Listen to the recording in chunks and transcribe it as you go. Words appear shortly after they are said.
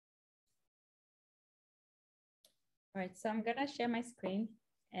All right, so I'm gonna share my screen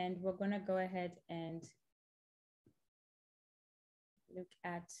and we're gonna go ahead and look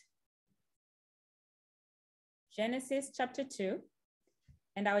at Genesis chapter 2,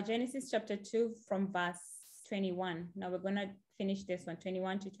 and our Genesis chapter 2 from verse 21. Now we're gonna finish this one,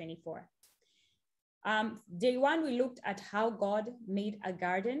 21 to 24. Day one, we looked at how God made a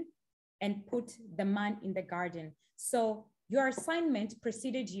garden and put the man in the garden. So your assignment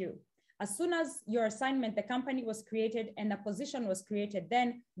preceded you. As soon as your assignment, the company was created and a position was created,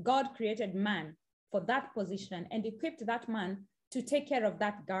 then God created man for that position and equipped that man to take care of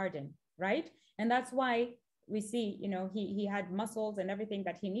that garden, right? And that's why we see, you know, he had muscles and everything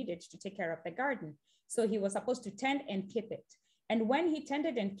that he needed to take care of the garden. So he was supposed to tend and keep it. And when he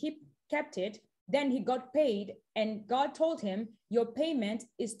tended and kept it, then he got paid, and God told him, your payment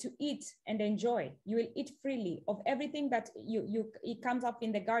is to eat and enjoy. You will eat freely of everything that it comes up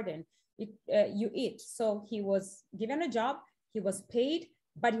in the garden. You eat. So he was given a job, he was paid,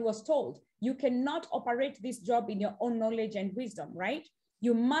 but he was told, you cannot operate this job in your own knowledge and wisdom, right?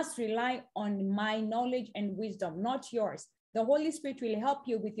 You must rely on my knowledge and wisdom, not yours. The Holy Spirit will help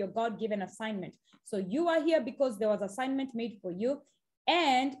you with your God-given assignment. So you are here because there was assignment made for you,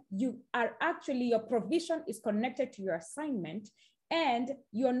 and you are actually, your provision is connected to your assignment, and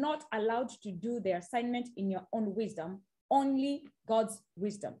you're not allowed to do the assignment in your own wisdom, only God's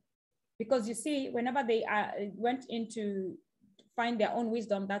wisdom. Because you see, whenever they went into find their own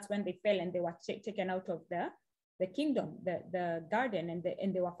wisdom, that's when they fell and they were taken out of the kingdom, the garden,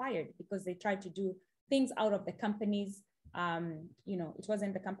 and they were fired because they tried to do things out of the company's, you know, it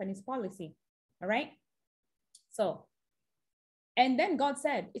wasn't the company's policy. All right. So, and then God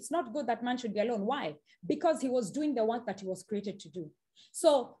said, it's not good that man should be alone. Why? Because he was doing the work that he was created to do.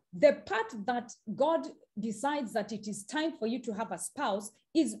 So the part that God decides that it is time for you to have a spouse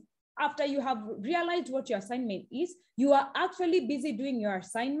is after you have realized what your assignment is, you are actually busy doing your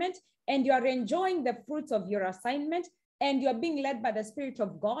assignment and you are enjoying the fruits of your assignment, and you're being led by the Spirit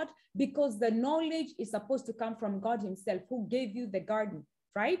of God, because the knowledge is supposed to come from God himself, who gave you the garden,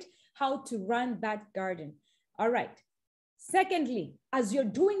 right? How to run that garden. All right. Secondly, as you're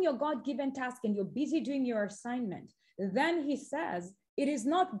doing your God-given task and you're busy doing your assignment, then he says, it is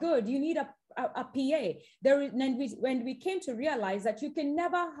not good. You need a PA. When we came to realize that you can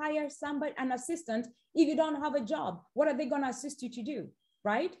never hire somebody, an assistant, if you don't have a job. What are they going to assist you to do,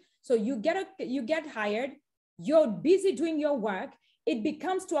 right? So you get hired, you're busy doing your work. It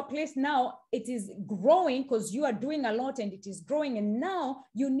becomes to a place now, it is growing because you are doing a lot and it is growing. And now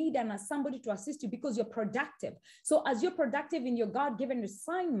you need somebody to assist you because you're productive. So as you're productive in your God-given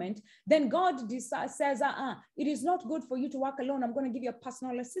assignment, then God says, it is not good for you to work alone. I'm going to give you a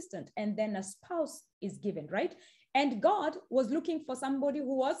personal assistant. And then a spouse is given, right? And God was looking for somebody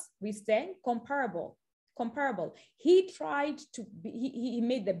who was, we say, comparable. He tried to he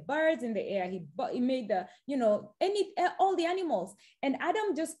made the birds in the air, he made the, you know, all the animals, and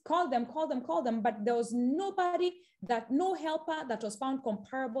Adam just called them, but there was no helper that was found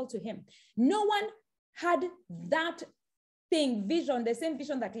comparable to him. No one had that vision, the same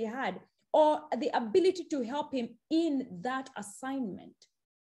vision that he had, or the ability to help him in that assignment.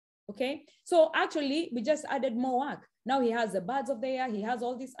 Okay, so actually we just added more work. Now he has the birds of the air, he has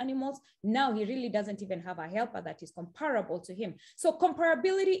all these animals. Now he really doesn't even have a helper that is comparable to him. So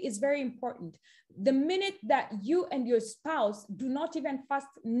comparability is very important. The minute that you and your spouse do not even first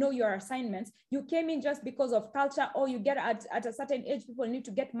know your assignments, you came in just because of culture, or you get at a certain age, people need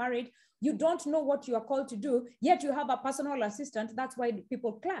to get married. You don't know what you are called to do, yet you have a personal assistant. That's why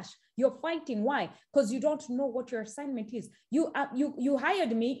people clash. You're fighting. Why? Because you don't know what your assignment is. You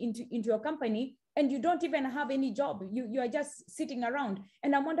hired me into your company, and you don't even have any job. You are just sitting around.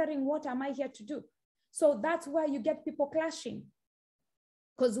 And I'm wondering, what am I here to do? So that's where you get people clashing.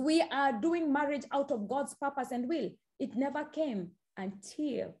 Because we are doing marriage out of God's purpose and will. It never came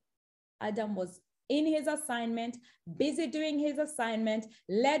until Adam was in his assignment, busy doing his assignment,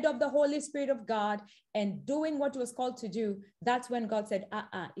 led of the Holy Spirit of God, and doing what he was called to do. That's when God said,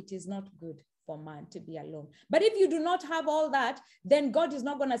 it is not good for man to be alone. But if you do not have all that, then God is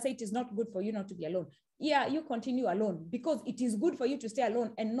not going to say it is not good for you not to be alone. Yeah, you continue alone, because it is good for you to stay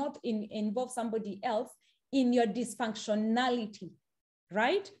alone and not involve somebody else in your dysfunctionality,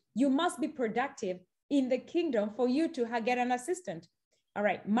 right? You must be productive in the kingdom for you to get an assistant. All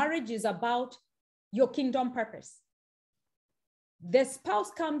right, marriage is about your kingdom purpose. The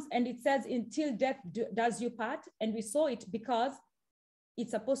spouse comes and it says, until death does you part. And we saw it because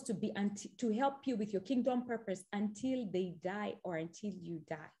it's supposed to be to help you with your kingdom purpose until they die, or until you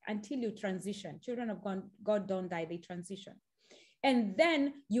die, until you transition. Children of God don't die, they transition. And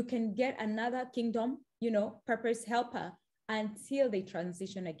then you can get another kingdom purpose helper until they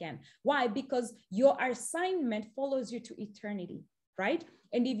transition again. Why? Because your assignment follows you to eternity, right?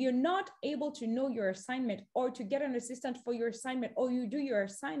 And if you're not able to know your assignment or to get an assistant for your assignment, or you do your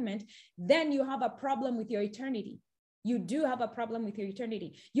assignment, then you have a problem with your eternity. You do have a problem with your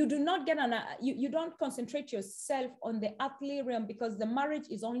eternity. You do not get you don't concentrate yourself on the earthly realm, because the marriage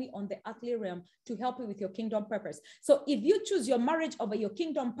is only on the earthly realm to help you with your kingdom purpose. So if you choose your marriage over your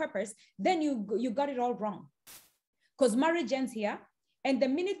kingdom purpose, then you got it all wrong. Because marriage ends here. And the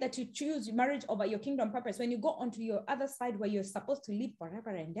minute that you choose marriage over your kingdom purpose, when you go onto your other side where you're supposed to live forever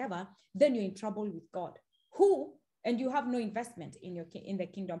and ever, then you're in trouble with God, and you have no investment in the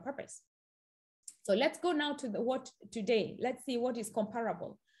kingdom purpose. So let's go now to today. Let's see what is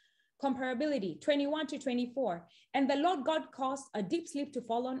comparable. Comparability, 21 to 24. And the Lord God caused a deep sleep to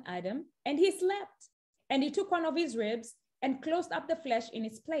fall on Adam, and he slept. And he took one of his ribs and closed up the flesh in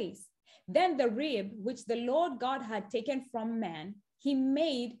its place. Then the rib, which the Lord God had taken from man, he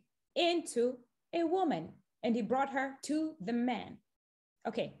made into a woman, and he brought her to the man.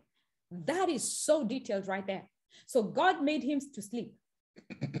 Okay, that is so detailed right there. So God made him to sleep.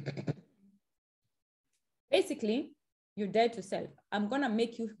 Basically, you're dead to self. I'm going to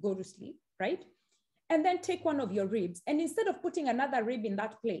make you go to sleep, right? And then take one of your ribs. And instead of putting another rib in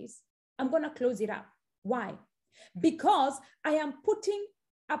that place, I'm going to close it up. Why? Because I am putting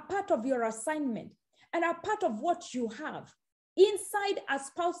a part of your assignment and a part of what you have inside a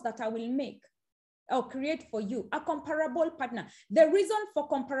spouse that I will make or create for you, a comparable partner. The reason for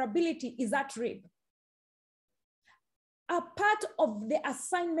comparability is that rib. A part of the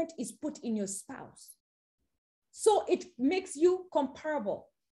assignment is put in your spouse. So it makes you comparable.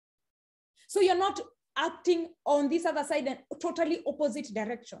 So you're not acting on this other side in totally opposite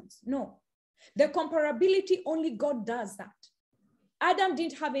directions. No. The comparability, only God does that. Adam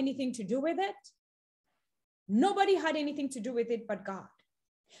didn't have anything to do with it. Nobody had anything to do with it but God.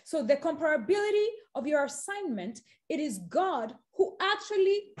 So the comparability of your assignment, it is God who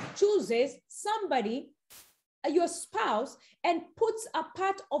actually chooses somebody, your spouse, and puts a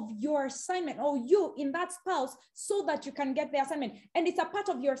part of your assignment or you in that spouse so that you can get the assignment. And it's a part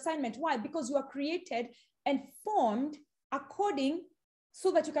of your assignment. Why? Because you are created and formed according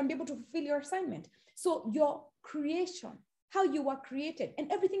so that you can be able to fulfill your assignment. So your creation, how you were created,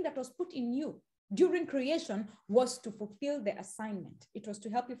 and everything that was put in you during creation was to fulfill the assignment. It was to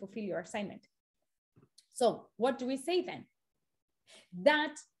help you fulfill your assignment. So what do we say then?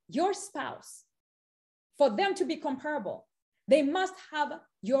 That your spouse, for them to be comparable, they must have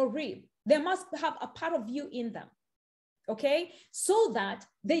your rib. They must have a part of you in them, okay? So that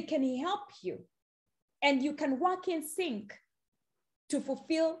they can help you and you can work in sync to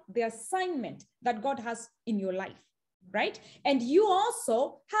fulfill the assignment that God has in your life. Right? And you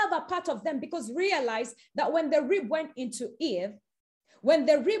also have a part of them, because realize that when the rib went into Eve, when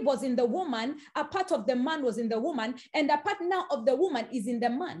the rib was in the woman, a part of the man was in the woman, and a part now of the woman is in the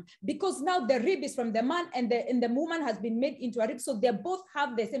man, because now the rib is from the man and the woman has been made into a rib. So they both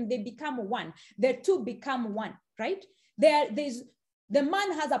have the same, they become one. The two become one, right? The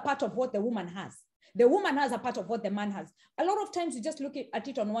man has a part of what the woman has. The woman has a part of what the man has. A lot of times you just look at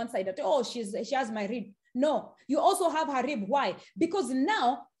it on one side, that, oh, she has my rib. No, you also have her rib. Why? Because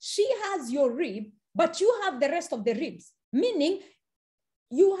now she has your rib, but you have the rest of the ribs, meaning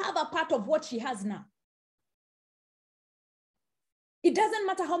you have a part of what she has now. It doesn't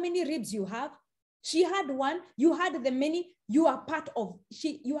matter how many ribs you have. She had one, you had the many, you are part of,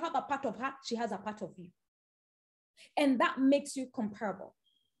 you have a part of her, she has a part of you. And that makes you comparable.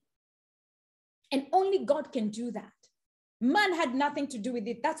 And only God can do that. Man had nothing to do with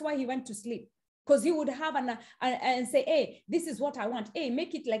it. That's why he went to sleep. Because he would have and say, hey, this is what I want. Hey,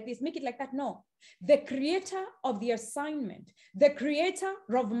 make it like this, make it like that. No. The creator of the assignment, the creator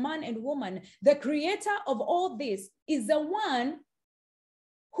of man and woman, the creator of all this is the one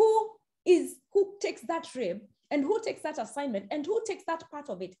who takes that rib and who takes that assignment and who takes that part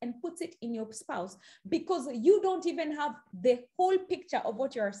of it and puts it in your spouse, because you don't even have the whole picture of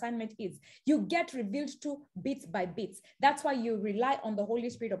what your assignment is. You get revealed to bits by bits. That's why you rely on the Holy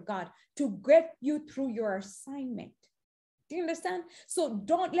Spirit of God to get you through your assignment. Do you understand? So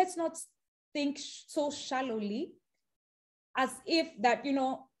let's not think so shallowly as if that,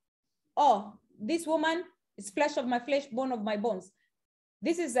 oh, this woman is flesh of my flesh, bone of my bones.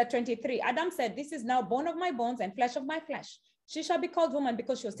 This is 23. Adam said, this is now bone of my bones and flesh of my flesh. She shall be called woman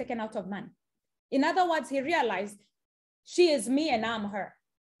because she was taken out of man. In other words, he realized she is me and I'm her.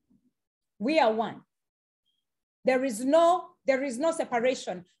 We are one. There is no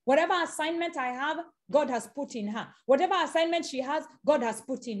separation. Whatever assignment I have, God has put in her. Whatever assignment she has, God has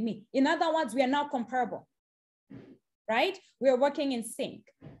put in me. In other words, we are now comparable, right? We are working in sync.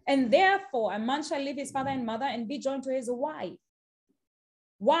 And therefore, a man shall leave his father and mother and be joined to his wife.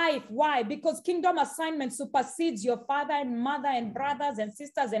 Wife, why? Because kingdom assignment supersedes your father and mother and brothers and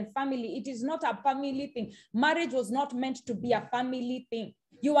sisters and family. It is not a family thing. Marriage was not meant to be a family thing.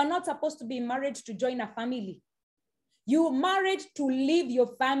 You are not supposed to be married to join a family. You are married to leave your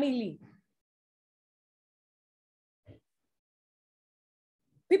family.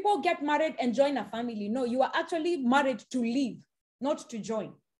 People get married and join a family. No, you are actually married to live, not to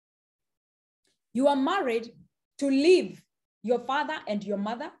join. You are married to leave your father and your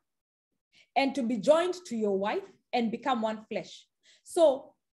mother and to be joined to your wife and become one flesh.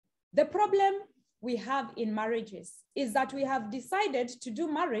 So the problem we have in marriages is that we have decided to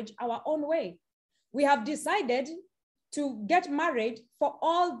do marriage our own way. We have decided to get married for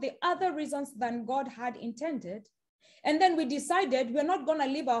all the other reasons than God had intended. And then we decided we're not going to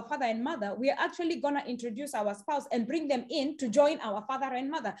leave our father and mother. We are actually going to introduce our spouse and bring them in to join our father and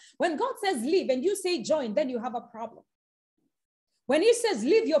mother. When God says leave and you say join, then you have a problem. When he says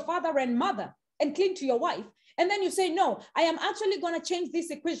leave your father and mother and cling to your wife, and then you say, no, I am actually going to change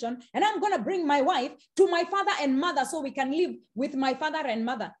this equation and I'm going to bring my wife to my father and mother so we can live with my father and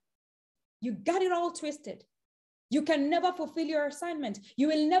mother. You got it all twisted. You can never fulfill your assignment. You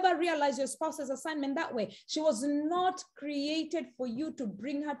will never realize your spouse's assignment that way. She was not created for you to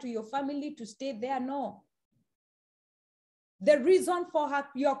bring her to your family to stay there. No. The reason for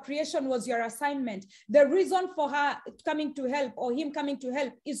your creation was your assignment. The reason for her coming to help or him coming to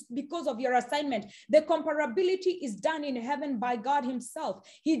help is because of your assignment. The comparability is done in heaven by God himself.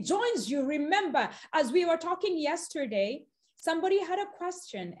 He joins you. Remember, as we were talking yesterday, somebody had a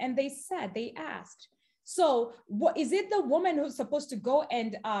question and they asked, so what is it the woman who's supposed to go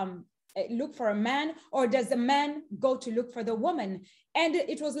and look for a man, or does the man go to look for the woman? And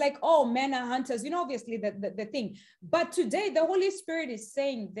it was like, oh, men are hunters, obviously the thing. But today the Holy Spirit is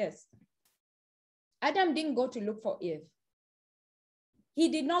saying this. Adam didn't go to look for Eve. He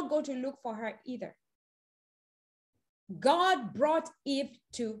did not go to look for her either. God brought Eve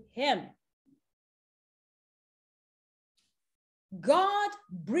to him. God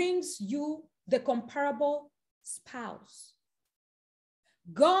brings you the comparable spouse.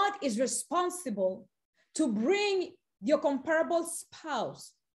 God is responsible to bring your comparable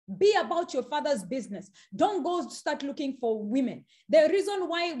spouse. Be about your father's business. Don't go start looking for women. The reason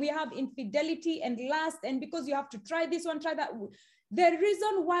why we have infidelity and lust, and because you have to try this one, try that. The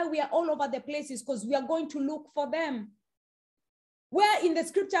reason why we are all over the place is because we are going to look for them. Where in the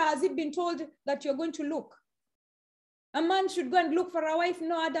scripture has it been told that you're going to look? A man should go and look for a wife.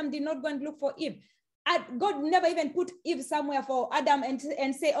 No, Adam did not go and look for Eve. God never even put Eve somewhere for Adam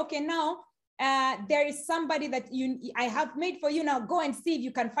and say, okay, now there is somebody that I have made for you. Now go and see if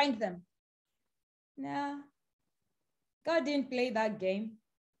you can find them. No, God didn't play that game.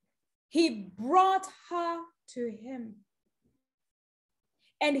 He brought her to him.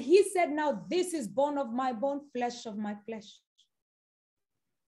 And he said, now this is bone of my bone, flesh of my flesh.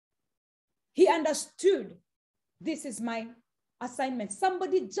 He understood. This is my assignment.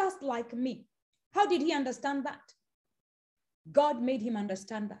 Somebody just like me. How did he understand that? God made him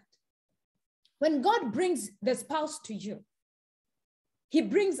understand that. When God brings the spouse to you, he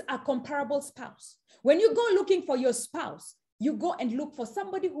brings a comparable spouse. When you go looking for your spouse, you go and look for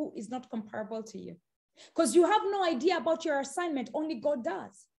somebody who is not comparable to you. Because you have no idea about your assignment. Only God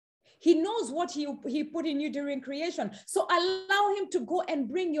does. He knows what he put in you during creation. So allow him to go and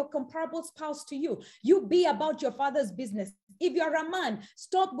bring your comparable spouse to you. You be about your father's business. If you're a man,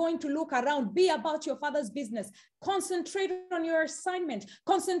 stop going to look around. Be about your father's business. Concentrate on your assignment.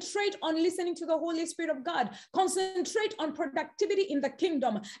 Concentrate on listening to the Holy Spirit of God. Concentrate on productivity in the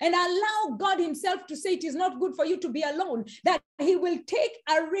kingdom. And allow God himself to say it is not good for you to be alone. That he will take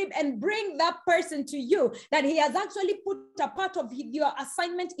a rib and bring that person to you. That he has actually put a part of your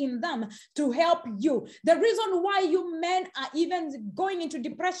assignment in them to help you. The reason why you men are even going into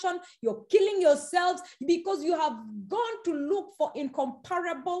depression, you're killing yourselves, because you have gone to look for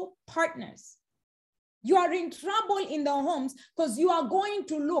incomparable partners. You are in trouble in the homes because you are going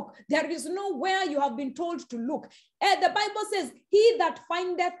to look. There is nowhere you have been told to look. And the Bible says, he that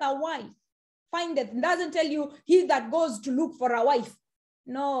findeth a wife, findeth. It doesn't tell you he that goes to look for a wife.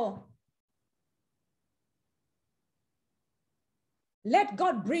 No. Let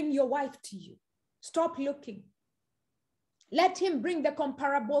God bring your wife to you. Stop looking. Let him bring the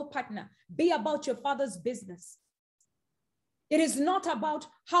comparable partner. Be about your father's business. It is not about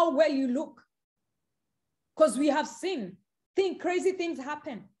how well you look. Because we have seen crazy things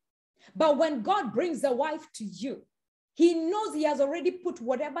happen. But when God brings a wife to you, he knows he has already put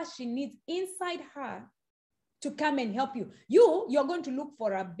whatever she needs inside her to come and help you. You're going to look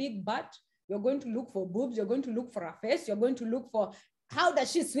for a big butt. You're going to look for boobs. You're going to look for a face. You're going to look for how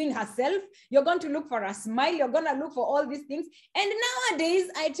does she swing herself. You're going to look for a smile. You're going to look for all these things. And nowadays,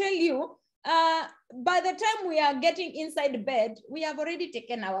 I tell you, by the time we are getting inside bed, we have already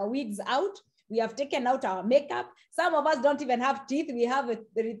taken our wigs out. We have taken out our makeup. Some of us don't even have teeth. We have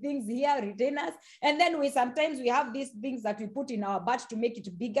the things here, retainers. And then we have these things that we put in our butt to make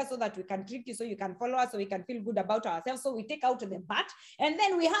it bigger so that we can trick you, so you can follow us, so we can feel good about ourselves. So we take out the butt. And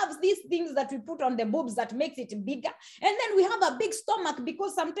then we have these things that we put on the boobs that makes it bigger. And then we have a big stomach,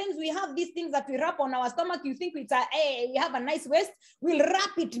 because sometimes we have these things that we wrap on our stomach. You think it's we have a nice waist. We'll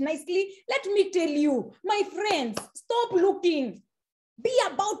wrap it nicely. Let me tell you, my friends, stop looking. Be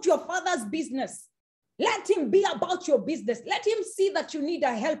about your Father's business. Let him be about your business. Let him see that you need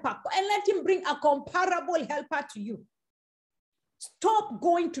a helper, and let him bring a comparable helper to you. Stop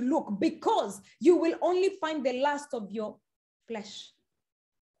going to look, because you will only find the last of your flesh,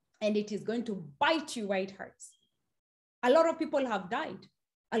 and it is going to bite you where it hurts. A lot of people have died.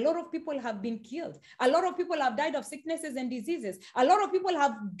 A lot of people have been killed. A lot of people have died of sicknesses and diseases. A lot of people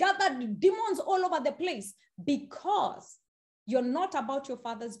have gathered demons all over the place, because you're not about your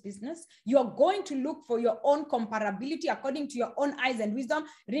Father's business. You're going to look for your own comparability according to your own eyes and wisdom.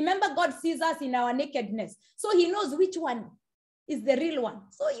 Remember, God sees us in our nakedness. So he knows which one is the real one.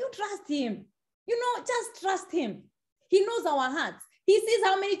 So you trust him. Just trust him. He knows our hearts. He sees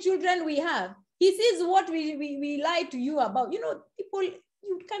how many children we have. He sees what we lie to you about. People,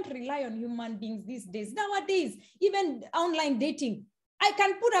 you can't rely on human beings these days. Nowadays, even online dating, I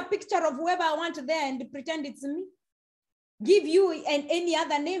can put a picture of whoever I want there and pretend it's me. Give you any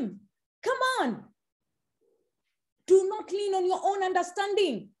other name. Come on. Do not lean on your own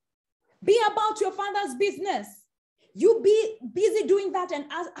understanding. Be about your Father's business. You be busy doing that, and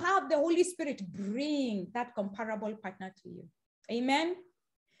have the Holy Spirit bring that comparable partner to you. Amen.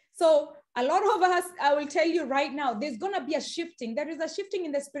 So a lot of us, I will tell you right now, there's going to be a shifting. There is a shifting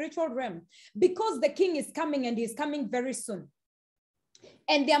in the spiritual realm, because the King is coming, and he's coming very soon.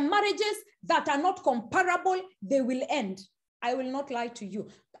 And their marriages that are not comparable, they will end. I will not lie to you.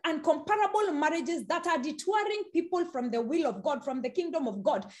 And comparable marriages that are deterring people from the will of God, from the kingdom of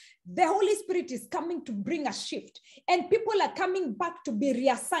God, the Holy Spirit is coming to bring a shift. And people are coming back to be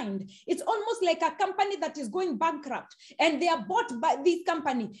reassigned. It's almost like a company that is going bankrupt, and they are bought by this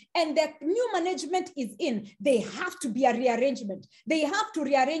company, and the new management is in. They have to be a rearrangement. They have to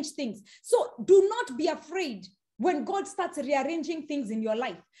rearrange things. So do not be afraid when God starts rearranging things in your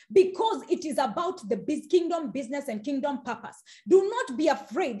life, because it is about the kingdom business and kingdom purpose. Do not be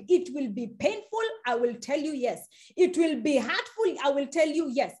afraid. It will be painful. I will tell you yes. It will be hurtful. I will tell you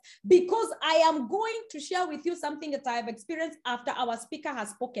yes, because I am going to share with you something that I have experienced after our speaker has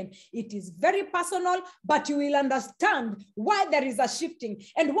spoken. It is very personal, but you will understand why there is a shifting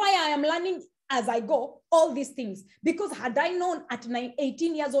and why I am learning as I go, all these things. Because had I known at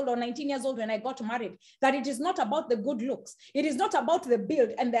 18 years old or 19 years old when I got married, that it is not about the good looks, it is not about the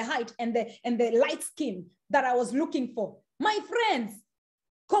build and the height and the light skin that I was looking for. My friends,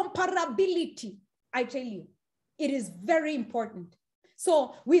 comparability, I tell you, it is very important.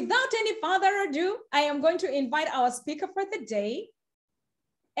 So without any further ado, I am going to invite our speaker for the day.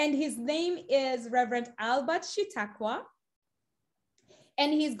 And his name is Rev Albert Shitakwa.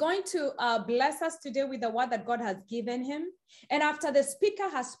 And he's going to bless us today with the word that God has given him. And after the speaker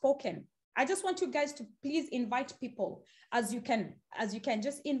has spoken, I just want you guys to please invite people as you can.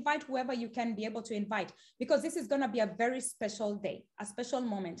 Just invite whoever you can be able to invite, because this is going to be a very special day, a special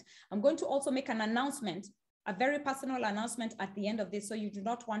moment. I'm going to also make an announcement, a very personal announcement at the end of this, so you do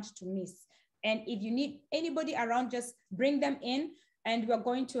not want to miss. And if you need anybody around, just bring them in, and we're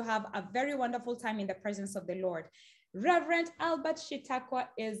going to have a very wonderful time in the presence of the Lord. Reverend Albert Shitakwa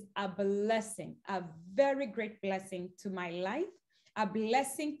is a blessing, a very great blessing to my life, a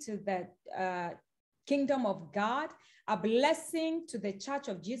blessing to the kingdom of God, a blessing to the Church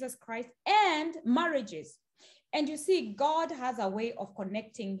of Jesus Christ and marriages. And you see, God has a way of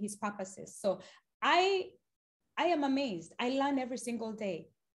connecting his purposes. So I am amazed. I learn every single day.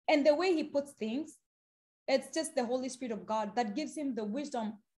 And the way he puts things, it's just the Holy Spirit of God that gives him the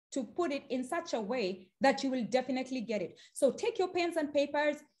wisdom to put it in such a way that you will definitely get it. So take your pens and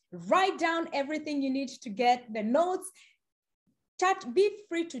papers, write down everything you need to get, the notes, chat, be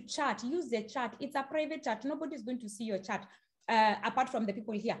free to chat, use the chat. It's a private chat. Nobody's going to see your chat. apart from the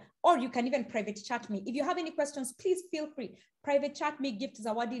people here. Or you can even private chat me. If you have any questions, please feel free. Private chat me, Gift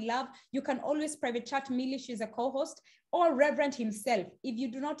Zawadi Love. You can always private chat Millie, she's a co-host, or Reverend himself. If you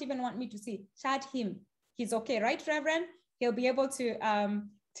do not even want me to see, chat him. He's okay, right, Reverend? He'll be able to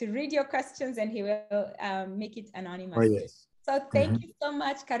read your questions and he will make it anonymous. Oh, yes. So thank you so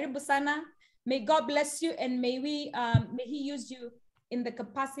much. Karibu sana. May God bless you, and may he use you in the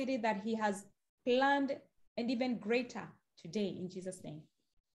capacity that he has planned and even greater today, in Jesus' name.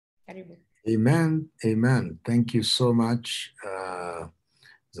 Karibu. Amen. Amen. Thank you so much,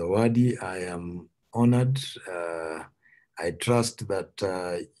 Zawadi. I am honored. I trust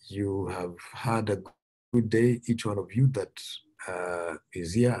that you have had a good day, each one of you that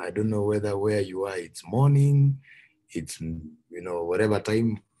is here. I don't know where you are. It's morning, it's, whatever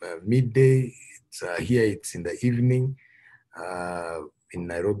time, midday. It's here, it's in the evening in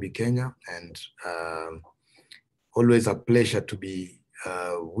Nairobi, Kenya. And always a pleasure to be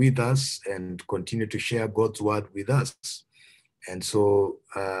with us and continue to share God's word with us. And so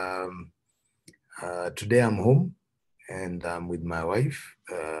today I'm home and I'm with my wife,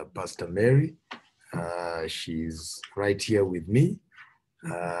 Pastor Mary. She's right here with me,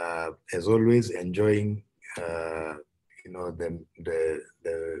 as always, enjoying the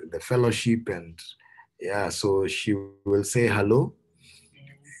fellowship. And yeah, so she will say hello.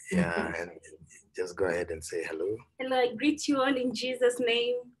 Yeah, and just go ahead and say hello. Hello, I greet you all in Jesus'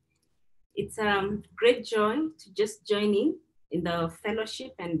 name. It's a great joy to just join in the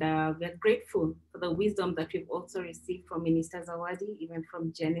fellowship, and we're grateful for the wisdom that we've also received from Minister Zawadi, even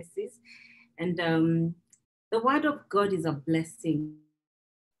from Genesis. And the word of God is a blessing.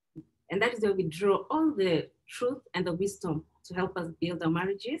 And that is where we draw all the truth and the wisdom to help us build our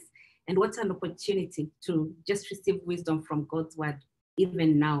marriages. And what an opportunity to just receive wisdom from God's word,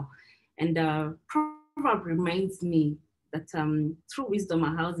 even now. And proverb reminds me that through wisdom,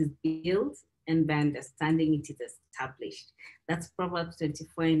 a house is built, and by understanding it is established. That's Proverbs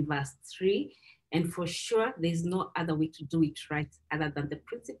 24 and verse 3. And for sure, there's no other way to do it right other than the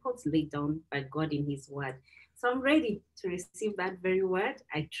principles laid down by God in his word. So I'm ready to receive that very word.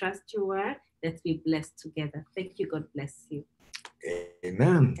 I trust your word. Let's be blessed together. Thank you. God bless you.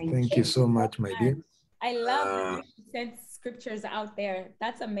 Amen. Thank you so much, my dear. I love the way you send scriptures out there.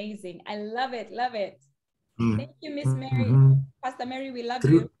 That's amazing. I love it. Love it. Thank you, Miss Mary. Pastor Mary, we love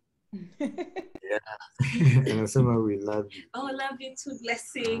you. Yeah. And Asama, we love you. Oh, I love you too.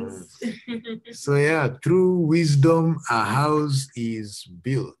 Blessings. So yeah, through wisdom, a house is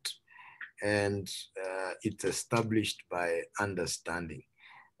built, and it's established by understanding.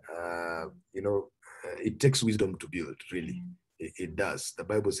 It takes wisdom to build, really. It does. The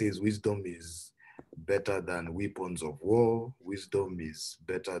Bible says wisdom is better than weapons of war. Wisdom is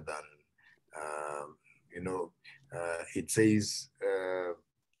better than, it says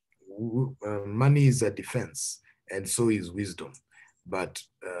money is a defense, and so is wisdom. But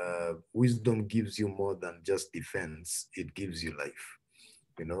wisdom gives you more than just defense. It gives you life.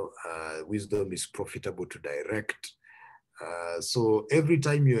 Wisdom is profitable to direct. So every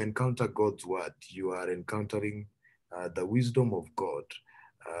time you encounter God's word, you are encountering the wisdom of God,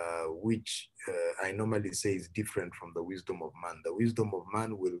 which I normally say is different from the wisdom of man. The wisdom of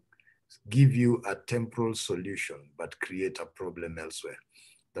man will give you a temporal solution, but create a problem elsewhere.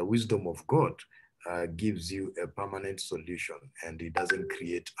 The wisdom of God gives you a permanent solution, and it doesn't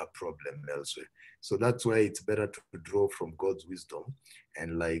create a problem elsewhere. So that's why it's better to draw from God's wisdom.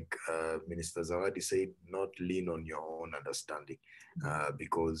 And like Minister Zawadi said, not lean on your own understanding,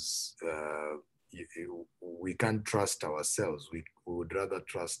 because we can't trust ourselves. We would rather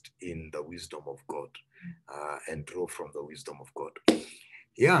trust in the wisdom of God and draw from the wisdom of God.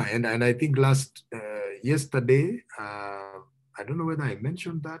 Yeah, and I think yesterday, I don't know whether I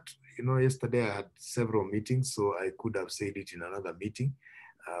mentioned that. Yesterday I had several meetings, so I could have said it in another meeting,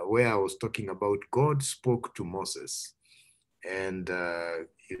 where I was talking about God spoke to Moses, and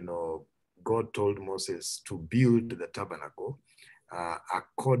God told Moses to build the tabernacle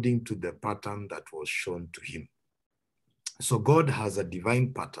according to the pattern that was shown to him. So God has a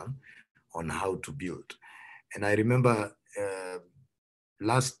divine pattern on how to build. And I remember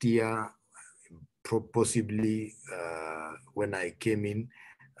last year, possibly when I came in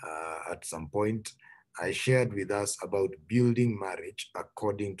at some point, I shared with us about building marriage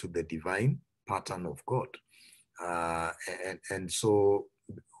according to the divine pattern of God. And so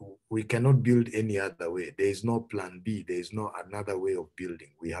we cannot build any other way. There is no plan B. There is no another way of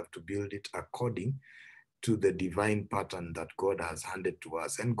building. We have to build it according to the divine pattern that God has handed to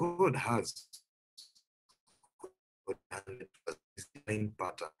us. And God has handed to us this divine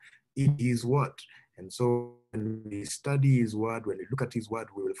pattern in his word. And so when we study his word, when we look at his word,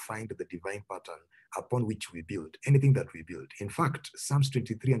 we will find the divine pattern upon which we build anything that we build. In fact, Psalms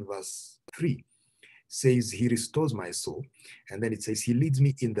 23 and verse 3 says, he restores my soul. And then it says, he leads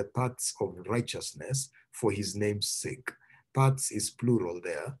me in the paths of righteousness for his name's sake. Paths is plural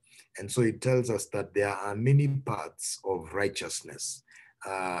there. And so it tells us that there are many paths of righteousness.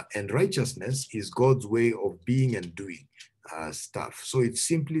 And righteousness is God's way of being and doing stuff. So it's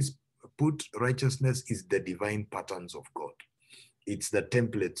simply put, righteousness is the divine patterns of God. It's the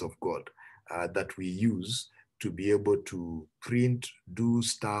templates of God that we use to be able to print, do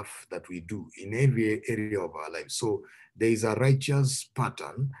stuff that we do in every area of our lives. So there is a righteous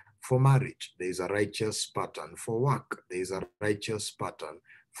pattern for marriage. There is a righteous pattern for work. There is a righteous pattern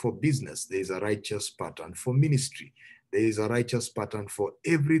for business. There is a righteous pattern for ministry. There is a righteous pattern for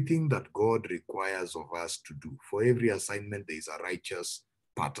everything that God requires of us to do. For every assignment, there is a righteous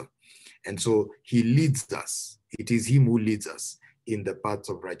pattern. And so he leads us. It is him who leads us in the paths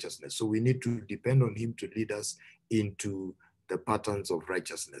of righteousness. So we need to depend on him to lead us into the patterns of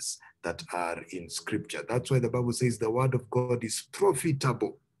righteousness that are in scripture. That's why the Bible says the word of God is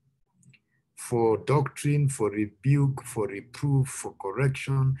profitable for doctrine, for rebuke, for reproof, for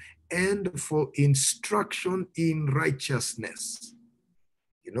correction, and for instruction in righteousness.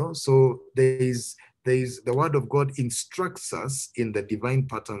 You know, so there is the word of God instructs us in the divine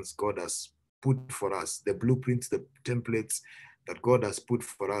patterns God has put for us, the blueprints, the templates that God has put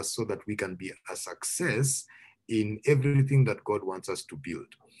for us so that we can be a success in everything that God wants us to build.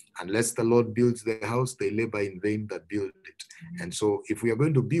 Unless the Lord builds the house, they labor in vain that build it. And so if we are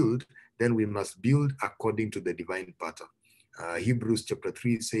going to build, then we must build according to the divine pattern. Hebrews chapter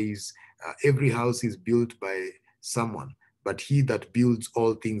 3 says, every house is built by someone, but he that builds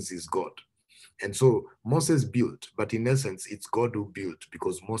all things is God. And so Moses built, but in essence, it's God who built,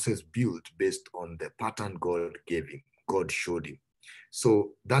 because Moses built based on the pattern God gave him, God showed him.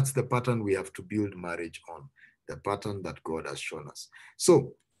 So that's the pattern we have to build marriage on, the pattern that God has shown us.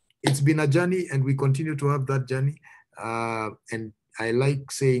 So it's been a journey, and we continue to have that journey. And I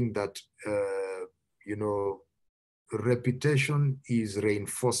like saying that, you know, repetition is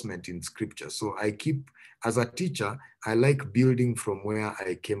reinforcement in scripture. So I keep, as a teacher, I like building from where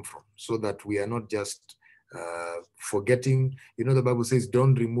I came from, so that we are not just forgetting. You know, the Bible says,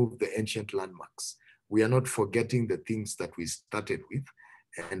 don't remove the ancient landmarks. We are not forgetting the things that we started with,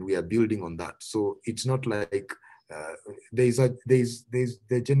 and we are building on that. So it's not like there's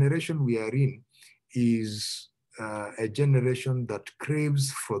the generation we are in is a generation that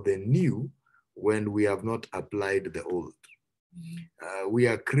craves for the new when we have not applied the old. We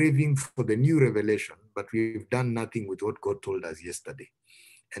are craving for the new revelation, but we've done nothing with what God told us yesterday.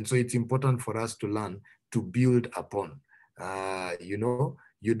 And so it's important for us to learn to build upon. You know,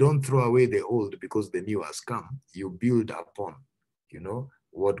 you don't throw away the old because the new has come. You build upon, you know,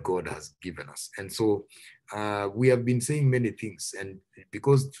 what God has given us. And so we have been saying many things. And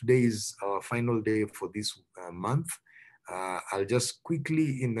because today is our final day for this month, I'll just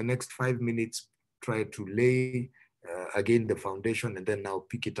quickly, in the next 5 minutes, try to lay again the foundation, and then now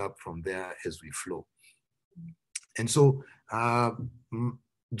pick it up from there as we flow. And so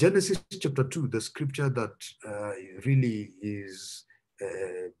Genesis chapter 2, the scripture that really is,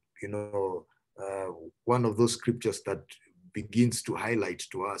 you know, one of those scriptures that begins to highlight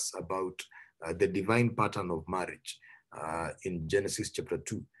to us about the divine pattern of marriage in Genesis chapter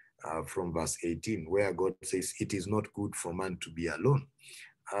 2 from verse 18, where God says, it is not good for man to be alone.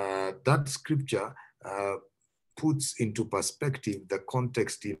 That scripture puts into perspective the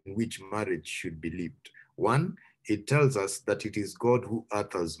context in which marriage should be lived. One, it tells us that it is God who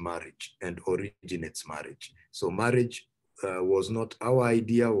authors marriage and originates marriage. So marriage was not our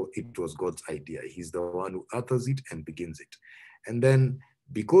idea, or it was God's idea. He's the one who authors it and begins it. And then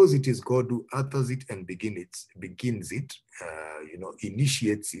because it is God who authors it and begins it, you know,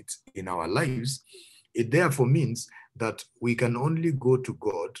 initiates it in our lives, it therefore means that we can only go to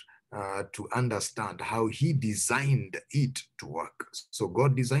God to understand how he designed it to work. So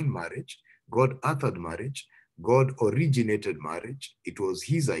God designed marriage, God authored marriage, God originated marriage. It was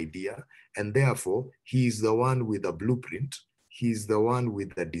his idea, and therefore he is the one with the blueprint. He's the one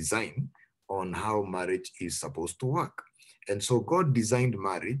with the design on how marriage is supposed to work. And so God designed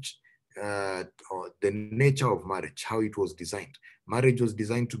marriage, or the nature of marriage, how it was designed. Marriage was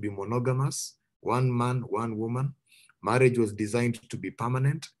designed to be monogamous, one man, one woman. Marriage was designed to be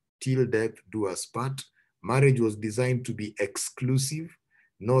permanent, till death do us part. Marriage was designed to be exclusive,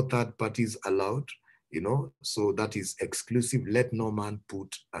 no third parties allowed, you know, so that is exclusive. Let no man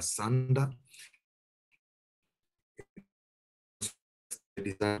put asunder.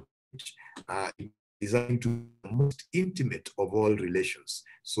 It designed to be the most intimate of all relations.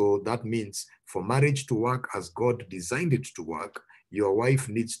 So that means for marriage to work as God designed it to work, your wife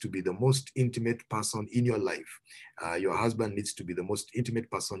needs to be the most intimate person in your life. Your husband needs to be the most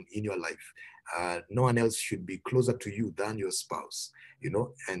intimate person in your life. No one else should be closer to you than your spouse, you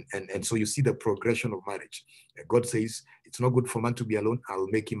know, and so you see the progression of marriage. God says, it's not good for man to be alone. I'll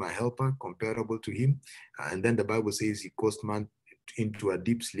make him a helper comparable to him. And then the Bible says he caused man into a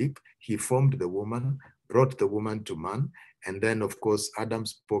deep sleep. He formed the woman, brought the woman to man. And then, of course, Adam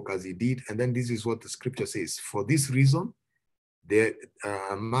spoke as he did. And then this is what the scripture says. For this reason,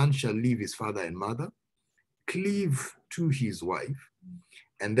 a man shall leave his father and mother, cleave to his wife,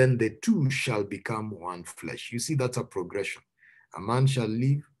 and then the two shall become one flesh. You see, that's a progression. A man shall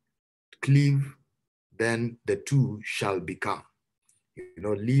leave, cleave, then the two shall become. You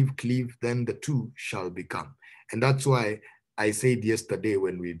know, leave, cleave, then the two shall become. And that's why I said yesterday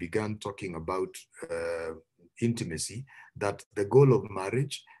when we began talking about intimacy, that the goal of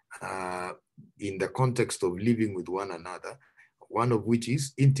marriage in the context of living with one another, one of which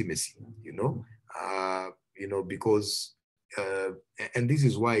is intimacy, you know, because, and this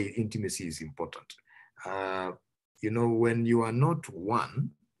is why intimacy is important. You know, when you are not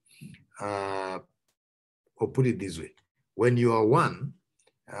one, or put it this way, when you are one,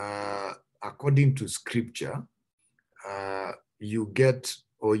 according to scripture, you get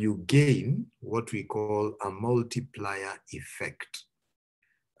or you gain what we call a multiplier effect.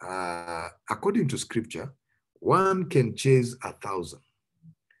 According to scripture, one can chase 1,000,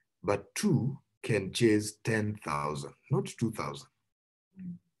 but two can chase 10,000, not 2,000,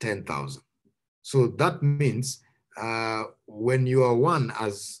 10,000. So that means when you are one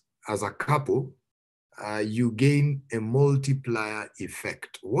as a couple, you gain a multiplier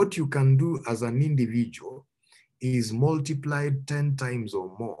effect. What you can do as an individual is multiplied 10 times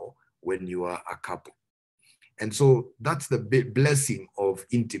or more when you are a couple. And so that's the blessing of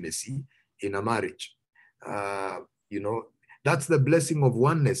intimacy in a marriage. You know, that's the blessing of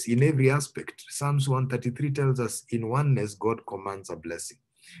oneness in every aspect. Psalms 133 tells us in oneness, God commands a blessing.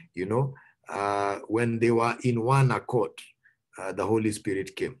 You know, when they were in one accord, the Holy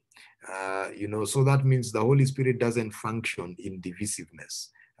Spirit came. You know, so that means the Holy Spirit doesn't function in divisiveness.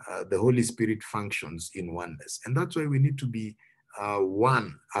 The Holy Spirit functions in oneness. And that's why we need to be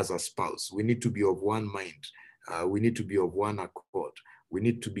one as a spouse. We need to be of one mind. We need to be of one accord. We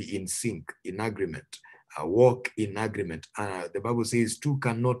need to be in sync, in agreement, walk in agreement. The Bible says two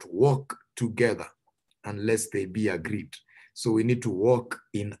cannot walk together unless they be agreed. So we need to walk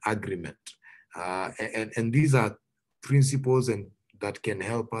in agreement. And these are principles that can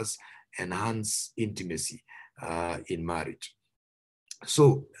help us enhance intimacy in marriage.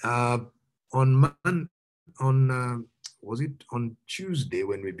 So was it on Tuesday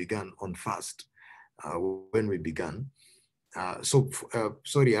when we began on fast?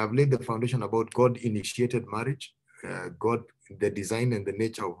 Sorry, I've laid the foundation about God initiated marriage, God, the design and the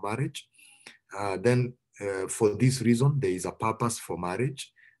nature of marriage. Then for this reason, there is a purpose for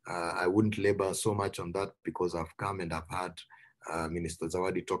marriage. I wouldn't labor so much on that because I've come and I've had Minister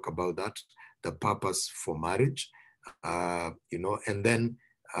Zawadi talk about that, the purpose for marriage, you know, and then,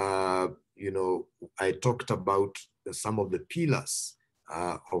 you know, I talked about some of the pillars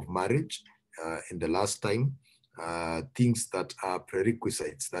of marriage in the last time, things that are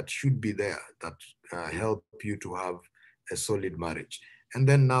prerequisites that should be there that help you to have a solid marriage. And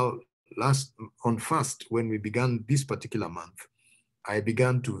then now, on fast, when we began this particular month, I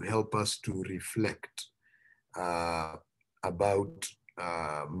began to help us to reflect about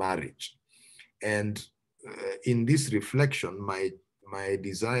marriage. And in this reflection, my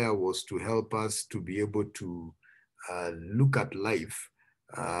desire was to help us to be able to look at life,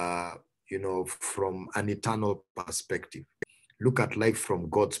 you know, from an eternal perspective. Look at life from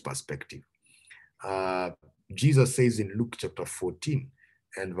God's perspective. Jesus says in Luke chapter 14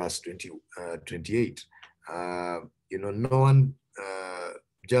 and verse 28, you know, no one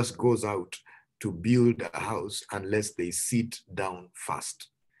just goes out to build a house unless they sit down first.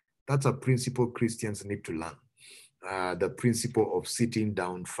 That's a principle Christians need to learn. The principle of sitting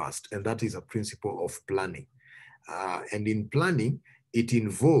down first, and that is a principle of planning. And in planning, it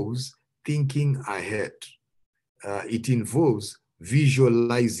involves thinking ahead. It involves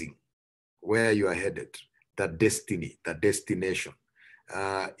visualizing where you are headed, the destiny, the destination.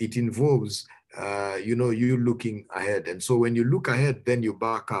 It involves, you know, you looking ahead. And so when you look ahead, then you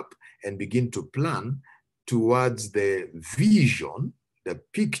back up and begin to plan towards the vision, the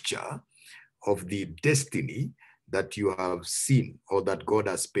picture of the destiny that you have seen or that God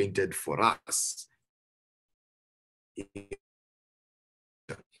has painted for us.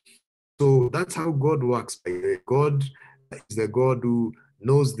 So that's how God works. God is the God who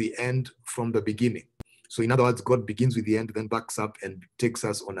knows the end from the beginning. So in other words, God begins with the end, then backs up and takes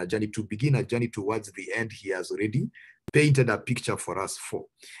us on a journey. To begin a journey towards the end, he has already painted a picture for us for.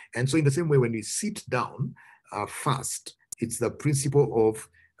 And so in the same way, when we sit down fast, it's the principle of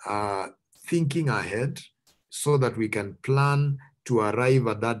thinking ahead so that we can plan to arrive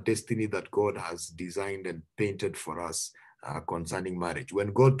at that destiny that God has designed and painted for us concerning marriage.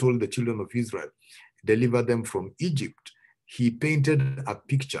 When God told the children of Israel, deliver them from Egypt, he painted a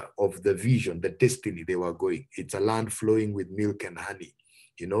picture of the vision, the destiny they were going. It's a land flowing with milk and honey.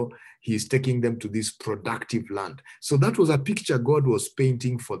 You know, he's taking them to this productive land. So that was a picture God was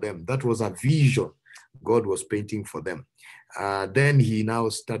painting for them. That was a vision God was painting for them. Then he now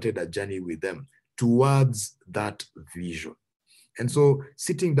started a journey with them towards that vision. And so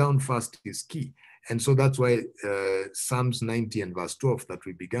sitting down fast is key. And so that's why Psalms 90 and verse 12 that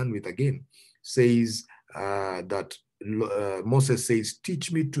we began with again says that Moses says,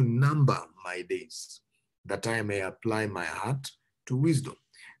 teach me to number my days, that I may apply my heart to wisdom.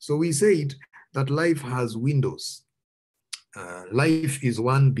 So we said that life has windows. Life is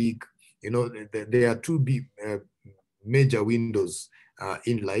one big, you know, there are two big major windows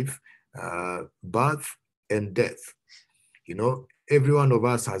in life, birth and death. You know, every one of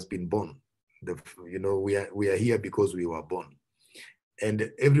us has been born. You know, we are here because we were born.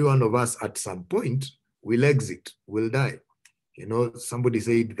 And every one of us at some point will exit, will die. You know, somebody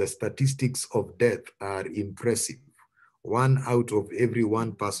said the statistics of death are impressive. 1 out of every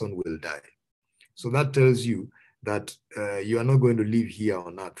 1 person will die. So that tells you that you are not going to live here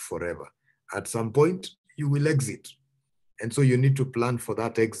on earth forever. At some point, you will exit. And so you need to plan for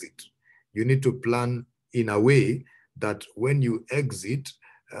that exit. You need to plan in a way that when you exit,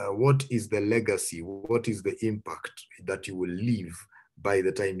 what is the legacy? What is the impact that you will leave by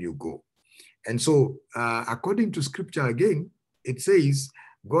the time you go? And so according to scripture again, it says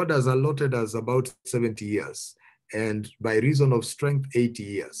God has allotted us about 70 years and by reason of strength, 80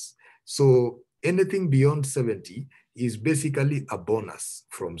 years. So anything beyond 70 is basically a bonus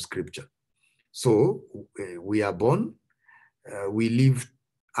from scripture. So we are born, we live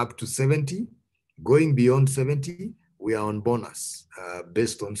up to 70, going beyond 70, we are on bonus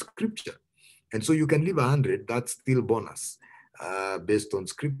based on scripture. And so you can live 100, that's still bonus based on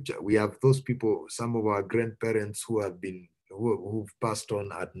scripture. We have those people, some of our grandparents who've passed on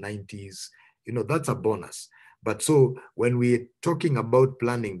at 90s, you know, that's a bonus. But so when we're talking about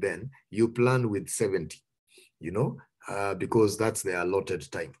planning, then you plan with 70, you know, because that's the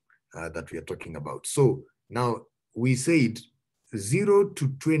allotted time that we are talking about. So now we said 0 to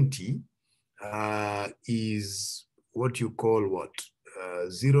 20 is what you call what?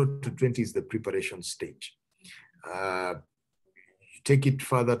 0 to 20 is the preparation stage. Take it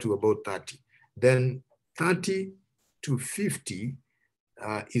further to about 30. Then 30 to 50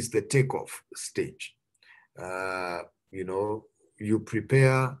 is the takeoff stage. You know, you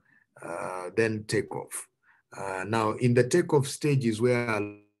prepare, then take off. Now, in the takeoff stage is where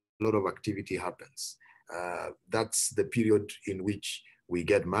a lot of activity happens. That's the period in which we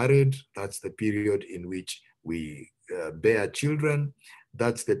get married. That's the period in which we bear children.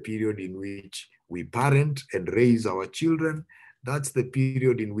 That's the period in which we parent and raise our children. That's the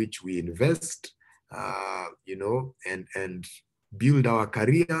period in which we invest, you know, and build our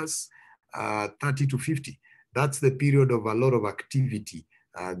careers. 30 to 50. That's the period of a lot of activity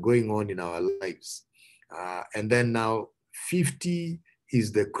going on in our lives. And then now 50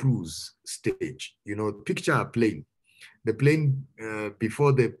 is the cruise stage. You know, picture a plane. The plane,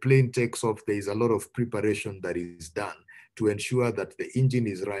 before the plane takes off, there is a lot of preparation that is done to ensure that the engine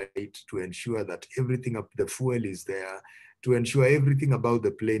is right, to ensure that everything up, the fuel is there, to ensure everything about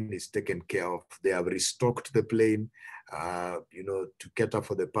the plane is taken care of. They have restocked the plane, you know, to cater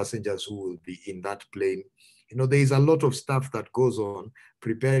for the passengers who will be in that plane. You know, there is a lot of stuff that goes on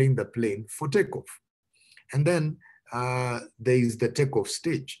preparing the plane for takeoff. And then there is the takeoff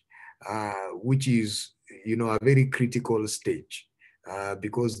stage, which is, you know, a very critical stage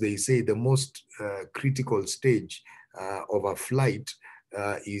because they say the most critical stage of a flight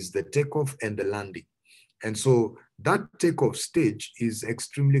is the takeoff and the landing. And so that takeoff stage is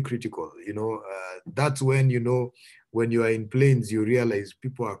extremely critical. You know, that's when, you know, when you are in planes, you realize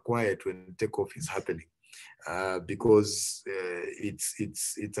people are quiet when takeoff is happening because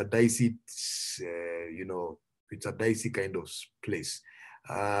it's a dicey, you know, it's a dicey kind of place.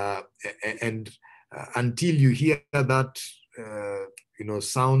 And until you hear that, you know,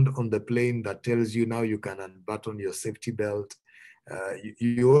 sound on the plane that tells you now you can unbutton your safety belt,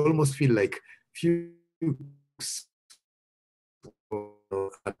 you almost feel like few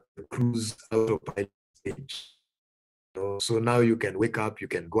at the cruise autopilot stage. So now you can wake up, you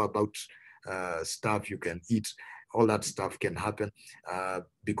can go about stuff, you can eat, all that stuff can happen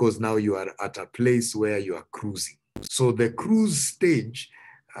because now you are at a place where you are cruising. So the cruise stage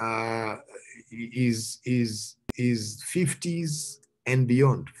is 50s and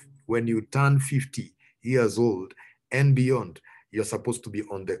beyond. When you turn 50 years old and beyond, you're supposed to be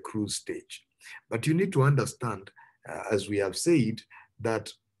on the cruise stage. But you need to understand, as we have said,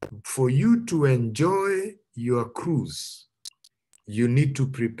 that for you to enjoy your cruise, you need to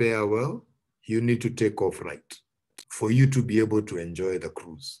prepare well, you need to take off right for you to be able to enjoy the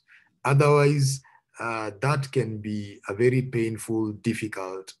cruise. Otherwise, that can be a very painful,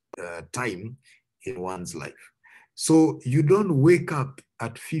 difficult time in one's life. So you don't wake up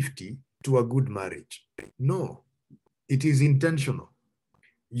at 50 to a good marriage. No, it is intentional.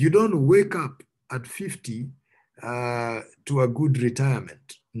 You don't wake up at 50 to a good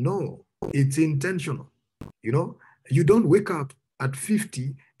retirement. No, it's intentional. You don't wake up at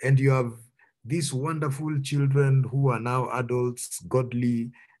 50 and you have these wonderful children who are now adults,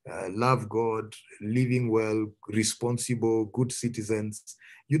 godly, love God, living well, responsible, good citizens.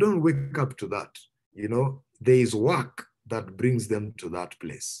 You don't wake up to that. There is work that brings them to that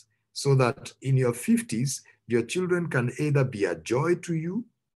place, so that in your 50s, your children can either be a joy to you,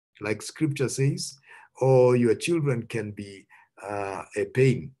 like scripture says, or your children can be a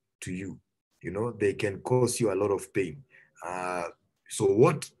pain to you. They can cause you a lot of pain. So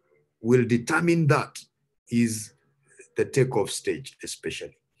what will determine that is the takeoff stage,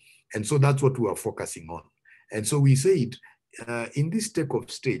 especially. And so that's what we are focusing on. And so we said, in this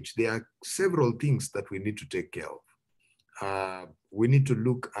takeoff stage, there are several things that we need to take care of. We need to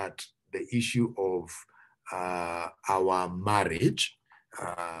look at the issue of our marriage,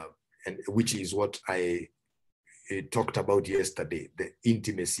 and which is what I talked about yesterday, the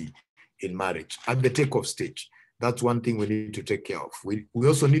intimacy in marriage at the takeoff stage. That's one thing we need to take care of. We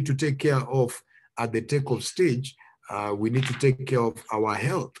also need to take care of, at the takeoff stage, we need to take care of our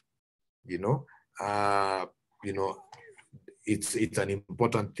health. It's an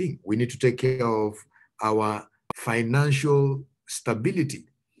important thing. We need to take care of our financial stability.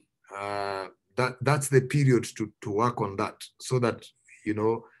 That's the period to work on that, so that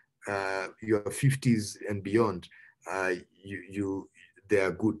your 50s and beyond, they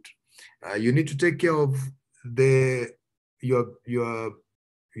are good. You need to take care of your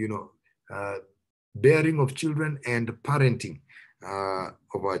bearing of children and parenting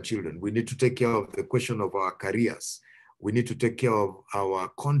of our children. We need to take care of the question of our careers. We need to take care of our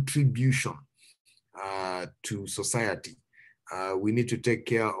contribution to society. We need to take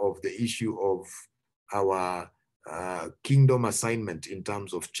care of the issue of our kingdom assignment in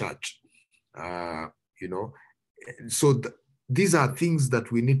terms of church. So these are things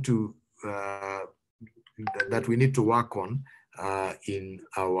that we need to work on in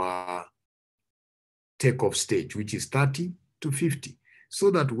our takeoff stage, which is 30 to 50,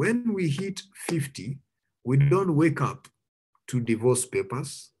 so that when we hit 50, we don't wake up to divorce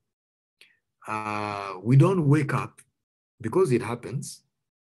papers. We don't wake up, because it happens,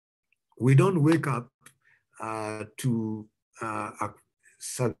 we don't wake up to a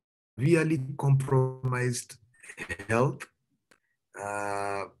severely compromised health,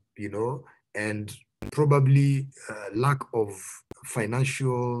 and probably lack of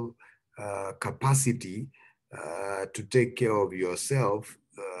financial capacity to take care of yourself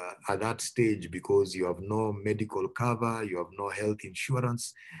at that stage, because you have no medical cover, you have no health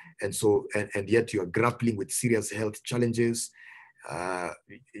insurance, and so and yet you are grappling with serious health challenges.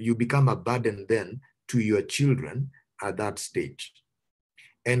 You become a burden then to your children at that stage.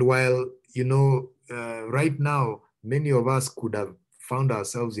 And while right now many of us could have found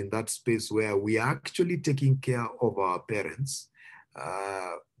ourselves in that space where we are actually taking care of our parents,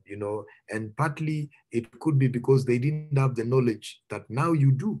 and partly it could be because they didn't have the knowledge that now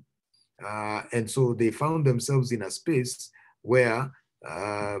you do. And so they found themselves in a space where,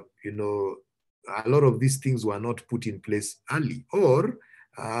 a lot of these things were not put in place early, or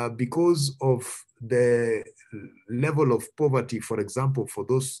because of the level of poverty, for example, for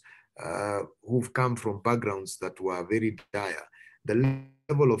those who've come from backgrounds that were very dire, the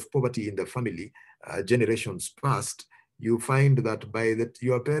level of poverty in the family, generations past, you find that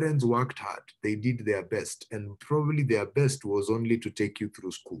your parents worked hard, they did their best, and probably their best was only to take you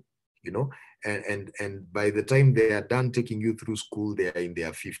through school, and by the time they are done taking you through school, they are in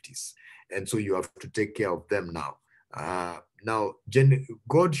their 50s. And so you have to take care of them now. Now,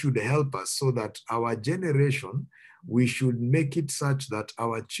 God should help us so that our generation, we should make it such that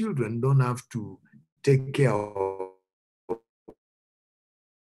our children don't have to take care of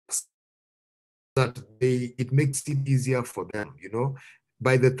us. that it makes it easier for them, you know.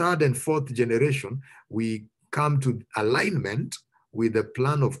 By the third and fourth generation, we come to alignment with the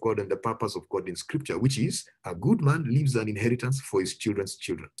plan of God and the purpose of God in Scripture, which is a good man leaves an inheritance for his children's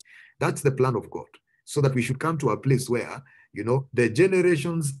children. That's the plan of God. So that we should come to a place where, you know, the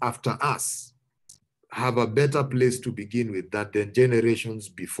generations after us have a better place to begin with than the generations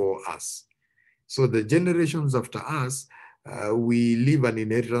before us. So the generations after us, we leave an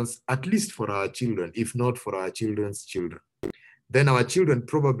inheritance at least for our children, if not for our children's children. Then our children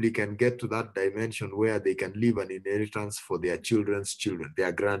probably can get to that dimension where they can leave an inheritance for their children's children,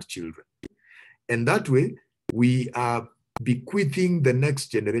 their grandchildren. And that way, we are bequeathing the next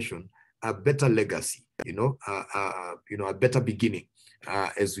generation a better legacy, you know, a better beginning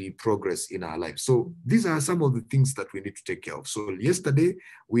as we progress in our lives. So these are some of the things that we need to take care of. So yesterday,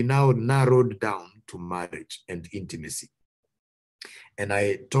 we now narrowed down to marriage and intimacy. And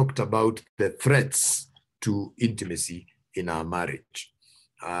I talked about the threats to intimacy in our marriage.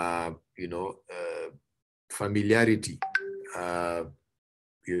 Familiarity, the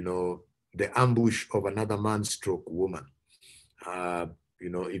ambush of another man stroke woman.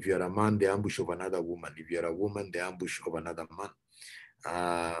 If you're a man, the ambush of another woman. If you're a woman, the ambush of another man.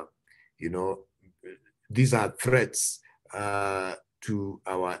 These are threats to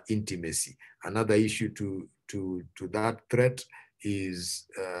our intimacy. Another issue to that threat is,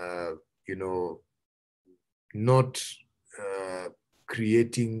 not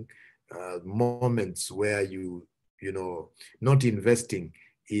creating moments where not investing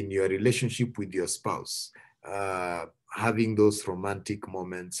in your relationship with your spouse, having those romantic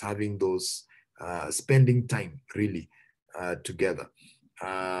moments, having those spending time really together.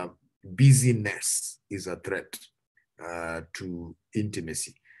 Busyness is a threat to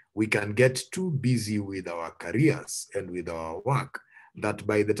intimacy. We can get too busy with our careers and with our work that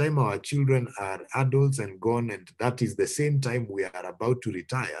by the time our children are adults and gone, and that is the same time we are about to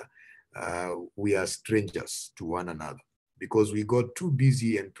retire, we are strangers to one another because we got too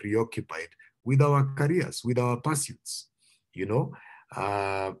busy and preoccupied with our careers, with our pursuits,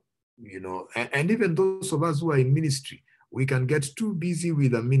 and even those of us who are in ministry, we can get too busy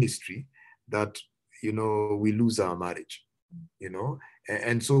with a ministry that, we lose our marriage,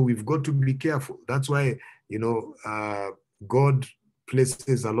 and so we've got to be careful. That's why, God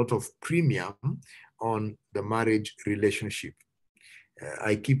places a lot of premium on the marriage relationship.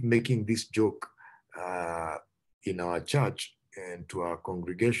 I keep making this joke in our church and to our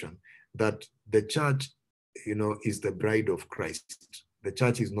congregation that the church, is the bride of Christ. The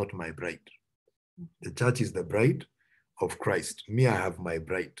church is not my bride. The church is the bride of Christ. Me, I have my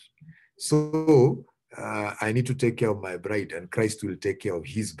bride. So I need to take care of my bride, and Christ will take care of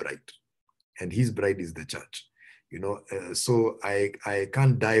his bride. And his bride is the church. So I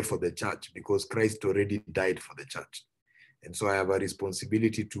can't die for the church because Christ already died for the church. And so I have a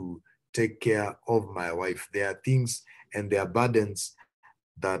responsibility to take care of my wife. There are things and there are burdens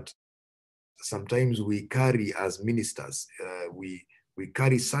that sometimes we carry as ministers. We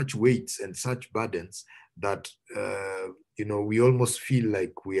carry such weights and such burdens that, we almost feel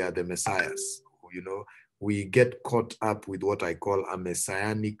like we are the messiahs. We get caught up with what I call a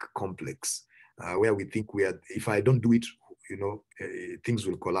messianic complex. Where we think if I don't do it, things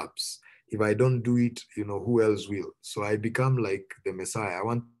will collapse. If I don't do it, who else will? So I become like the Messiah. I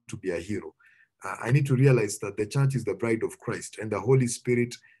want to be a hero. I need to realize that the church is the bride of Christ, and the Holy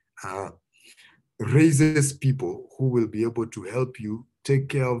Spirit raises people who will be able to help you take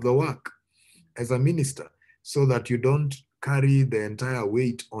care of the work as a minister, so that you don't carry the entire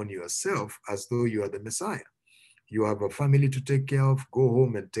weight on yourself as though you are the Messiah. You have a family to take care of. Go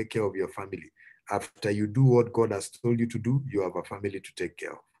home and take care of your family. After you do what God has told you to do, you have a family to take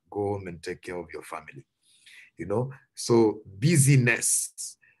care of. Go home and take care of your family. So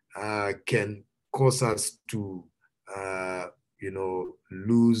busyness can cause us to,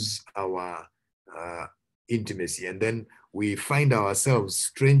 lose our intimacy. And then we find ourselves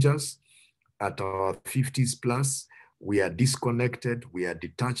strangers at our 50s plus. We are disconnected, we are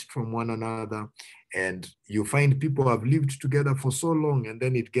detached from one another, and you find people have lived together for so long, and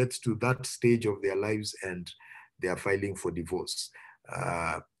then it gets to that stage of their lives and they are filing for divorce,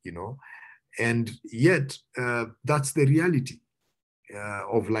 and yet that's the reality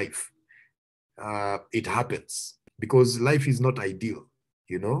of life. It happens because life is not ideal.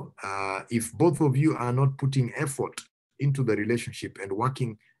 If both of you are not putting effort into the relationship and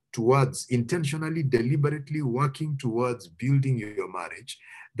working towards, intentionally, deliberately working towards building your marriage,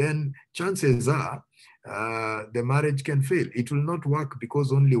 then chances are the marriage can fail. It will not work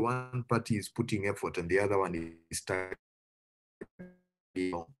because only one party is putting effort and the other one is stuck.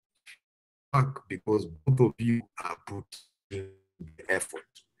 work because both of you are putting the effort.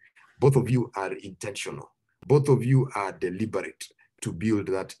 Both of you are intentional. Both of you are deliberate to build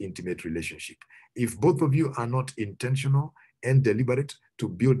that intimate relationship. If both of you are not intentional and deliberate to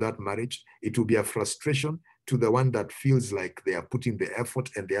build that marriage, it will be a frustration to the one that feels like they are putting the effort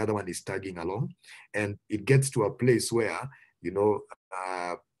and the other one is tagging along. And it gets to a place where, you know,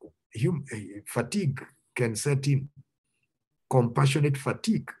 fatigue can set in. Compassionate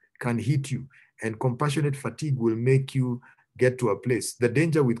fatigue can hit you, and compassionate fatigue will make you get to a place. The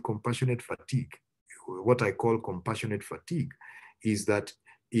danger with compassionate fatigue, what I call compassionate fatigue, is that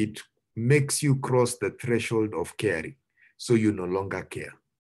it makes you cross the threshold of caring. So you no longer care,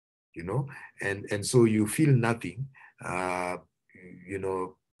 you know, and so you feel nothing, you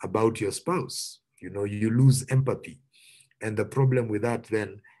know, about your spouse. You know, you lose empathy. And the problem with that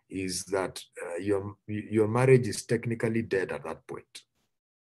then is that your marriage is technically dead at that point,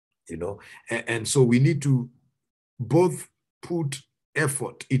 you know. And so we need to both put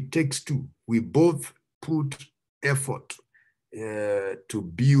effort. It takes two. We both put effort to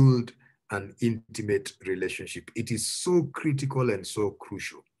build an intimate relationship. It is so critical and so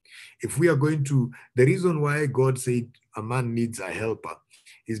crucial. If we are going to, the reason why God said a man needs a helper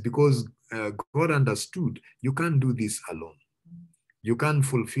is because God understood you can't do this alone. You can't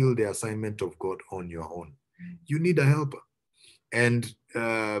fulfill the assignment of God on your own. You need a helper. And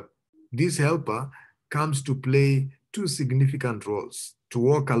this helper comes to play two significant roles: to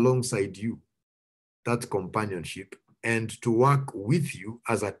walk alongside you, that's companionship, and to work with you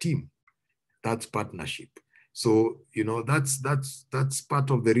as a team, that's partnership. So, you know, that's part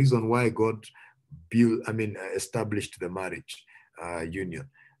of the reason why God established the marriage union,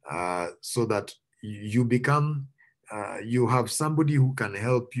 so that you become, you have somebody who can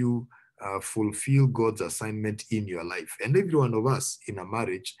help you fulfill God's assignment in your life. And every one of us in a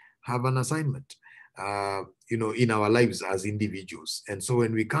marriage have an assignment, you know, in our lives as individuals. And so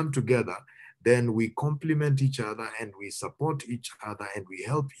when we come together, then we complement each other and we support each other and we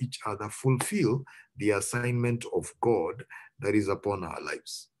help each other fulfill the assignment of God that is upon our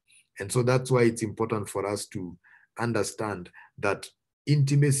lives. And so that's why it's important for us to understand that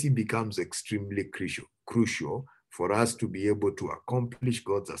intimacy becomes extremely crucial for us to be able to accomplish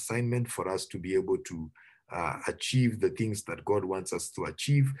God's assignment, for us to be able to achieve the things that God wants us to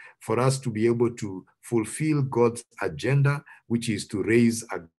achieve, for us to be able to fulfill God's agenda, which is to raise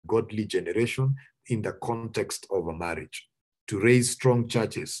a godly generation in the context of a marriage, to raise strong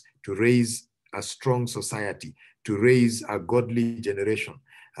churches, to raise a strong society, to raise a godly generation,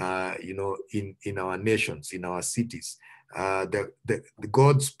 you know, in our nations, in our cities. The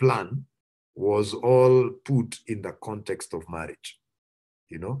God's plan was all put in the context of marriage,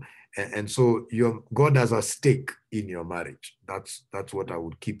 you know. And so God has a stake in your marriage. That's what I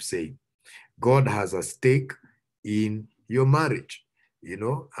would keep saying. God has a stake in your marriage, you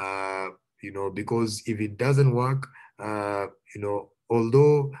know, because if it doesn't work, you know,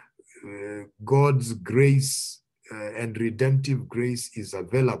 although God's grace and redemptive grace is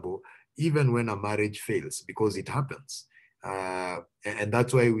available, even when a marriage fails, because it happens. And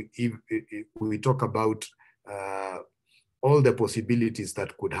that's why we talk about all the possibilities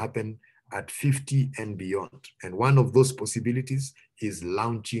that could happen at 50 and beyond. And one of those possibilities is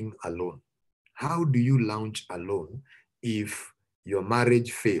launching alone. How do you launch alone if your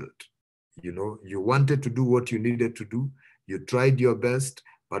marriage failed? You know, you wanted to do what you needed to do, you tried your best,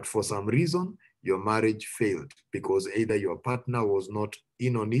 but for some reason, your marriage failed because either your partner was not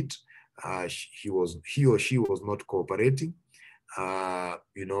in on it, he or she was not cooperating,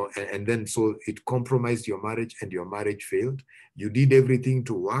 you know, and then so it compromised your marriage and your marriage failed. You did everything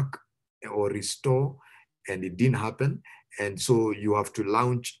to work or restore and it didn't happen. And so you have to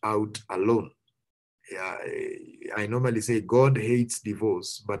launch out alone. I normally say God hates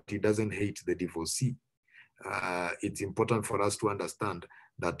divorce, but he doesn't hate the divorcee. It's important for us to understand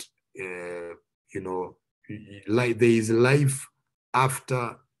that, you know, there is life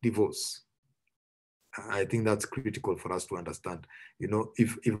after divorce. I think that's critical for us to understand. You know,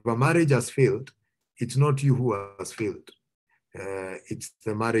 if a marriage has failed, it's not you who has failed. It's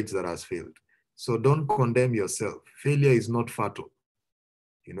the marriage that has failed. So don't condemn yourself. Failure is not fatal.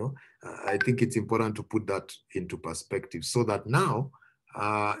 You know, I think it's important to put that into perspective so that now,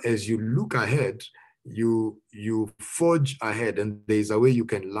 as you look ahead, you forge ahead, and there's a way you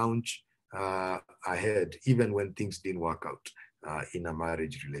can launch ahead, even when things didn't work out in a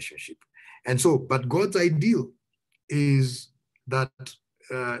marriage relationship. And so, but God's ideal is that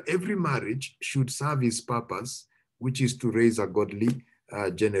every marriage should serve his purpose, which is to raise a godly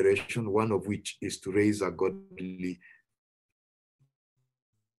generation, one of which is to raise a godly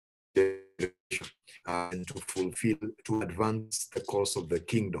generation and to advance the cause of the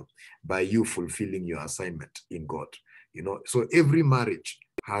kingdom by you fulfilling your assignment in God. You know, so every marriage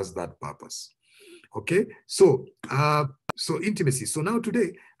has that purpose. Okay, so intimacy. So now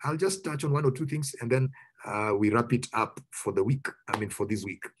today, I'll just touch on one or two things, and then we wrap it up for the week. I mean, for this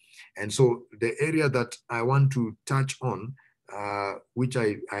week. And so the area that I want to touch on, which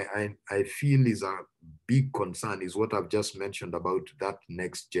I feel is a big concern, is what I've just mentioned about that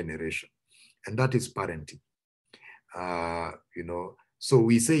next generation, and that is parenting. You know, so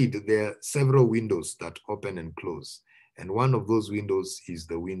we said there are several windows that open and close, and one of those windows is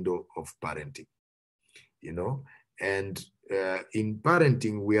the window of parenting. You know, and in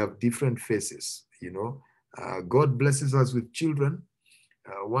parenting, we have different phases. You know, God blesses us with children.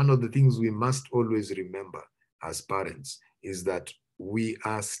 One of the things we must always remember as parents is that we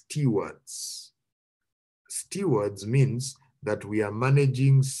are stewards. Stewards means that we are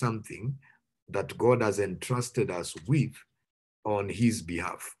managing something that God has entrusted us with on his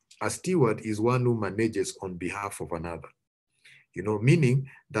behalf. A steward is one who manages on behalf of another. You know, meaning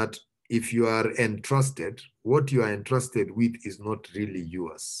that if you are entrusted, what you are entrusted with is not really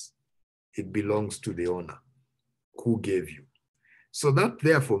yours. It belongs to the owner who gave you. So that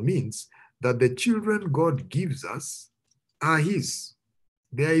therefore means that the children God gives us are his.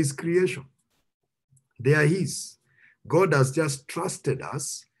 They are his creation. They are his. God has just trusted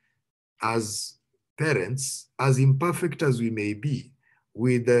us as parents, as imperfect as we may be,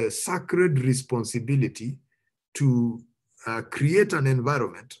 with the sacred responsibility to create an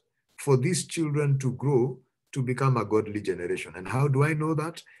environment for these children to grow to become a godly generation. And how do I know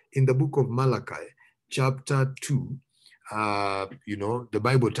that? In the book of Malachi, chapter 2, you know, the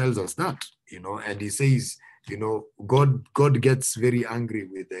Bible tells us that, you know, and he says, you know, God gets very angry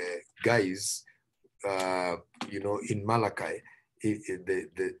with the guys, you know, in Malachi,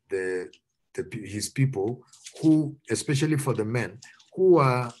 his people who, especially for the men, who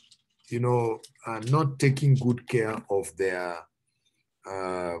are, you know, not taking good care of their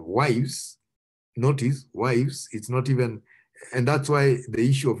wives. Notice, wives, it's not even, and that's why the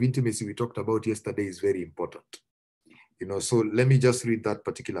issue of intimacy we talked about yesterday is very important. You know, so let me just read that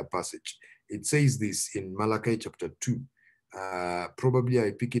particular passage. It says this in Malachi chapter 2. Probably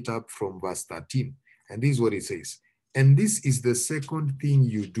I pick it up from verse 13. And this is what it says. And this is the second thing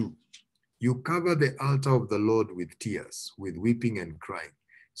you do. You cover the altar of the Lord with tears, with weeping and crying.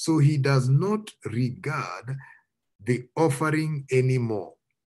 So he does not regard the offering anymore.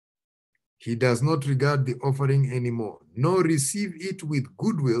 He does not regard the offering anymore, nor receive it with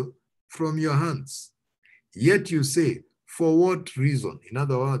goodwill from your hands. Yet you say, for what reason? In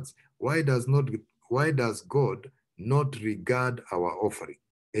other words, why does God not regard our offering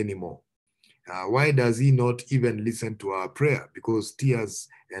anymore? Why does he not even listen to our prayer? Because tears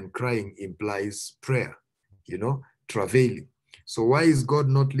and crying implies prayer, you know, travailing. So why is God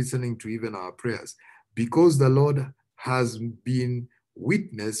not listening to even our prayers? Because the Lord has been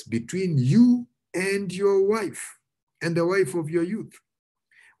witness between you and your wife, and the wife of your youth,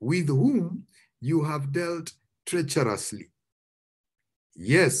 with whom you have dealt treacherously.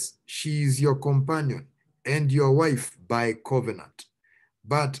 Yes, she is your companion and your wife by covenant.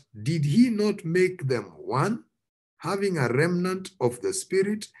 But did he not make them one, having a remnant of the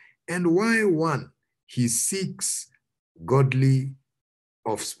Spirit? And why one? He seeks godly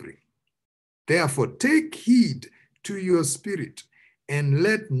offspring. Therefore, take heed to your spirit, and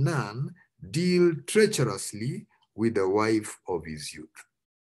let none deal treacherously with the wife of his youth.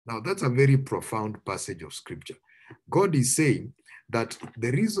 Now, that's a very profound passage of scripture. God is saying that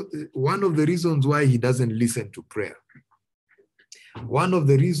one of the reasons why he doesn't listen to prayer, one of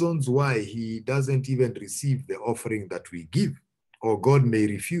the reasons why he doesn't even receive the offering that we give, or God may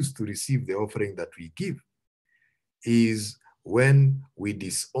refuse to receive the offering that we give, is when we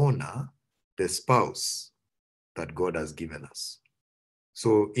dishonor the spouse that God has given us.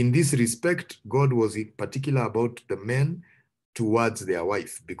 So in this respect, God was in particular about the men towards their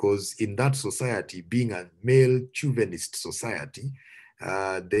wife, because in that society, being a male chauvinist society,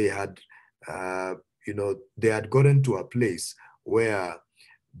 they had gotten to a place where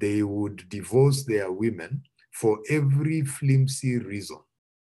they would divorce their women for every flimsy reason.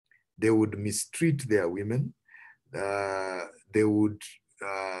 They would mistreat their women. They would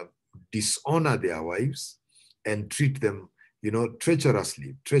dishonor their wives and treat them,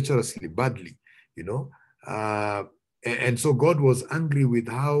 treacherously, badly, and so God was angry with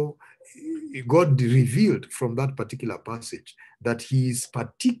how God revealed from that particular passage that he is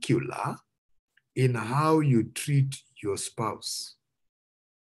particular in how you treat your spouse.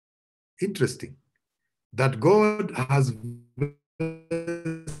 Interesting that God has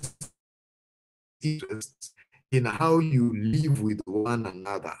interests in how you live with one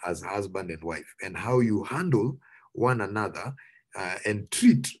another as husband and wife, and how you handle one another and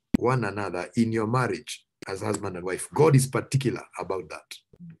treat one another in your marriage as husband and wife. God is particular about that.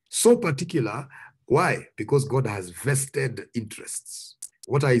 So particular. Why? Because God has vested interests.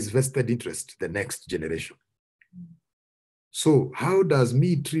 What are his vested interests? The next generation. So how does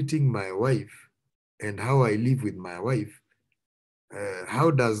me treating my wife and how I live with my wife,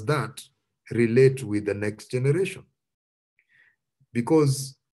 how does that relate with the next generation?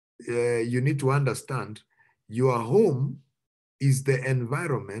 Because you need to understand your home is the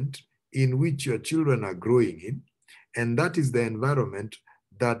environment in which your children are growing in, and that is the environment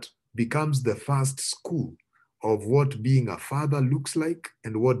that becomes the first school of what being a father looks like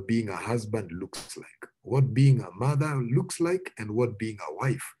and what being a husband looks like, what being a mother looks like and what being a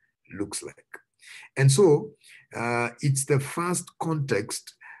wife looks like. And so it's the first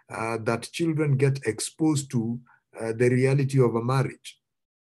context that children get exposed to the reality of a marriage.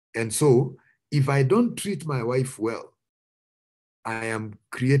 And so if I don't treat my wife well, I am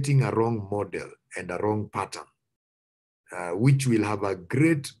creating a wrong model and a wrong pattern, which will have a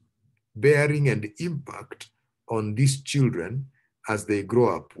great bearing and impact on these children as they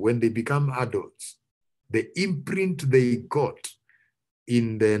grow up. When they become adults, the imprint they got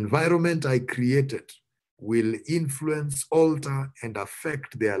in the environment I created will influence, alter, and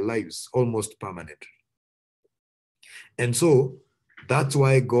affect their lives almost permanently. And so that's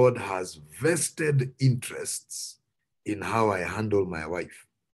why God has vested interests in how I handle my wife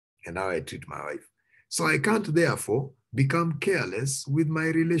and how I treat my wife. So I can't therefore become careless with my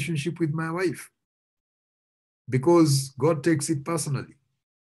relationship with my wife, because God takes it personally.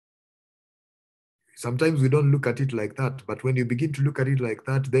 Sometimes we don't look at it like that, but when you begin to look at it like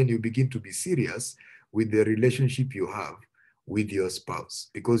that, then you begin to be serious with the relationship you have with your spouse,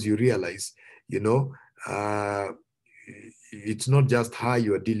 because you realize, it's not just her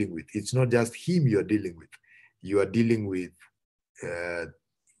you are dealing with. It's not just him you are dealing with. You are dealing with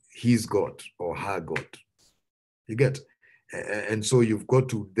his God or her God. You get? And so you've got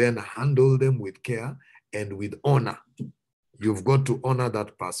to then handle them with care and with honor. You've got to honor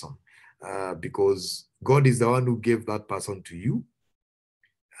that person because God is the one who gave that person to you.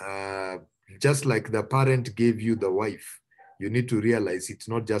 Just like the parent gave you the wife, you need to realize it's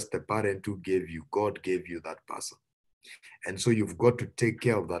not just the parent who gave you, God gave you that person. And so you've got to take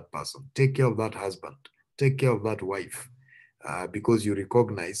care of that person, take care of that husband, take care of that wife, because you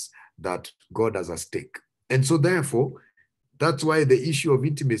recognize that God has a stake. And so therefore, that's why the issue of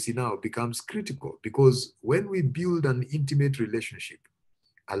intimacy now becomes critical, because when we build an intimate relationship,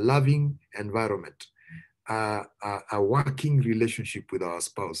 a loving environment, a working relationship with our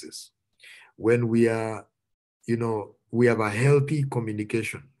spouses, when we are, we have a healthy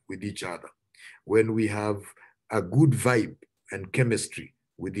communication with each other, when we have a good vibe and chemistry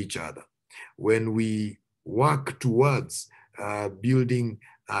with each other, when we work towards building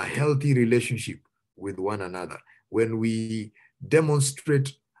a healthy relationship with one another, when we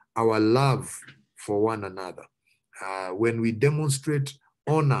demonstrate our love for one another, when we demonstrate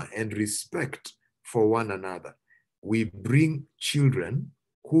honor and respect for one another, we bring children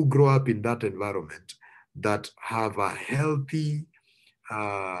who grow up in that environment that have a healthy,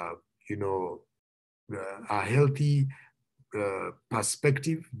 a healthy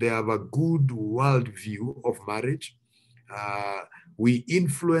perspective. They have a good worldview of marriage. We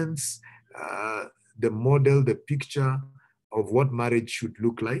influence the model, the picture of what marriage should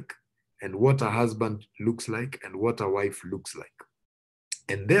look like, and what a husband looks like, and what a wife looks like.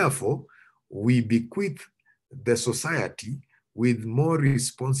 And therefore, we bequeath the society with more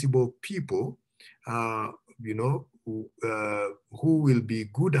responsible people, who will be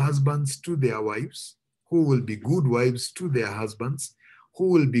good husbands to their wives, who will be good wives to their husbands, who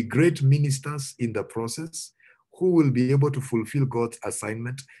will be great ministers in the process, who will be able to fulfill God's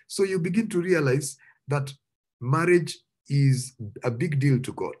assignment. So you begin to realize that marriage is a big deal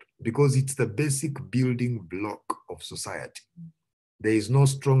to God, because it's the basic building block of society. There is no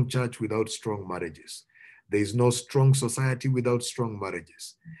strong church without strong marriages. There is no strong society without strong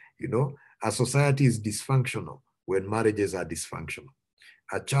marriages. A society is dysfunctional when marriages are dysfunctional.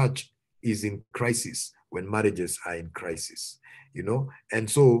 A church is in crisis when marriages are in crisis. And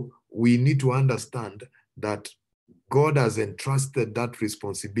so we need to understand that God has entrusted that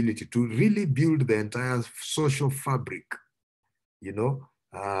responsibility to really build the entire social fabric, in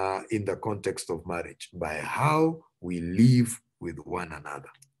the context of marriage, by how we live with one another.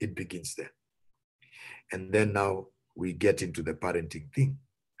 It begins there. And then now we get into the parenting thing,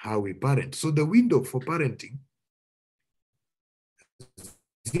 how we parent. So the window for parenting,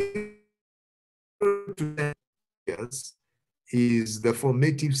 0 to 10 years is the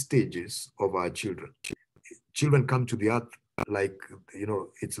formative stages of our children. Children come to the earth like,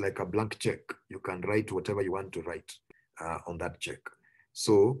 it's like a blank check. You can write whatever you want to write on that check.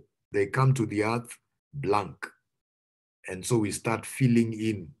 So they come to the earth blank. And so we start filling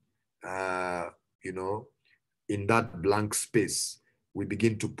in, in that blank space. We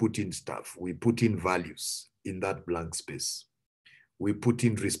begin to put in stuff. We put in values in that blank space. We put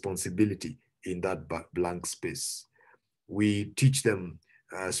in responsibility in that blank space. We teach them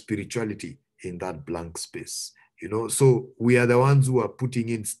spirituality in that blank space. So we are the ones who are putting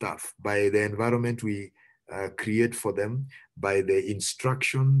in stuff by the environment we create for them, by the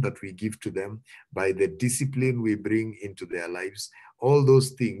instruction that we give to them, by the discipline we bring into their lives. All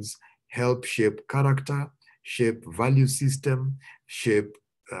those things help shape character, shape value system, shape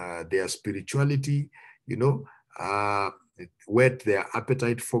their spirituality, whet their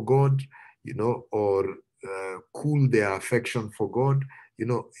appetite for God, or cool their affection for God,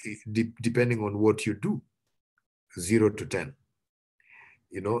 depending on what you do, 0 to 10.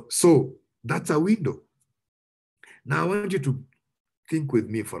 So that's a window. Now I want you to think with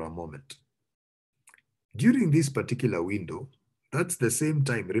me for a moment. During this particular window, that's the same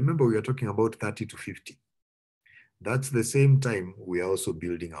time, remember we are talking about 30 to 50. That's the same time we are also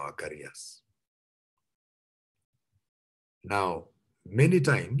building our careers. Now, many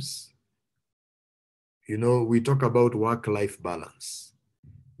times, we talk about work-life balance.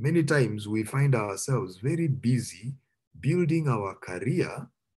 Many times we find ourselves very busy building our career,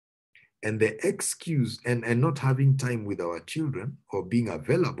 and the excuse, and not having time with our children or being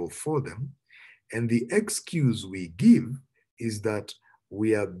available for them. And the excuse we give is that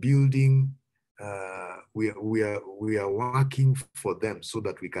we are building, we are working for them so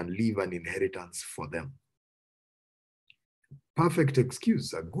that we can leave an inheritance for them. Perfect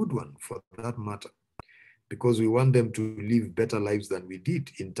excuse, a good one for that matter, because we want them to live better lives than we did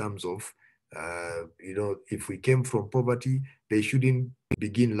in terms of, if we came from poverty, they shouldn't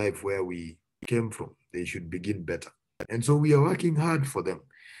begin life where we came from. They should begin better. And so we are working hard for them.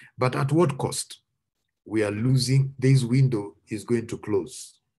 But at what cost? We are losing, this window is going to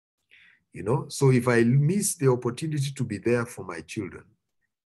close. So if I miss the opportunity to be there for my children,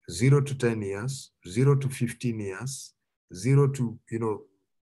 0 to 10 years, 0 to 15 years, 0 to,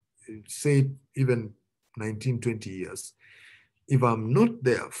 say even 19, 20 years, if I'm not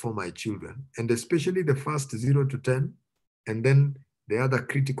there for my children, and especially the first 0 to 10, and then the other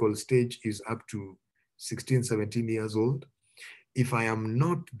critical stage is up to 16, 17 years old, if I am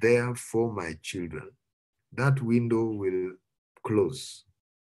not there for my children, that window will close.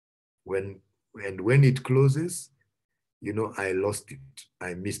 When it closes, I lost it,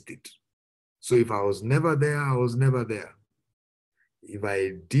 I missed it. So if I was never there, I was never there. If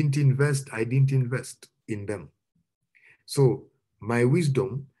I didn't invest, I didn't invest in them. So my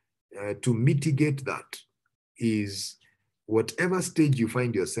wisdom to mitigate that is, whatever stage you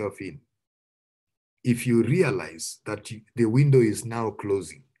find yourself in, if you realize that the window is now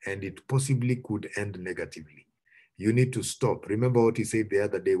closing and it possibly could end negatively, you need to stop. Remember what he said the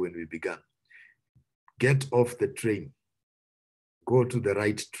other day when we began. Get off the train. Go to the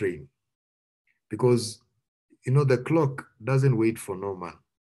right train. Because, the clock doesn't wait for no man.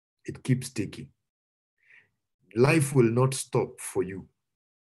 It keeps ticking. Life will not stop for you.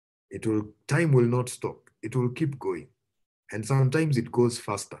 Time will not stop. It will keep going. And sometimes it goes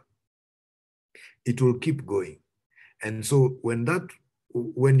faster. It will keep going. And so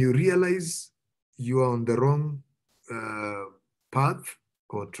when you realize you are on the wrong path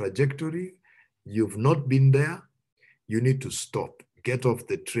or trajectory, you've not been there, you need to stop, get off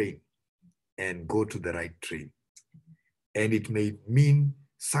the train and go to the right train. And it may mean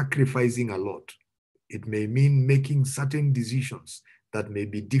sacrificing a lot. It may mean making certain decisions that may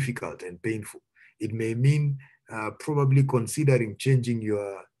be difficult and painful. It may mean probably considering changing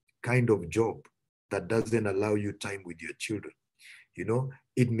your kind of job that doesn't allow you time with your children.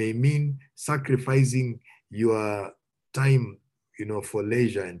 It may mean sacrificing your time, for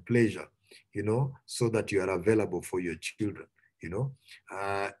leisure and pleasure, so that you are available for your children,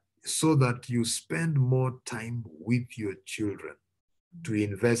 so that you spend more time with your children to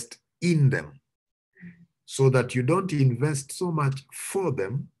invest in them, so that you don't invest so much for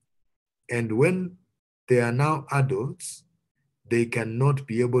them. And when they are now adults, they cannot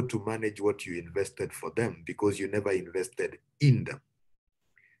be able to manage what you invested for them because you never invested in them.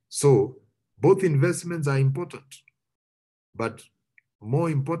 So both investments are important, but more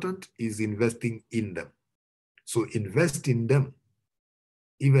important is investing in them. So invest in them,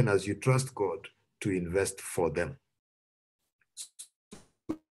 even as you trust God to invest for them.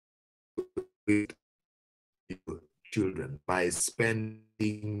 children by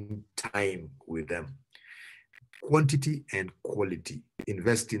spending time with them. Quantity and quality.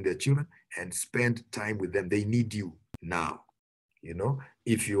 Invest in their children and spend time with them. They need you now. You know,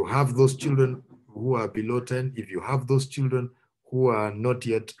 if you have those children who are below 10, if you have those children who are not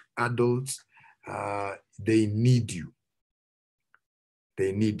yet adults, they need you.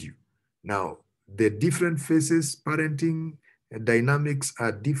 They need you. Now, the different phases, parenting dynamics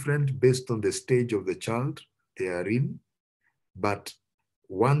are different based on the stage of the child they are in. But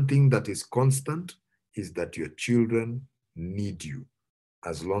one thing that is constant is that your children need you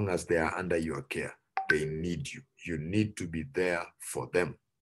as long as they are under your care. They need you. You need to be there for them.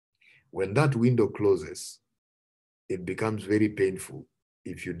 When that window closes, it becomes very painful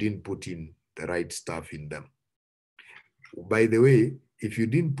if you didn't put in the right stuff in them. By the way, if you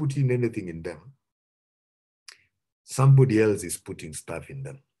didn't put in anything in them, somebody else is putting stuff in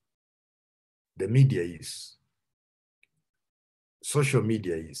them. The media is. Social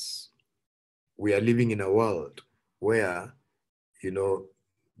media is. We are living in a world where, you know,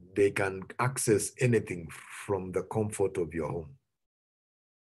 they can access anything from the comfort of your home,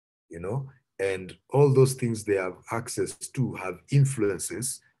 you know, and all those things they have access to have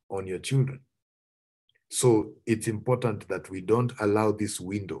influences on your children. So it's important that we don't allow this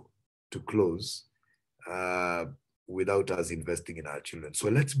window to close without us investing in our children. So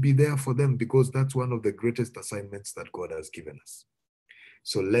let's be there for them, because that's one of the greatest assignments that God has given us.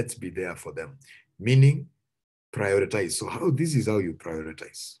 So let's be there for them, meaning prioritize. So this is how you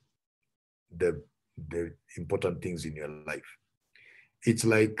prioritize the important things in your life. It's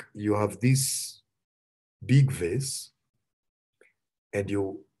like you have this big vase and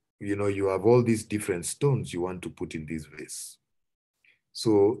you have all these different stones you want to put in this vase.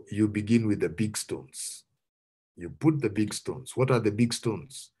 So you begin with the big stones. You put the big stones. What are the big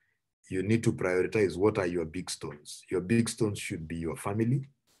stones? You need to prioritize what are your big stones. Your big stones should be your family,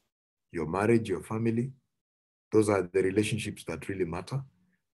 your marriage, your family. Those are the relationships that really matter,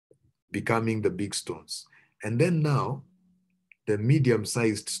 becoming the big stones. And then now, the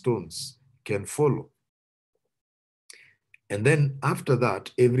medium-sized stones can follow. And then after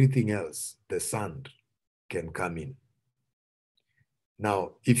that, everything else, the sand, can come in.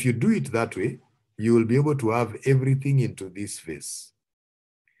 Now, if you do it that way, you will be able to have everything into this vase.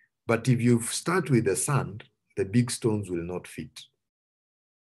 But if you start with the sand, the big stones will not fit,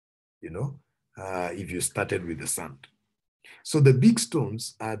 you know, if you started with the sand. So the big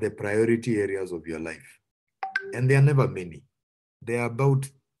stones are the priority areas of your life. And they are never many. They are about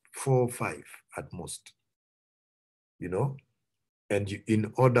 4 or 5 at most, you know. And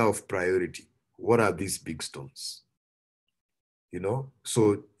in order of priority, what are these big stones? You know,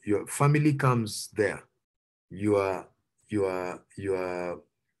 so your family comes there. Your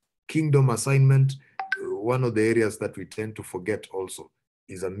kingdom assignment, one of the areas that we tend to forget also,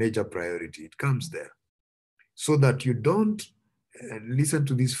 is a major priority. It comes there. So that you don't, listen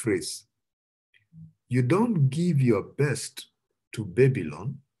to this phrase, you don't give your best to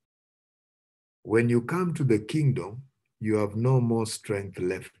Babylon. When you come to the kingdom, you have no more strength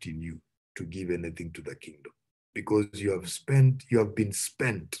left in you to give anything to the kingdom, because you have been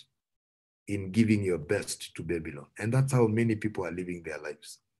spent in giving your best to Babylon. And that's how many people are living their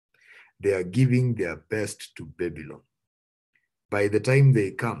lives. They are giving their best to Babylon. By the time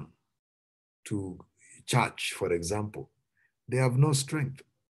they come to church, for example, they have no strength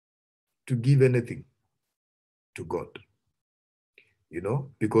to give anything to God, you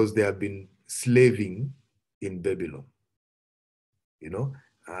know, because they have been slaving in Babylon, you know,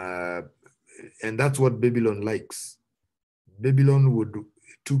 and that's what Babylon likes. Babylon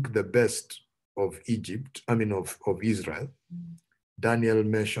took the best of Egypt, of Israel, Daniel,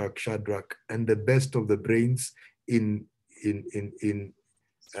 Meshach, Shadrach, and the best of the brains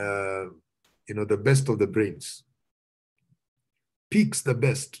the best of the brains, picks the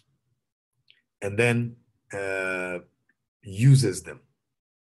best, and then uses them.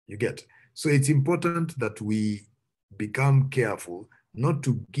 You get? So it's important that we become careful not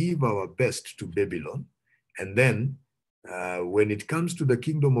to give our best to Babylon, and then when it comes to the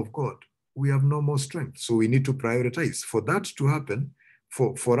kingdom of God, we have no more strength. So we need to prioritize. For that to happen,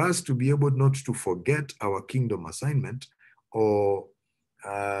 for us to be able not to forget our kingdom assignment, or,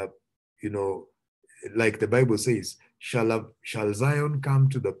 like the Bible says, shall Zion come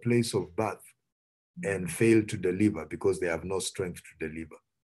to the place of birth and fail to deliver because they have no strength to deliver,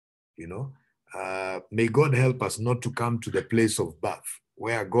 you know? May God help us not to come to the place of birth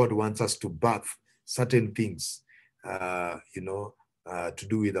where God wants us to birth certain things, to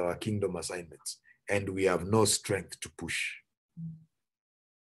do with our kingdom assignments, and we have no strength to push.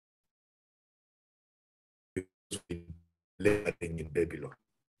 we're laboring in Babylon.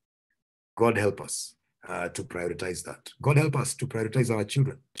 God help us to prioritize that. God help us to prioritize our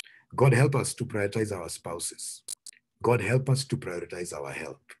children. God help us to prioritize our spouses. God help us to prioritize our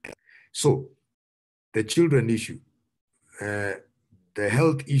health. So the children issue, the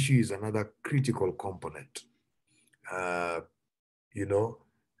health issue is another critical component. You know,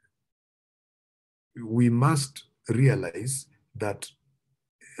 we must realize that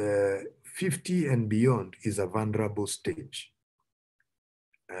 50 and beyond is a vulnerable stage.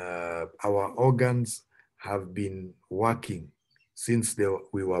 Our organs have been working since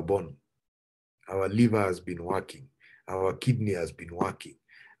we were born. Our liver has been working. Our kidney has been working.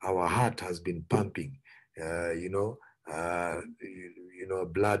 Our heart has been pumping,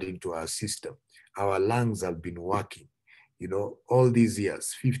 blood into our system. Our lungs have been working, all these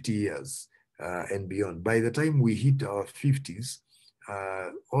years, 50 years and beyond. By the time we hit our 50s,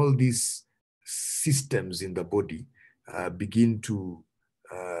 all these systems in the body begin to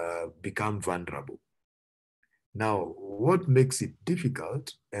become vulnerable. Now, what makes it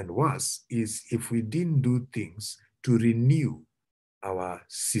difficult and worse is if we didn't do things to renew our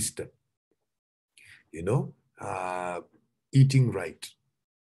system, eating right,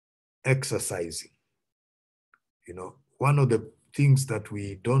 exercising. One of the things that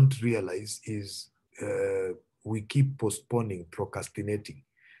we don't realize is we keep postponing, procrastinating,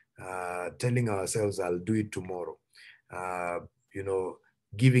 telling ourselves, I'll do it tomorrow,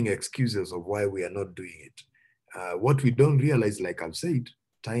 giving excuses of why we are not doing it. What we don't realize, like I've said,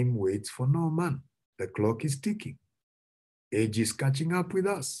 time waits for no man. The clock is ticking. Age is catching up with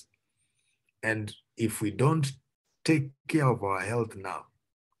us. And if we don't take care of our health now,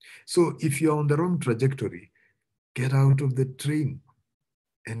 so if you're on the wrong trajectory, get out of the train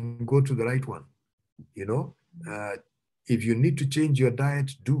and go to the right one. If you need to change your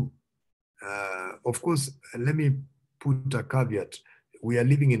diet, do. Of course, let me put a caveat. We are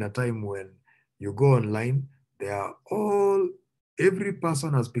living in a time when you go online, every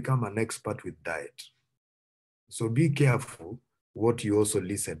person has become an expert with diet. So be careful what you also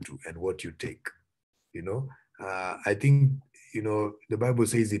listen to and what you take. I think, the Bible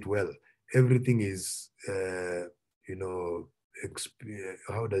says it well. Everything is, how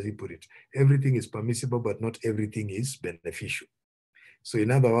does he put it? Everything is permissible, but not everything is beneficial. So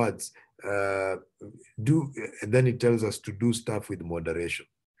in other words, and then it tells us to do stuff with moderation.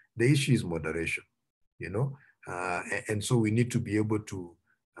 The issue is moderation, and so we need to be able to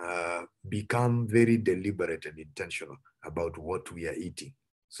become very deliberate and intentional about what we are eating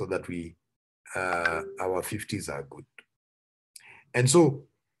so that our 50s are good. And so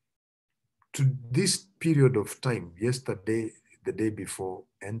to this period of time, yesterday, the day before,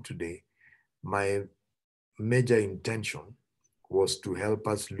 and today, my major intention was to help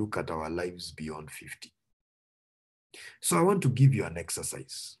us look at our lives beyond 50. So I want to give you an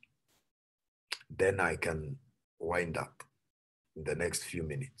exercise. Then I can wind up in the next few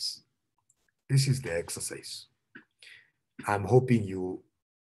minutes. This is the exercise. I'm hoping you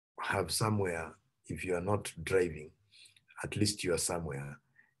have somewhere, if you are not driving, at least you are somewhere.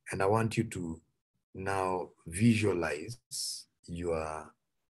 And I want you to now visualize your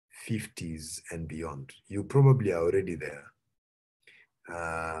 50s and beyond. You probably are already there,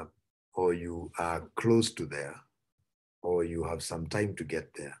 or you are close to there, or you have some time to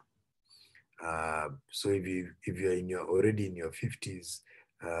get there. So if you're already in your 50s,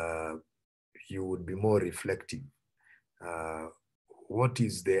 you would be more reflective. What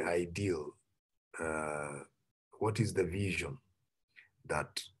is the ideal? What is the vision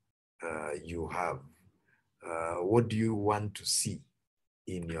that you have? What do you want to see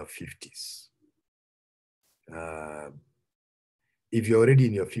in your 50s? If you're already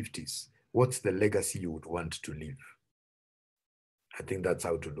in your 50s, what's the legacy you would want to leave? I think that's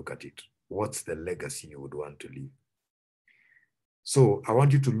how to look at it. What's the legacy you would want to leave? So I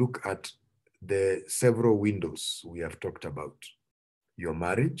want you to look at the several windows we have talked about. Your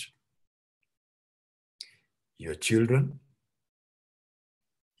marriage, your children,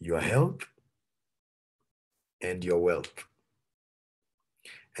 your health, and your wealth.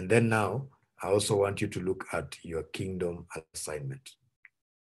 And then now, I also want you to look at your kingdom assignment.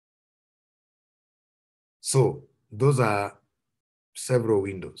 So those are several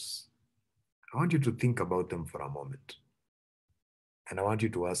windows. I want you to think about them for a moment. And I want you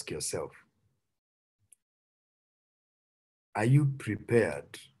to ask yourself, are you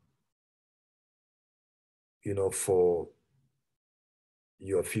prepared, for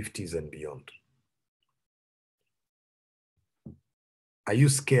your 50s and beyond? Are you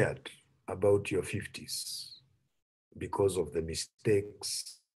scared about your 50s because of the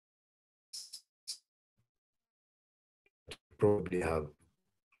mistakes probably have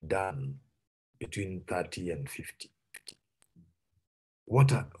done between 30 and 50.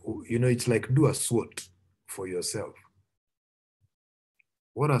 It's like do a SWOT for yourself.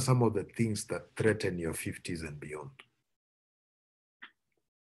 What are some of the things that threaten your 50s and beyond?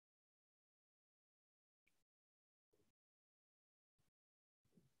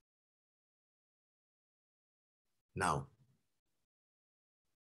 Now,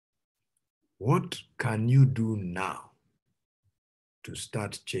 what can you do now to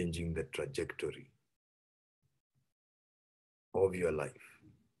start changing the trajectory of your life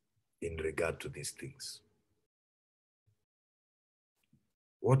in regard to these things?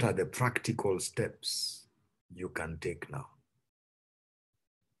 What are the practical steps you can take now?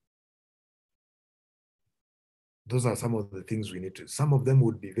 Those are some of the things we need to. Some of them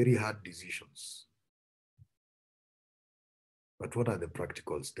would be very hard decisions. But what are the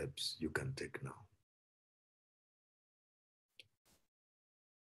practical steps you can take now?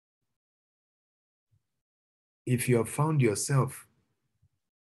 If you have found yourself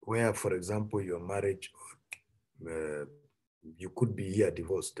where, for example, your marriage, you could be here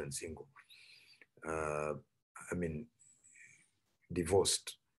divorced and single.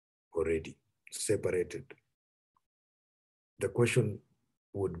 Divorced already, separated. The question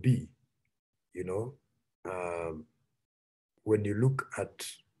would be, when you look at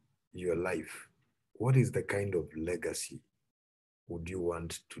your life, what is the kind of legacy would you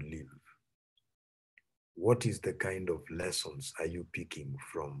want to leave? What is the kind of lessons are you picking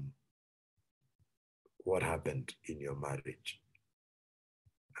from what happened in your marriage,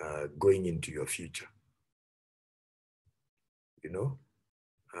 going into your future?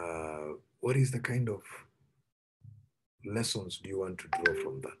 What is the kind of lessons do you want to draw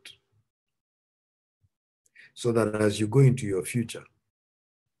from that? So that as you go into your future,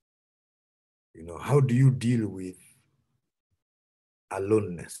 how do you deal with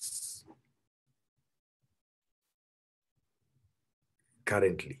aloneness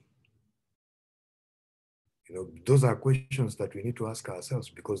currently? Those are questions that we need to ask ourselves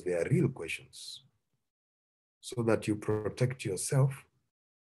because they are real questions, so that you protect yourself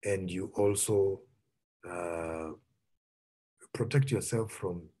and you also protect yourself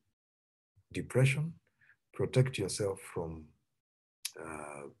from depression, protect yourself from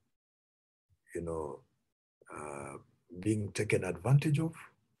being taken advantage of,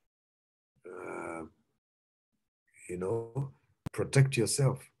 protect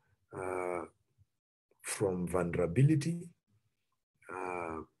yourself from vulnerability,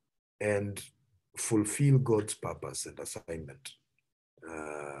 and fulfill God's purpose and assignment,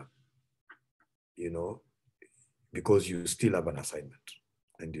 because you still have an assignment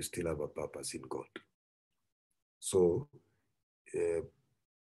and you still have a purpose in God. So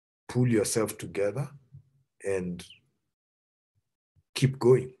pull yourself together and keep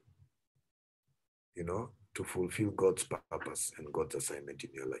going, to fulfill God's purpose and God's assignment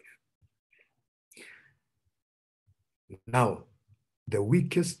in your life. Now, the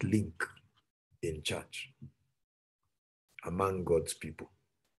weakest link in church among God's people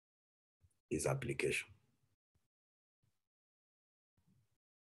is application.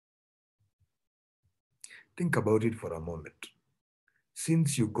 Think about it for a moment.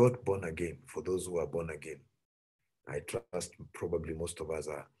 Since you got born again, for those who are born again, I trust probably most of us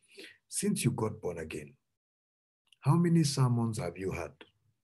are. Since you got born again, how many sermons have you had?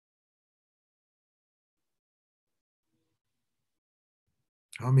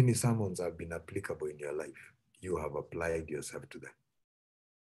 How many sermons have been applicable in your life? You have applied yourself to them.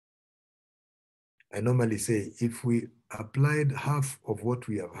 I normally say, if we applied half of what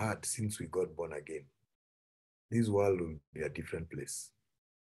we have had since we got born again, this world will be a different place.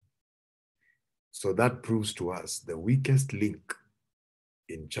 So that proves to us the weakest link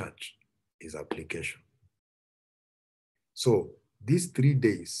in church is application. So these 3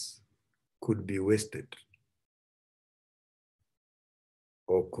 days could be wasted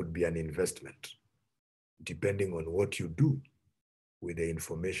or could be an investment, depending on what you do with the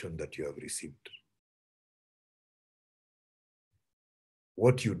information that you have received.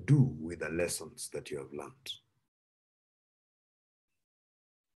 What you do with the lessons that you have learned.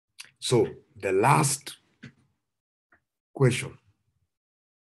 So the last question,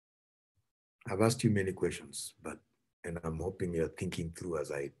 I've asked you many questions, and I'm hoping you're thinking through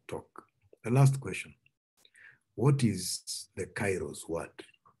as I talk. The last question, what is the Kairos word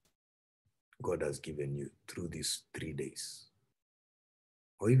God has given you through these 3 days?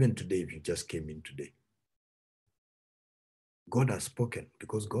 Or even today, if you just came in today. God has spoken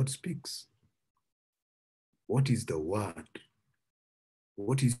because God speaks. What is the word?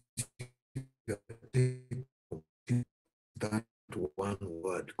 What is the that one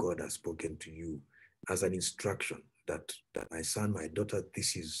word God has spoken to you as an instruction that my son, my daughter,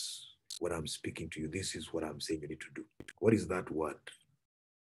 this is what I'm speaking to you. This is what I'm saying you need to do. What is that word?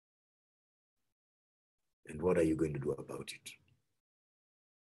 And what are you going to do about it?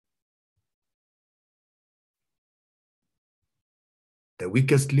 The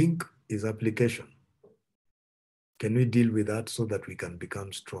weakest link is application. Can we deal with that so that we can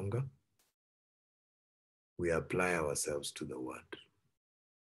become stronger? We apply ourselves to the word.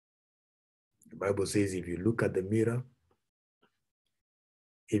 The Bible says if you look at the mirror,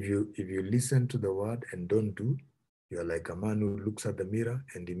 if you listen to the word and don't do, you're like a man who looks at the mirror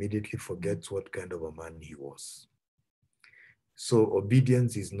and immediately forgets what kind of a man he was. So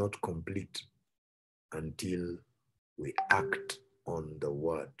obedience is not complete until we act on the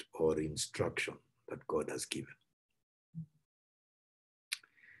word or instruction that God has given.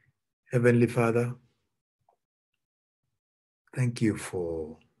 Heavenly Father, thank you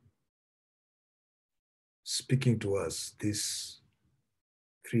for speaking to us these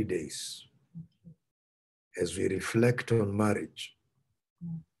 3 days as we reflect on marriage,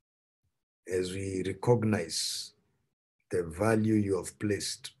 as we recognize the value you have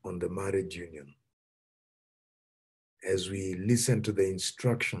placed on the marriage union, as we listen to the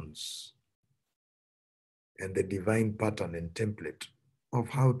instructions and the divine pattern and template of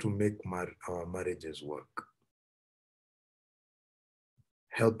how to make our marriages work.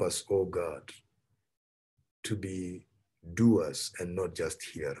 Help us, oh God, to be doers and not just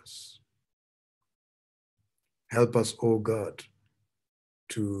hearers. Help us, oh God,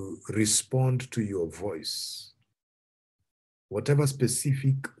 to respond to your voice. Whatever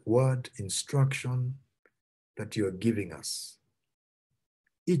specific word, instruction that you are giving us,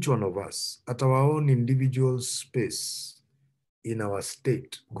 each one of us at our own individual space in our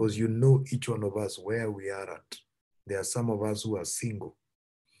state, because you know each one of us where we are at. There are some of us who are single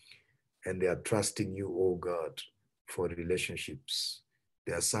and they are trusting you, oh God, for relationships.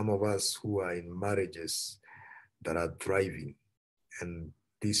 There are some of us who are in marriages that are thriving, and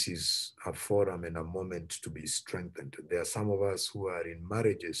this is a forum and a moment to be strengthened. There are some of us who are in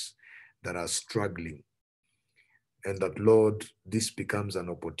marriages that are struggling, and that, Lord, this becomes an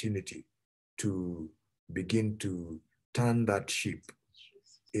opportunity to begin to turn that ship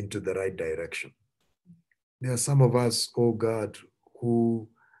into the right direction. There are some of us, oh God, who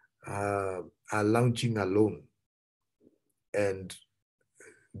are launching alone, and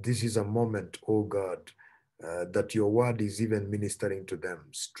this is a moment, oh God, that your word is even ministering to them,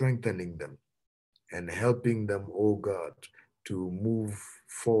 strengthening them, and helping them, oh God, to move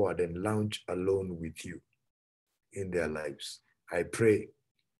forward and launch alone with you in their lives. I pray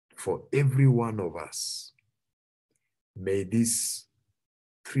for every one of us. May these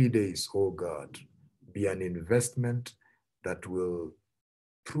 3 days, oh God, be an investment that will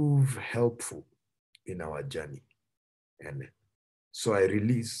prove helpful in our journey. And so I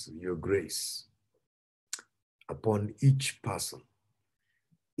release your grace upon each person,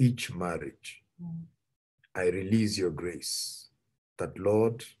 each marriage. I release your grace that,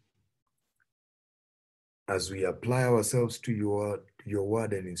 Lord, as we apply ourselves to your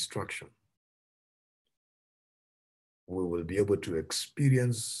word and instruction, we will be able to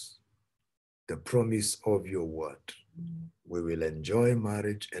experience the promise of your word. We will enjoy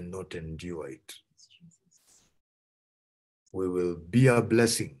marriage and not endure it. We will be a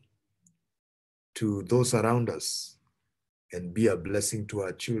blessing to those around us and be a blessing to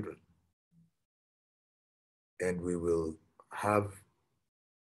our children. And we will have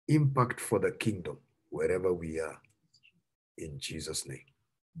impact for the kingdom wherever we are. In Jesus' name.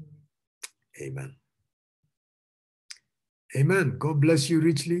 Amen. Amen. God bless you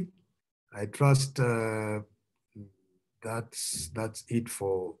richly. I trust that's it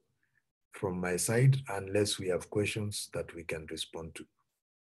from my side, unless we have questions that we can respond to.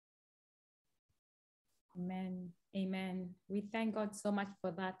 Amen. Amen. We thank God so much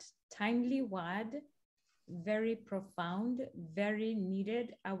for that timely word. Very profound, very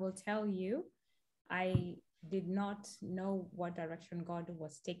needed. I will tell you, I did not know what direction God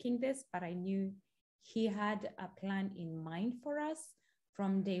was taking this, but I knew he had a plan in mind for us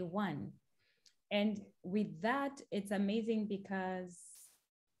from day one. And with that, it's amazing because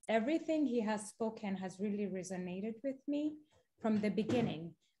everything he has spoken has really resonated with me from the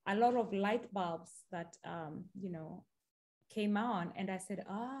beginning. A lot of light bulbs that, came on, and I said,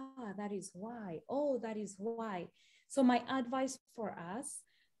 that is why. Oh, that is why. So my advice for us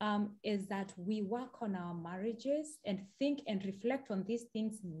is that we work on our marriages and think and reflect on these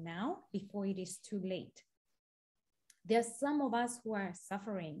things now before it is too late. There's some of us who are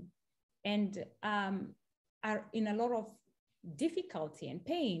suffering and are in a lot of difficulty and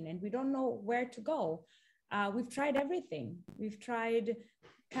pain, and we don't know where to go. We've tried everything. We've tried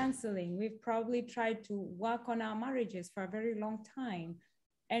counseling. We've probably tried to work on our marriages for a very long time,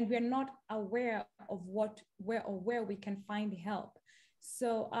 and we're not aware of where we can find help.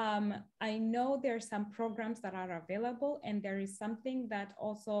 So I know there are some programs that are available, and there is something that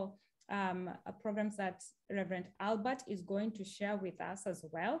also programs that Reverend Albert is going to share with us as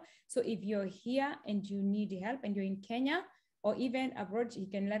well. So if you're here and you need help and you're in Kenya or even abroad, you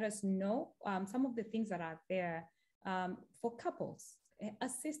can let us know some of the things that are there for couples,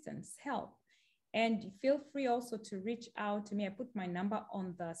 assistance, help. And feel free also to reach out to me. I put my number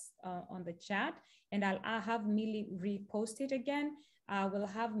on the chat, and I'll have Millie repost it again. We'll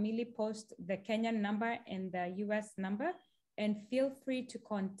have Millie post the Kenyan number and the US number, and feel free to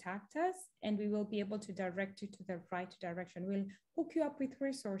contact us, and we will be able to direct you to the right direction. We'll hook you up with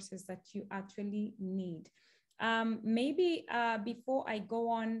resources that you actually need. Maybe before I go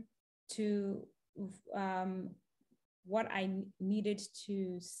on to what I needed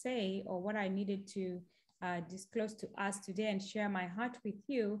to say, or what I needed to disclose to us today and share my heart with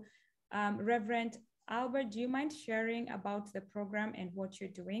you, Reverend Albert, do you mind sharing about the program and what you're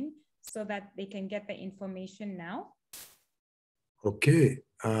doing so that they can get the information now? Okay.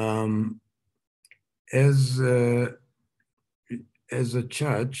 As a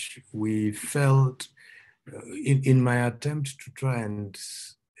church, we felt in my attempt to try and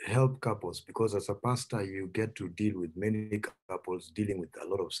help couples, because as a pastor, you get to deal with many couples dealing with a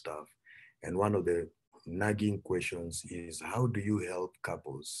lot of stuff. And one of the nagging questions is, how do you help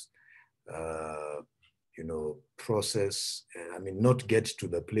couples, process, not get to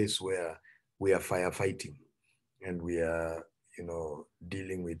the place where we are firefighting and we are,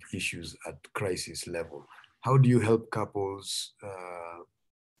 dealing with issues at crisis level? How do you help couples,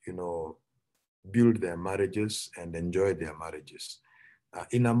 build their marriages and enjoy their marriages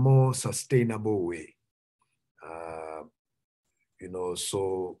in a more sustainable way?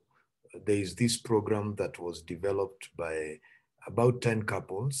 So there is this program that was developed by about 10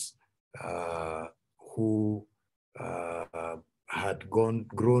 couples who had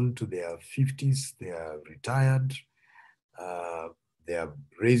grown to their 50s, they are retired, they have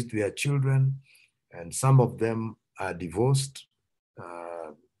raised their children, and some of them are divorced.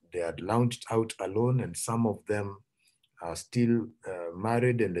 They had launched out alone, and some of them are still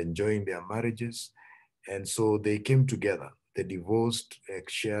married and enjoying their marriages. And so they came together. The divorced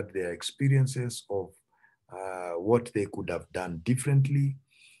shared their experiences of what they could have done differently.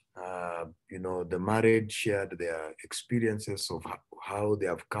 The married shared their experiences of how they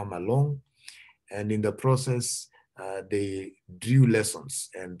have come along. And in the process, they drew lessons,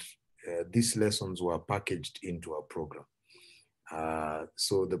 and these lessons were packaged into a program.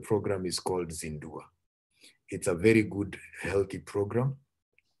 So the program is called Zindua. It's a very good, healthy program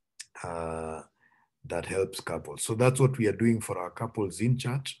that helps couples. So that's what we are doing for our couples in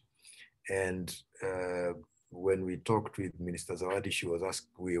church. And when we talked with Minister Zawadi,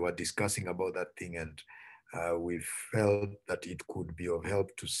 we were discussing about that thing, and we felt that it could be of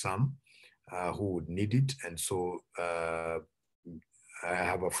help to some who would need it. And so I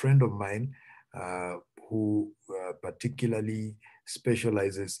have a friend of mine who particularly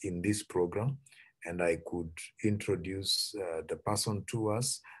specializes in this program, and I could introduce the person to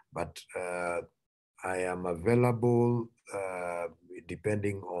us, but I am available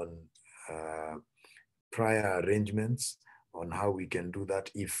depending on prior arrangements on how we can do that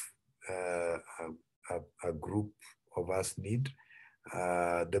if a group of us need.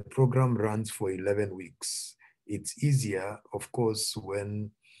 The program runs for 11 weeks. It's easier, of course,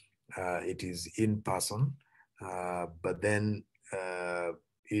 when it is in person, but then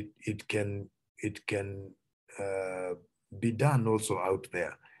it can be done also out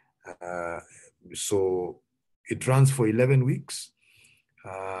there. So it runs for 11 weeks,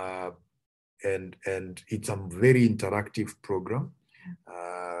 and it's a very interactive program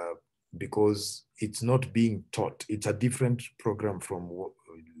because it's not being taught. It's a different program from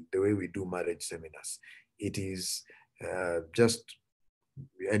the way we do marriage seminars. It is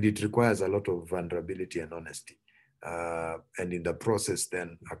and it requires a lot of vulnerability and honesty. And in the process,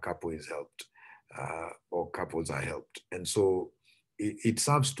 then a couple is helped, or couples are helped. And so it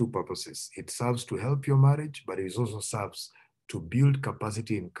serves two purposes. It serves to help your marriage, but it also serves to build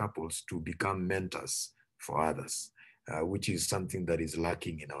capacity in couples to become mentors for others, which is something that is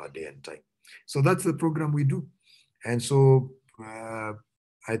lacking in our day and time. So that's the program we do. And so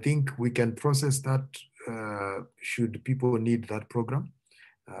I think we can process that. Should people need that program,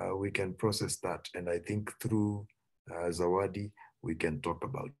 we can process that. And I think through Zawadi, we can talk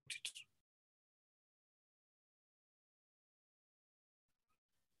about it.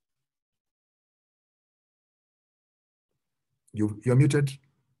 You're muted.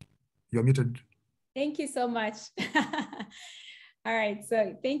 You're muted. Thank you so much. All right,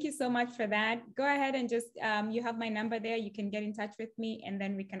 so thank you so much for that. Go ahead and just, you have my number there. You can get in touch with me, and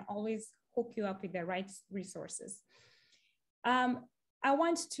then we can always hook you up with the right resources. I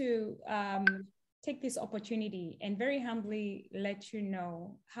want to take this opportunity and very humbly let you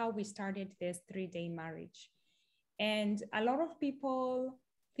know how we started this 3-day marriage. And a lot of people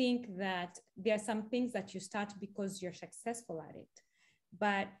think that there are some things that you start because you're successful at it.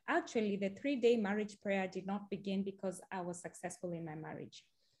 But actually, the 3-day marriage prayer did not begin because I was successful in my marriage.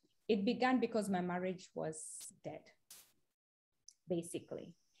 It began because my marriage was dead,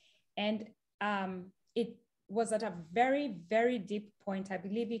 basically. And it was at a very, very deep point. I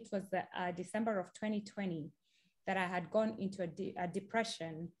believe it was the December of 2020 that I had gone into a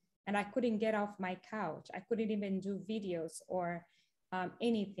depression, and I couldn't get off my couch. I couldn't even do videos or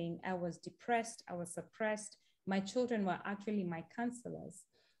anything. I was depressed. I was suppressed. My children were actually my counselors.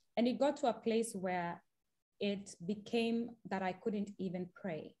 And it got to a place where it became that I couldn't even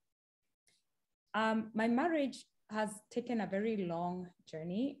pray. My marriage has taken a very long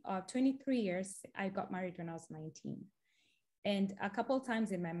journey. 23 years, I got married when I was 19. And a couple of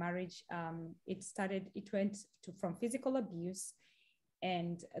times in my marriage, it went from physical abuse,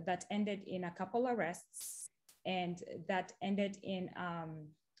 and that ended in a couple arrests, and that ended in,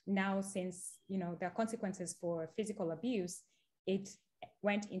 now since, there are consequences for physical abuse, it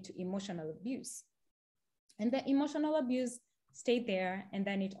went into emotional abuse. And the emotional abuse stayed there, and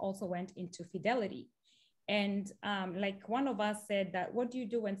then it also went into fidelity. And like one of us said, that what do you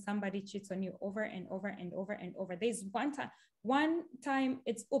do when somebody cheats on you over and over and over and over? There's one time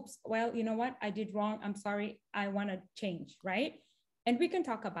it's, oops, well, you know what? I did wrong. I'm sorry. I want to change, right? And we can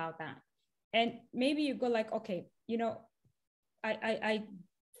talk about that. And maybe you go like, okay, I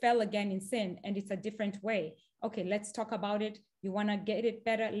fell again in sin, and it's a different way. Okay, let's talk about it. You want to get it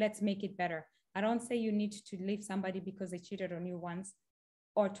better? Let's make it better. I don't say you need to leave somebody because they cheated on you once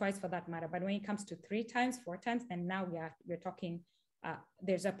or twice for that matter. But when it comes to 3 times, 4 times, then now we're talking,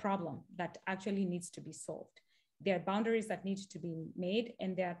 there's a problem that actually needs to be solved. There are boundaries that need to be made,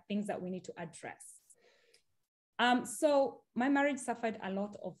 and there are things that we need to address. So my marriage suffered a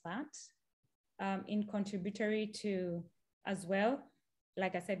lot of that, in contributory to as well.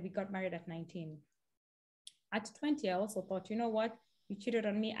 Like I said, we got married at 19. At 20, I also thought, you know what? You cheated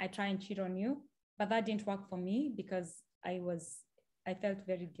on me. I try and cheat on you. But that didn't work for me because I felt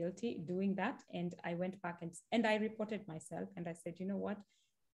very guilty doing that. And I went back and I reported myself, and I said, you know what?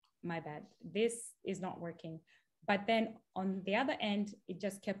 My bad. This is not working. But then on the other end, it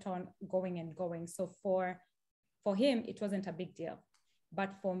just kept on going and going. So for him, it wasn't a big deal.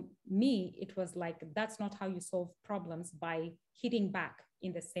 But for me, it was like, that's not how you solve problems, by hitting back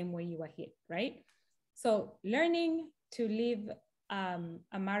in the same way you were hit, right? So learning to live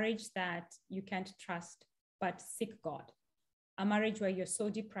a marriage that you can't trust, but seek God. A marriage where you're so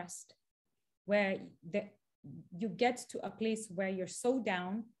depressed, where you get to a place where you're so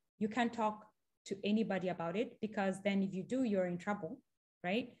down, you can't talk to anybody about it, because then if you do, you're in trouble,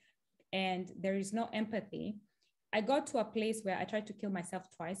 right? And there is no empathy. I got to a place where I tried to kill myself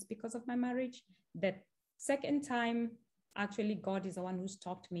twice because of my marriage. The second time, actually, God is the one who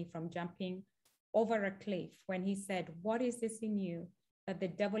stopped me from jumping over a cliff when he said, what is this in you that the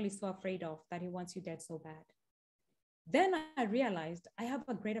devil is so afraid of that he wants you dead so bad? Then I realized I have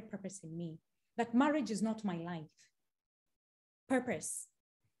a greater purpose in me, that marriage is not my life. Purpose.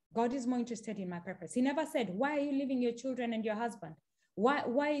 God is more interested in my purpose. He never said, why are you leaving your children and your husband? Why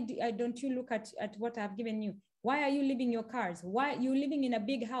don't you look at what I've given you? Why are you leaving your cars? Why are you living in a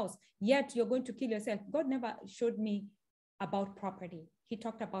big house, yet you're going to kill yourself? God never showed me about property. He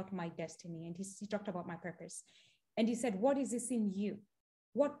talked about my destiny, and he talked about my purpose. And he said, what is this in you?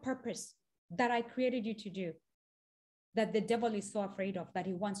 What purpose that I created you to do that the devil is so afraid of, that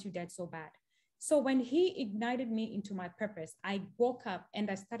he wants you dead so bad? So when he ignited me into my purpose, I woke up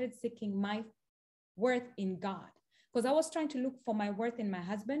and I started seeking my worth in God, because I was trying to look for my worth in my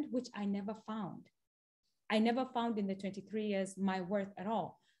husband, which I never found. I never found in the 23 years my worth at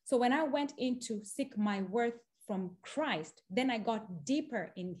all. So when I went in to seek my worth from Christ, then I got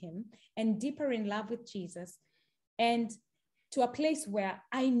deeper in him and deeper in love with Jesus, and to a place where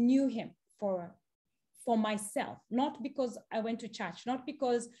I knew him for myself, not because I went to church, not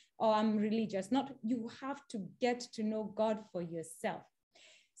because, oh, I'm religious, you have to get to know God for yourself.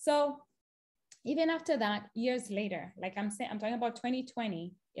 So even after that, years later, like I'm talking about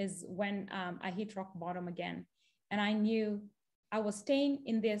 2020 is when I hit rock bottom again. And I knew I was staying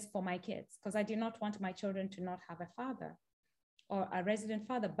in this for my kids, because I did not want my children to not have a father or a resident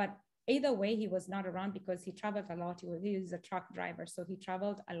father, but either way, he was not around because he traveled a lot. He was a truck driver, so he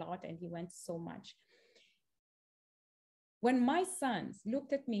traveled a lot and he went so much. When my sons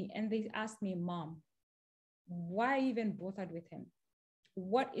looked at me and they asked me, Mom, why even bothered with him?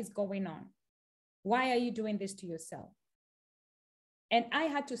 What is going on? Why are you doing this to yourself? And I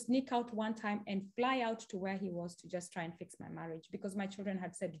had to sneak out one time and fly out to where he was to just try and fix my marriage, because my children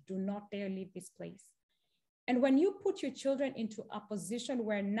had said, do not dare leave this place. And when you put your children into a position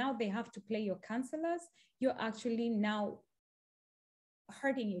where now they have to play your counselors, you're actually now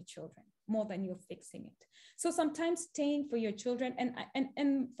hurting your children more than you're fixing it. So sometimes staying for your children,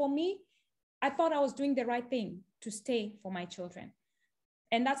 and for me, I thought I was doing the right thing to stay for my children.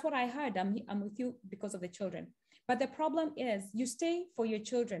 And that's what I heard. I'm with you because of the children. But the problem is, you stay for your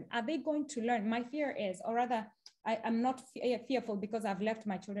children. Are they going to learn? My fear is, or rather, I'm not fearful because I've left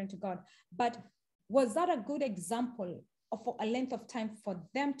my children to God. But was that a good example of a length of time for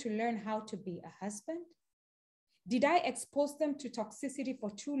them to learn how to be a husband? Did I expose them to toxicity for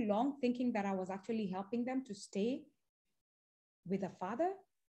too long, thinking that I was actually helping them to stay with a father?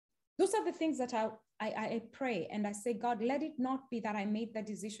 Those are the things that I pray and I say, God, let it not be that I made the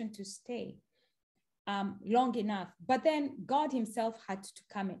decision to stay long enough. But then God himself had to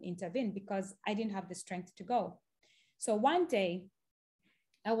come and intervene because I didn't have the strength to go. So one day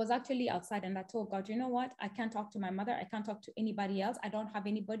I was actually outside and I told God, you know what? I can't talk to my mother. I can't talk to anybody else. I don't have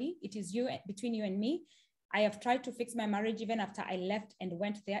anybody. It is you, between you and me. I have tried to fix my marriage. Even after I left and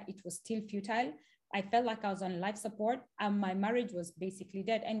went there, it was still futile. I felt like I was on life support and my marriage was basically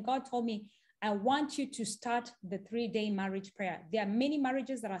dead. And God told me, I want you to start the 3-day marriage prayer. There are many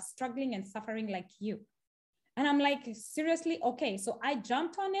marriages that are struggling and suffering like you. And I'm like, seriously? Okay. So I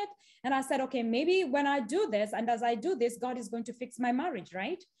jumped on it and I said, okay, maybe when I do this, and as I do this, God is going to fix my marriage,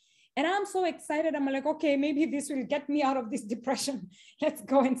 right? And I'm so excited. I'm like, okay, maybe this will get me out of this depression. Let's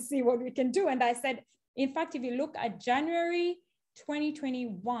go and see what we can do. And I said, in fact, if you look at January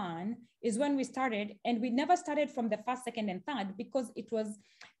 2021 is when we started, and we never started from the first, second, and third, because it was,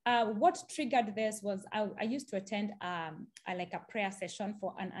 what triggered this was I used to attend like a prayer session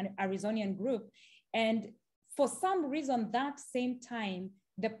for an Arizonian group. And for some reason, that same time,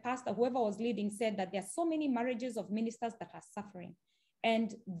 the pastor, whoever was leading, said that there are so many marriages of ministers that are suffering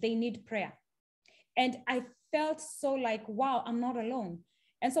and they need prayer. And I felt so like, wow, I'm not alone.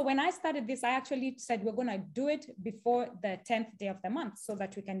 And so when I started this, I actually said, we're going to do it before the 10th day of the month so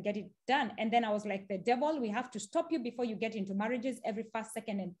that we can get it done. And then I was like, the devil, we have to stop you before you get into marriages every first,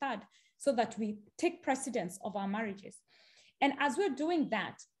 second, and third, so that we take precedence of our marriages. And as we're doing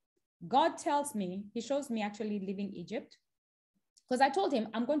that, God tells me, he shows me actually leaving Egypt, because I told him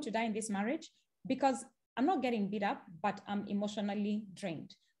I'm going to die in this marriage because I'm not getting beat up, but I'm emotionally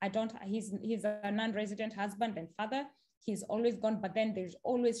drained. He's a non-resident husband and father. He's always gone, but then there's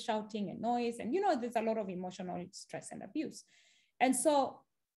always shouting and noise. And, there's a lot of emotional stress and abuse. And so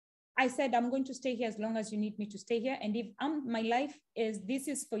I said, I'm going to stay here as long as you need me to stay here. And if my life this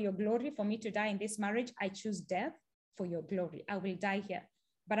is for your glory, for me to die in this marriage, I choose death for your glory. I will die here,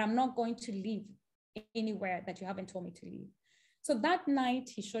 but I'm not going to leave anywhere that you haven't told me to leave. So that night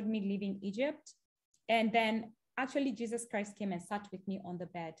he showed me leaving Egypt. And then actually Jesus Christ came and sat with me on the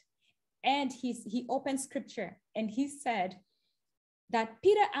bed. And he opened scripture and he said that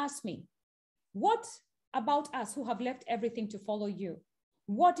Peter asked me, what about us who have left everything to follow you?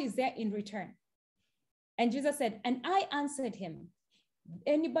 What is there in return? And Jesus said, and I answered him,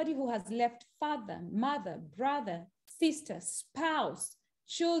 anybody who has left father, mother, brother, sister, spouse,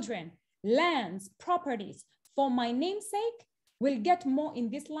 children, lands, properties, for my name's sake, will get more in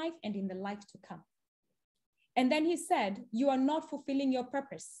this life and in the life to come. And then he said, you are not fulfilling your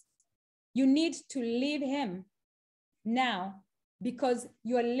purpose. You need to leave him now because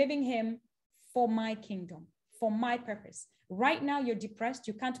you are leaving him for my kingdom, for my purpose. Right now, you're depressed.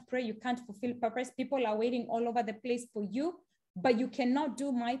 You can't pray. You can't fulfill purpose. People are waiting all over the place for you, but you cannot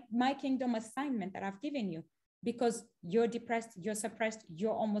do my kingdom assignment that I've given you because you're depressed, you're suppressed,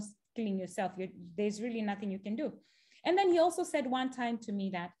 you're almost killing yourself. There's really nothing you can do. And then he also said one time to me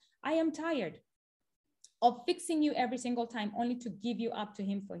that I am tired of fixing you every single time, only to give you up to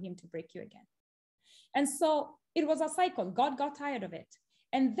him for him to break you again. And so it was a cycle. God got tired of it.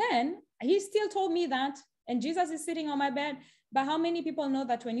 And then he still told me that, and Jesus is sitting on my bed. But how many people know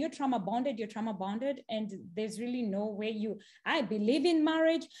that when you're trauma bonded, and there's really no way I believe in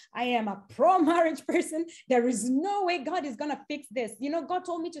marriage. I am a pro-marriage person. There is no way God is going to fix this. God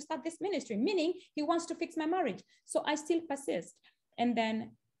told me to start this ministry, meaning he wants to fix my marriage. So I still persist. And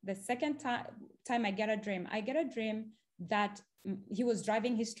then the second time I get a dream that he was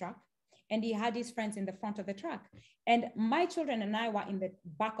driving his truck and he had his friends in the front of the truck. And my children and I were in the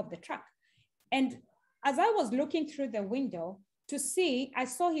back of the truck. And as I was looking through the window to see, I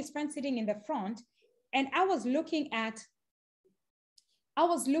saw his friend sitting in the front, and I'm looking at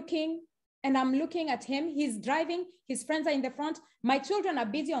him. He's driving, his friends are in the front. My children are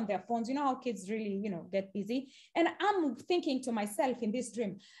busy on their phones. You know how kids really, get busy. And I'm thinking to myself in this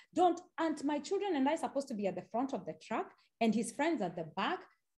dream, aren't my children and I supposed to be at the front of the truck and his friends at the back?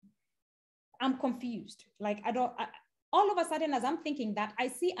 I'm confused. Like, all of a sudden, as I'm thinking that, I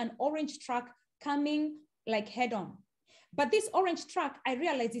see an orange truck coming like head on. But this orange truck, I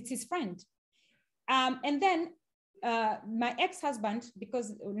realize it's his friend. And then my ex-husband,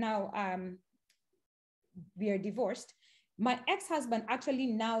 because now we are divorced, my ex-husband actually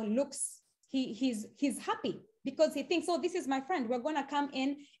now looks, he's happy because he thinks, oh, this is my friend. We're going to come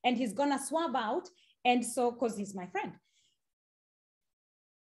in and he's going to swab out. And so, because he's my friend.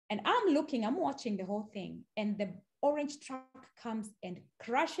 And I'm watching the whole thing, and the orange truck comes and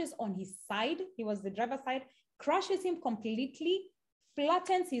crashes on his side. He was the driver's side, crashes him completely,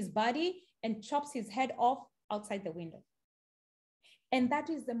 flattens his body, and chops his head off outside the window. And that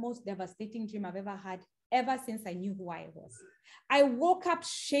is the most devastating dream I've ever had, ever since I knew who I was. I woke up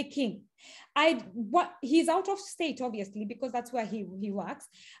shaking. He's out of state, obviously, because that's where he works.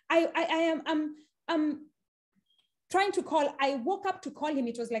 I'm trying to call. I woke up to call him.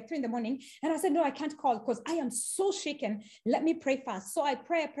 It was like 3 a.m. And I said, no, I can't call because I am so shaken. Let me pray first. So I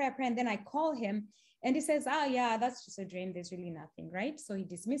pray. And then I call him and he says, yeah, that's just a dream. There's really nothing, right? So he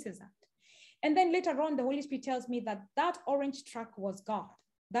dismisses that. And then later on, the Holy Spirit tells me that orange truck was God.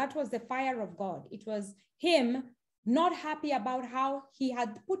 That was the fire of God. It was him not happy about how he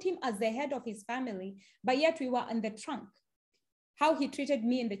had put him as the head of his family, but yet we were in the trunk, how he treated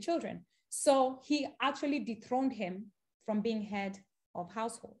me and the children. So he actually dethroned him from being head of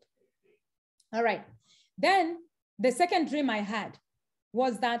household. All right. Then the second dream I had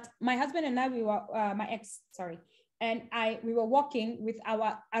was that my husband and I, we were walking with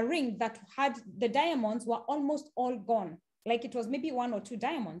a ring that had the diamonds were almost all gone. Like it was maybe 1 or 2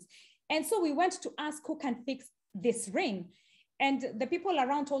 diamonds. And so we went to ask who can fix this ring. And the people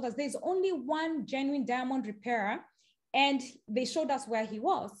around told us there's only one genuine diamond repairer. And they showed us where he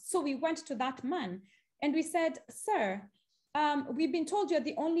was. So we went to that man and we said, sir, we've been told you're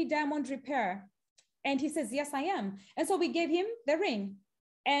the only diamond repairer. And he says, yes, I am. And so we gave him the ring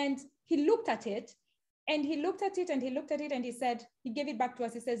and he looked at it and he looked at it and he looked at it and he said, he gave it back to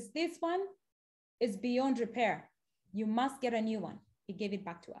us. He says, this one is beyond repair. You must get a new one. He gave it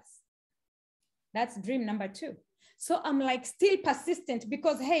back to us. That's dream number 2. So I'm like still persistent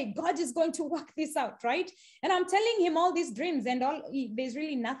because, hey, God is going to work this out, right? And I'm telling him all these dreams and there's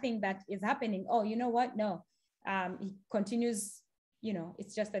really nothing that is happening. Oh, you know what? No, he continues,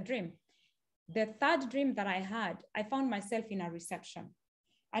 it's just a dream. The third dream that I had, I found myself in a reception.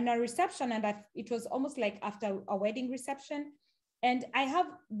 And it was almost like after a wedding reception. And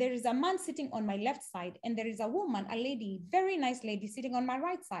there is a man sitting on my left side and there is a woman, a lady, very nice lady sitting on my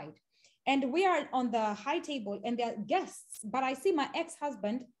right side. And we are on the high table and there are guests, but I see my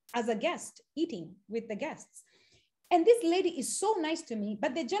ex-husband as a guest eating with the guests. And this lady is so nice to me,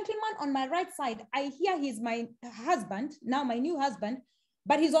 but the gentleman on my right side, I hear he's my husband, now my new husband,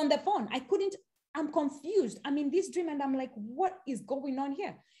 but he's on the phone. I'm confused. I'm in this dream and I'm like, what is going on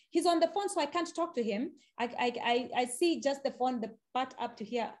here? He's on the phone, so I can't talk to him. I see just the phone, the part up to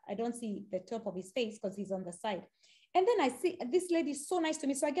here. I don't see the top of his face because he's on the side. And then I see this lady is so nice to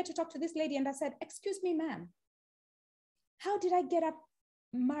me. So I get to talk to this lady and I said, excuse me, ma'am, how did I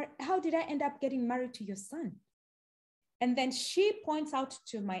end up getting married to your son? And then she points out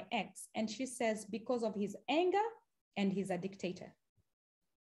to my ex and she says, because of his anger and he's a dictator.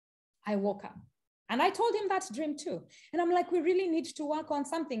 I woke up and I told him that dream too. And I'm like, we really need to work on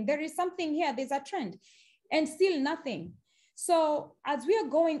something. There is something here. There's a trend and still nothing. So as we are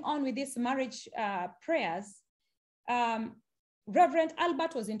going on with these marriage prayers, Rev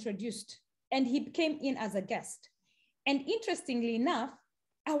Albert was introduced and he came in as a guest. And interestingly enough,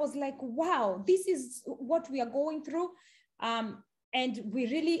 I was like, wow, this is what we are going through. And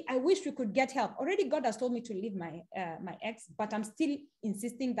I wish we could get help. Already God has told me to leave my ex, but I'm still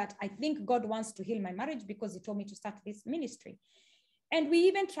insisting that I think God wants to heal my marriage because he told me to start this ministry. And we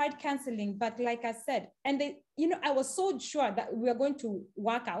even tried counseling, but like I said, I was so sure that we were going to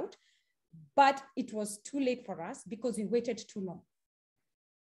work out, but it was too late for us because we waited too long.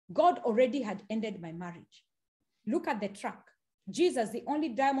 God already had ended my marriage. Look at the truck. Jesus, the only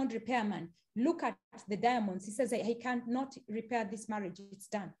diamond repairman, look at the diamonds. He says, he cannot repair this marriage. It's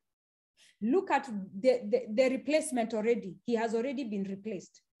done. Look at the replacement already. He has already been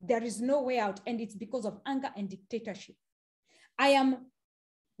replaced. There is no way out, and it's because of anger and dictatorship.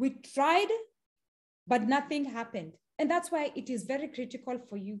 We tried, but nothing happened. And that's why it is very critical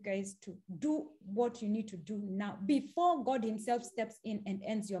for you guys to do what you need to do now before God himself steps in and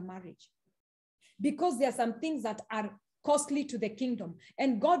ends your marriage. Because there are some things that are costly to the kingdom,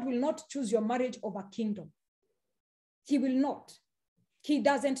 and God will not choose your marriage over kingdom. He will not. He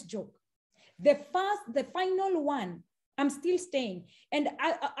doesn't joke. The final one, I'm still staying. And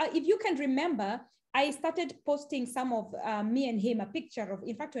if you can remember, I started posting some of me and him, a picture of,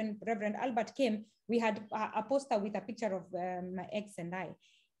 in fact, when Reverend Albert came, we had a poster with a picture of my ex and I.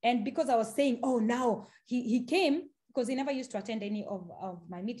 And because I was saying, oh, now he came, because he never used to attend any of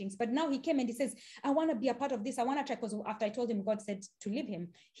my meetings, but now he came and he says, I want to be a part of this. I want to try, because after I told him God said to leave him,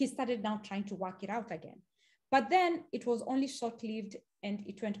 he started now trying to work it out again. But then it was only short-lived, and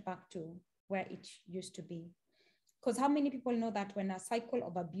it went back to where it used to be. Because how many people know that when a cycle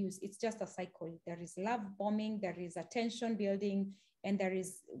of abuse, it's just a cycle. There is love bombing, there is attention building, and there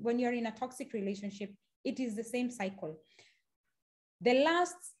is, when you're in a toxic relationship, it is the same cycle. The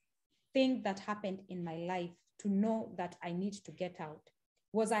last thing that happened in my life to know that I need to get out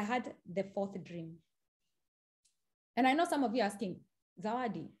was I had the fourth dream. And I know some of you asking,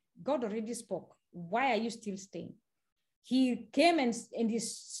 Zawadi, God already spoke. Why are you still staying? He came and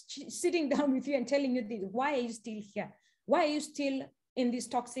is sitting down with you and telling you this. Why are you still here? Why are you still in this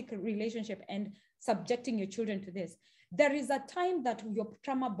toxic relationship and subjecting your children to this? There is a time that you're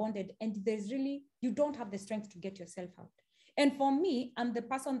trauma bonded, and there's really, you don't have the strength to get yourself out. And for me, I'm the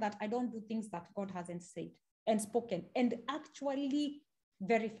person that I don't do things that God hasn't said and spoken and actually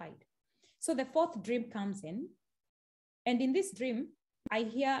verified. So the fourth dream comes in. And in this dream, I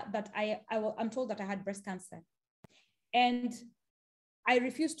hear that I'm told that I had breast cancer. And I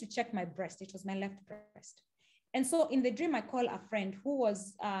refused to check my breast. It was my left breast. And so in the dream, I call a friend who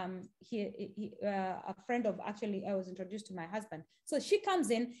was a friend of, actually, I was introduced to my husband. So she comes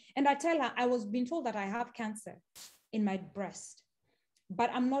in and I tell her, I was being told that I have cancer in my breast, but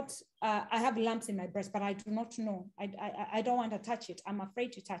I'm not, I have lumps in my breast, but I do not know. I don't want to touch it. I'm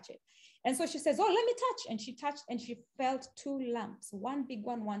afraid to touch it. And so she says, oh, let me touch. And she touched and she felt 2 lumps, one big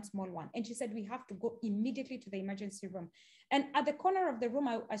one, one small one. And she said, we have to go immediately to the emergency room. And at the corner of the room,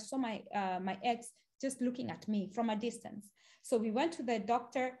 I saw my ex just looking at me from a distance. So we went to the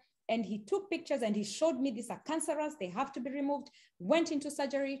doctor and he took pictures and he showed me these are cancerous, they have to be removed, went into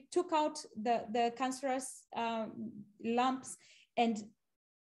surgery, took out the cancerous lumps. And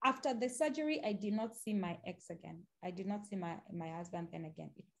after the surgery, I did not see my ex again. I did not see my husband then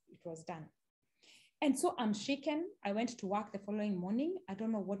again. It was done. And so I'm shaken. I went to work the following morning. I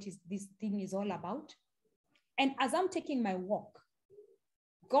don't know what this thing is all about. And as I'm taking my walk,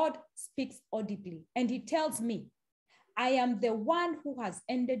 God speaks audibly and he tells me, I am the one who has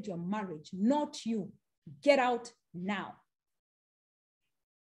ended your marriage, not you. Get out now.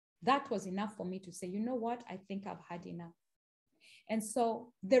 That was enough for me to say, you know what? I think I've had enough. And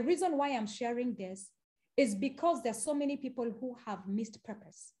so the reason why I'm sharing this is because there's so many people who have missed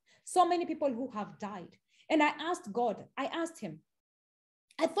purpose. So many people who have died. And I asked God, I asked him,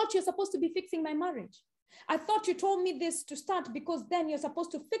 I thought you're supposed to be fixing my marriage. I thought you told me this to start because then you're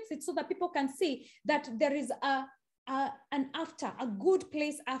supposed to fix it so that people can see that there is an after, a good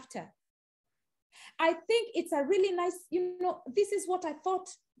place after. I think it's a really nice, this is what I thought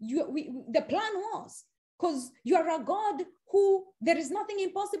the plan was, because you are a God who, there is nothing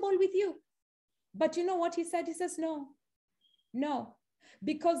impossible with you. But you know what he said? He says, no,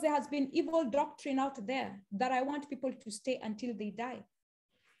 because there has been evil doctrine out there that I want people to stay until they die.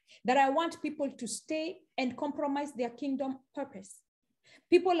 That I want people to stay and compromise their kingdom purpose.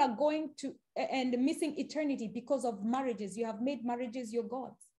 People are going to and missing eternity because of marriages. You have made marriages your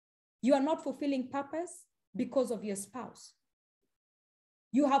gods. You are not fulfilling purpose because of your spouse.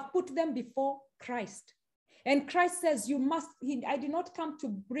 You have put them before Christ. And Christ says, I did not come to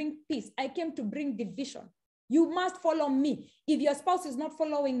bring peace. I came to bring division. You must follow me. If your spouse is not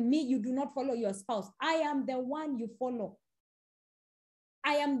following me, you do not follow your spouse. I am the one you follow.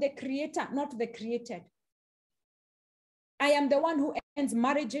 I am the creator, not the created. I am the one who ends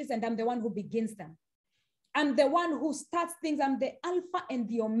marriages and I'm the one who begins them. I'm the one who starts things. I'm the Alpha and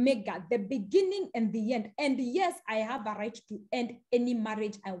the Omega, the beginning and the end. And yes, I have a right to end any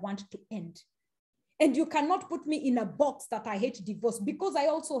marriage I want to end. And you cannot put me in a box that I hate divorce, because I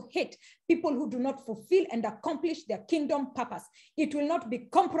also hate people who do not fulfill and accomplish their kingdom purpose. It will not be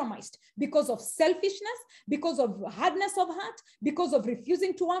compromised because of selfishness, because of hardness of heart, because of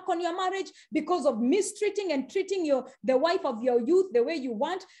refusing to work on your marriage, because of mistreating and treating the wife of your youth the way you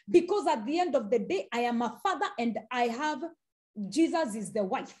want, because at the end of the day, I am a father and I have, Jesus is the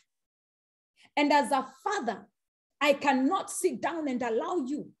wife. And as a father, I cannot sit down and allow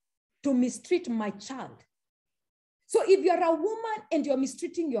you to mistreat my child. So if you're a woman and you're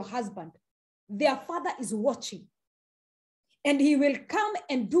mistreating your husband, their father is watching. And he will come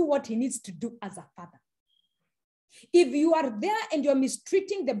and do what he needs to do as a father. If you are there and you're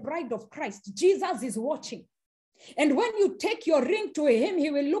mistreating the bride of Christ, Jesus is watching. And when you take your ring to him, he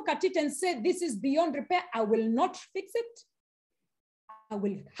will look at it and say, this is beyond repair. I will not fix it. I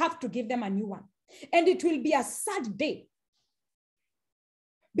will have to give them a new one. And it will be a sad day.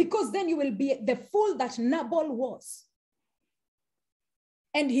 Because then you will be the fool that Nabal was.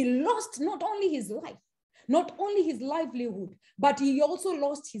 And he lost not only his life, not only his livelihood, but he also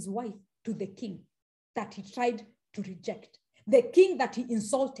lost his wife to the king that he tried to reject, the king that he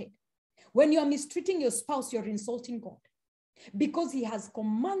insulted. When you are mistreating your spouse, you're insulting God, because he has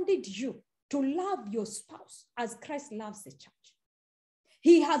commanded you to love your spouse as Christ loves the church.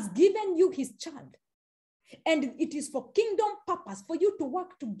 He has given you his child. And it is for kingdom purpose, for you to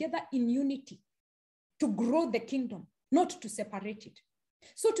work together in unity, to grow the kingdom, not to separate it.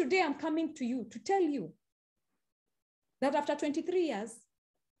 So today I'm coming to you to tell you that after 23 years,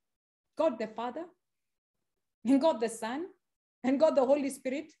 God the Father, and God the Son, and God the Holy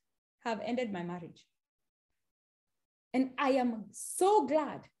Spirit have ended my marriage. And I am so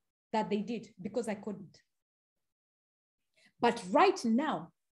glad that they did, because I couldn't. But right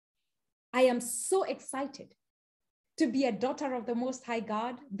now, I am so excited to be a daughter of the Most High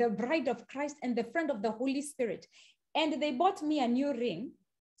God, the bride of Christ, and the friend of the Holy Spirit. And they bought me a new ring.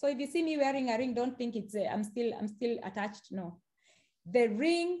 So if you see me wearing a ring, don't think it's I'm still attached. No, the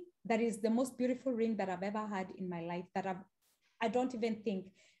ring that is the most beautiful ring that I've ever had in my life, that I don't even think,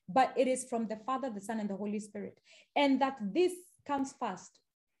 but it is from the Father, the Son, and the Holy Spirit. And that this comes first.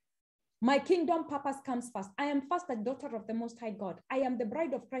 My kingdom purpose comes first. I am first a daughter of the Most High God. I am the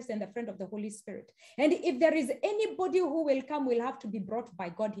bride of Christ and the friend of the Holy Spirit. And if there is anybody who will come, will have to be brought by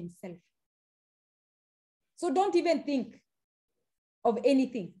God himself. So don't even think of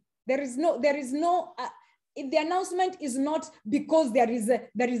anything. If the announcement is not because there is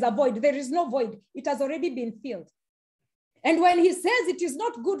a void, there is no void. It has already been filled. And when he says it is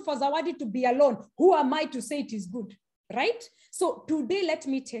not good for Zawadi to be alone, who am I to say it is good, right? So today, let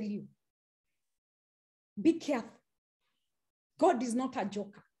me tell you, be careful. God is not a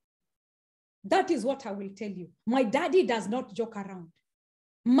joker. That is what I will tell you. My daddy does not joke around.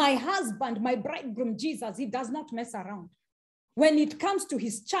 My husband, my bridegroom, Jesus, he does not mess around. When it comes to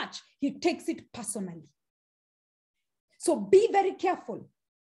his church, he takes it personally. So be very careful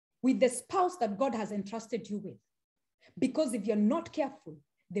with the spouse that God has entrusted you with. Because if you're not careful,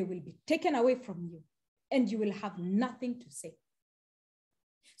 they will be taken away from you and you will have nothing to say.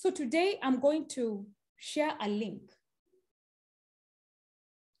 So today I'm going to share a link.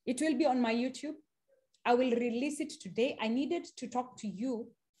 It will be on my YouTube. I will release it today. I needed to talk to you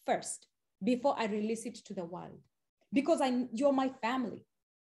first before I release it to the world, because you're my family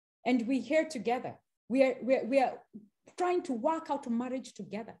and we're here together. We are trying to work out marriage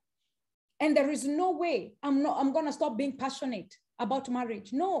together. And there is no way I'm going to stop being passionate about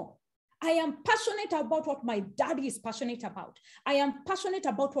marriage. No, I am passionate about what my daddy is passionate about. I am passionate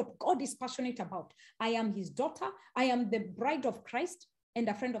about what God is passionate about. I am his daughter. I am the bride of Christ and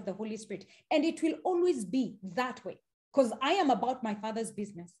a friend of the Holy Spirit. And it will always be that way, because I am about my Father's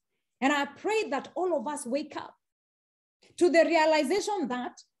business. And I pray that all of us wake up to the realization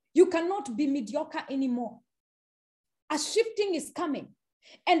that you cannot be mediocre anymore. A shifting is coming.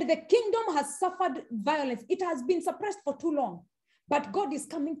 And the kingdom has suffered violence. It has been suppressed for too long. But God is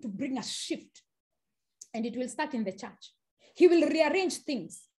coming to bring a shift. And it will start in the church. He will rearrange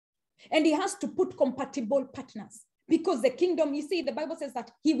things. And he has to put compatible partners. Because the kingdom, you see, the Bible says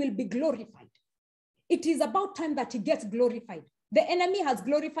that he will be glorified. It is about time that he gets glorified. The enemy has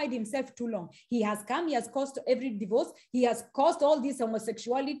glorified himself too long. He has come, he has caused every divorce. He has caused all this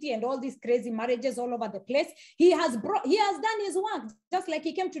homosexuality and all these crazy marriages all over the place. He has done his work, just like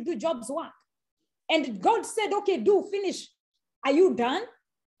he came to do Job's work. And God said, okay, finish. Are you done?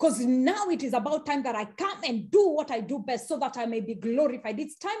 Because now it is about time that I come and do what I do best so that I may be glorified.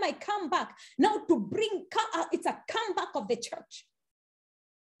 It's time I come back now to it's a comeback of the church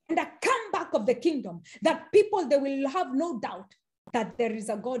and a comeback of the kingdom, that people, they will have no doubt that there is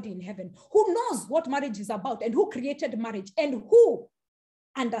a God in heaven who knows what marriage is about and who created marriage and who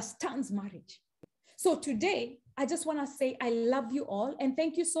understands marriage. So today, I just want to say I love you all and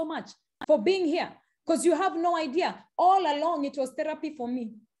thank you so much for being here, because you have no idea. All along, it was therapy for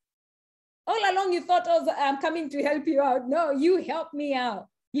me. All along, you thought I'm coming to help you out. No, you helped me out.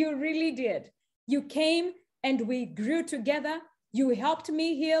 You really did. You came and we grew together. You helped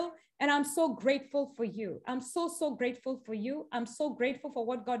me heal. And I'm so grateful for you. I'm so, so grateful for you. I'm so grateful for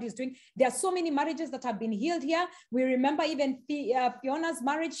what God is doing. There are so many marriages that have been healed here. We remember even Fiona's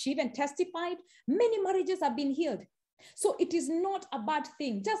marriage. She even testified. Many marriages have been healed. So it is not a bad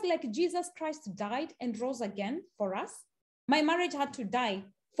thing. Just like Jesus Christ died and rose again for us, my marriage had to die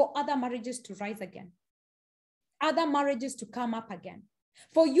for other marriages to rise again, other marriages to come up again.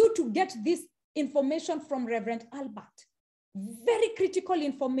 For you to get this information from Reverend Albert, very critical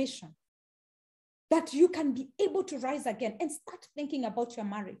information, that you can be able to rise again and start thinking about your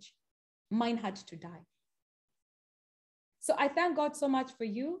marriage. Mine had to die. So I thank God so much for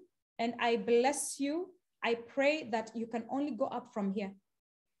you, and I bless you. I pray that you can only go up from here.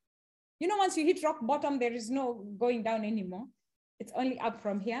 You know, once you hit rock bottom, there is no going down anymore. It's only up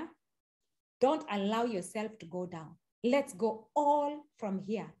from here. Don't allow yourself to go down. Let's go all from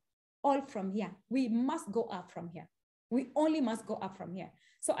here. All from here. We must go up from here. We only must go up from here.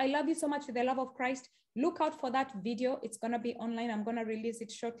 So I love you so much with the love of Christ. Look out for that video. It's going to be online. I'm going to release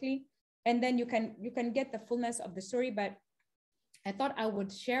it shortly. And then you can get the fullness of the story. But I thought I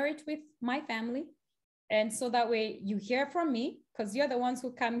would share it with my family. And so that way you hear from me, because you're the ones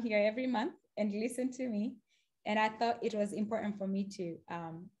who come here every month and listen to me. And I thought it was important for me to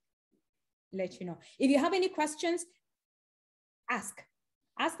let you know. If you have any questions, ask.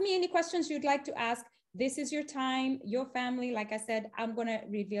 Ask me any questions you'd like to ask. This is your time, your family. Like I said, I'm going to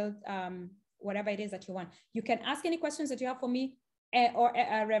reveal whatever it is that you want. You can ask any questions that you have for me or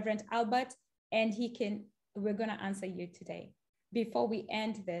Reverend Albert, and we're going to answer you today before we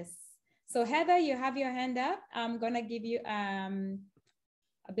end this. So Heather, you have your hand up. I'm going to give you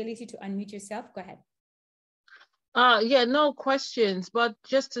ability to unmute yourself. Go ahead. Yeah, no questions, but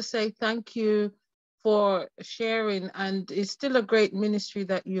just to say thank you for sharing. And it's still a great ministry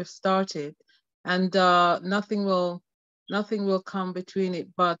that you've started, and nothing will come between it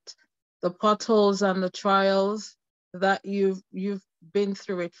but the potholes and the trials that you've been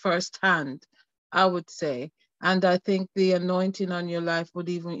through it firsthand, I would say. And I think the anointing on your life would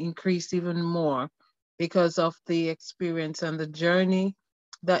even increase even more because of the experience and the journey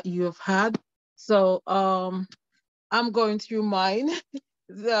that you have had. So I'm going through mine,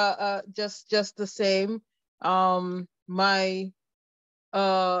 just the same. My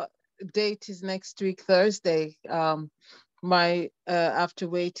date is next week, Thursday. After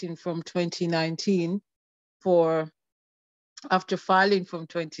waiting from 2019 after filing from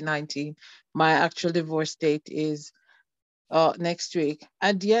 2019, my actual divorce date is next week.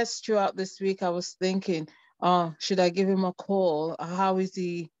 And yes, throughout this week, I was thinking, should I give him a call? How is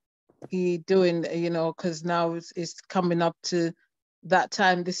he doing? You know, because now it's coming up to that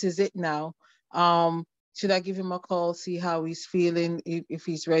time. This is it now. Should I give him a call, see how he's feeling, if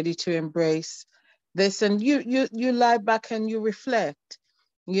he's ready to embrace this? And you lie back and you reflect,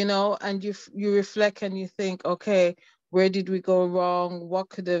 you know, and you reflect and you think, okay, where did we go wrong? What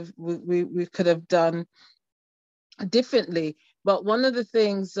we could have done differently? But one of the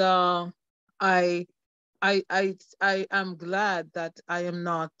things I am glad that I am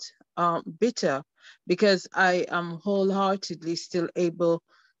not bitter, because I am wholeheartedly still able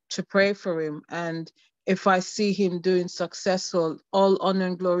to pray for him. And if I see him doing successful, all honor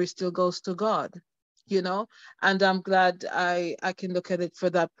and glory still goes to God, you know. And I'm glad I can look at it for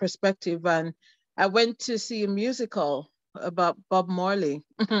that perspective. And I went to see a musical about Bob Marley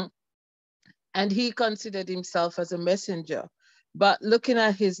and he considered himself as a messenger. But looking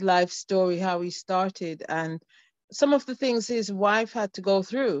at his life story, how he started and some of the things his wife had to go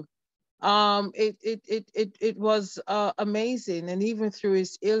through, it was amazing. And even through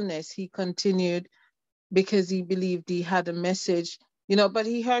his illness, he continued because he believed he had a message, you know. But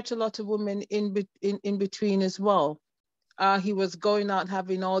he hurt a lot of women in between as well. He was going out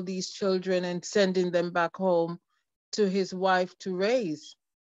having all these children and sending them back home to his wife to raise.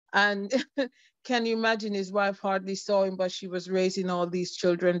 And can you imagine, his wife hardly saw him, but she was raising all these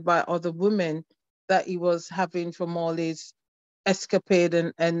children by other women that he was having from all his escapade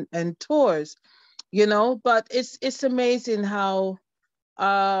and tours, you know. But it's amazing how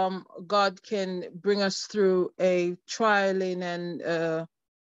God can bring us through a trialing and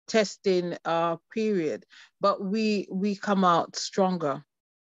testing period, but we come out stronger,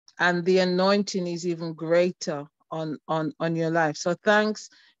 and the anointing is even greater on your life. So thanks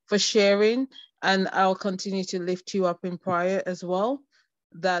for sharing, and I'll continue to lift you up in prayer as well,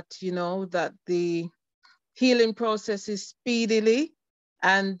 that you know that the healing process is speedily,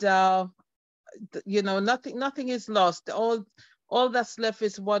 and you know, nothing is lost. All that's left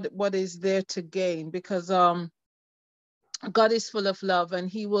is what is there to gain, because God is full of love, and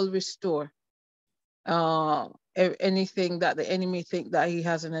he will restore anything that the enemy think that he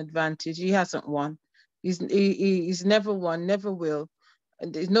has an advantage. He hasn't won. He's never won, never will,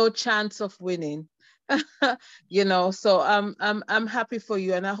 and there's no chance of winning. You know, so I'm happy for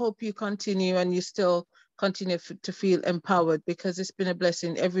you, and I hope you continue, and you still continue to feel empowered, because it's been a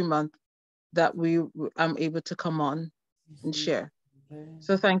blessing every month that I'm able to come on and share.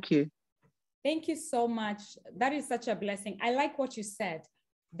 So thank you. Thank you so much. That is such a blessing. I like what you said,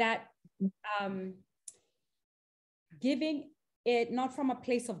 that giving it not from a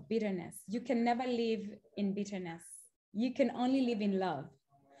place of bitterness. You can never live in bitterness. You can only live in love.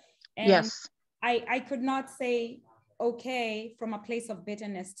 And yes. I could not say, okay, from a place of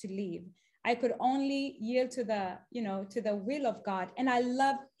bitterness to live. I could only yield to the, you know, to the will of God. And I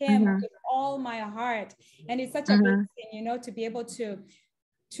love him with all my heart. And it's such a blessing, you know, to be able to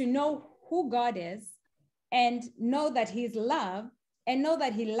know who God is, and know that he's love, and know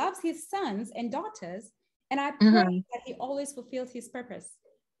that he loves his sons and daughters. And I pray that he always fulfills his purpose.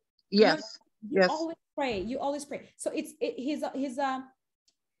 Yes. You know, always pray. You always pray. So he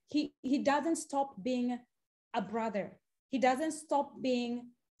doesn't stop being a brother. He doesn't stop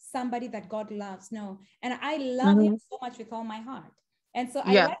being somebody that God loves. No. And I love him so much with all my heart. And so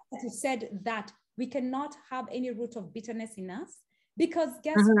I like that you said that we cannot have any root of bitterness in us, because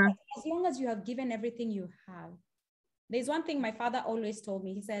guess what? As long as you have given everything you have. There's one thing my father always told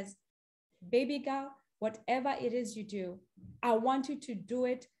me. He says, baby girl, whatever it is you do, I want you to do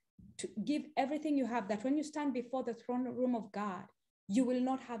it, to give everything you have, that when you stand before the throne room of God, you will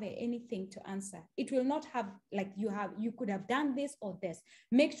not have anything to answer. It will not have like you could have done this or this.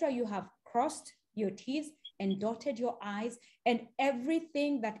 Make sure you have crossed your T's and dotted your I's, and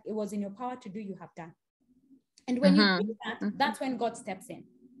everything that it was in your power to do, you have done. And when you do that, that's when God steps in,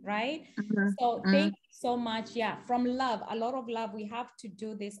 right? So thank you so much. Yeah, from love, a lot of love. We have to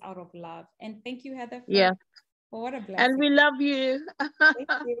do this out of love. And thank you, Heather. For what a blessing. And we love you.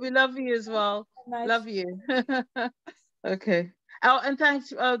 You. We love you as well. Love you. Okay. Oh, and thanks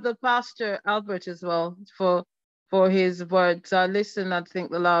the pastor Albert as well for his words. I listened, I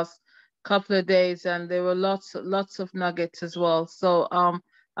think, the last couple of days, and there were lots of nuggets as well. So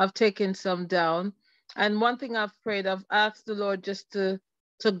I've taken some down. And one thing I've prayed, I've asked the Lord just to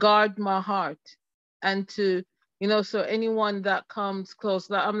guard my heart, and to, you know, so anyone that comes close,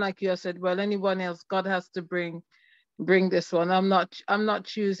 like I'm like you, I said, well, anyone else, God has to bring this one. I'm not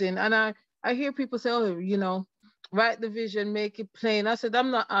choosing. And I hear people say, oh, you know, write the vision, make it plain. I said,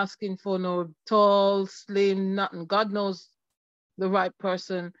 I'm not asking for no tall, slim, nothing. God knows the right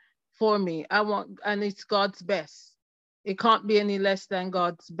person for me. And it's God's best. It can't be any less than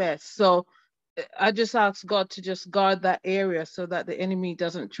God's best. So I just ask God to just guard that area, so that the enemy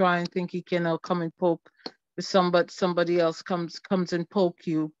doesn't try and think he can come and poke somebody else comes and poke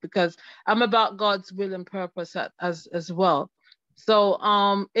you, because I'm about God's will and purpose as well. So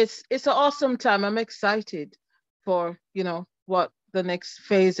it's an awesome time. I'm excited for, you know, what the next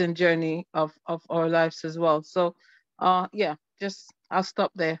phase and journey of our lives as well. So yeah, just I'll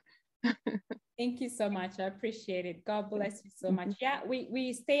stop there. Thank you so much. I appreciate it. God bless you so much. Yeah,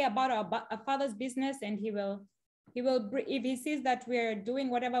 we stay about our Father's business, and he will, if he sees that we're doing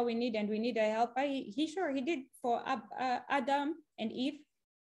whatever we need and we need a helper, he did for Adam and Eve.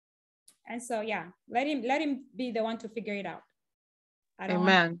 And so, yeah, let him be the one to figure it out.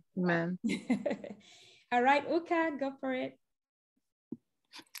 Amen. All right, Uka, go for it.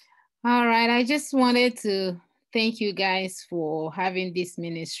 All right, I just wanted to thank you guys for having this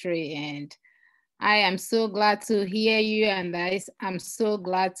ministry, and I am so glad to hear you, and I'm so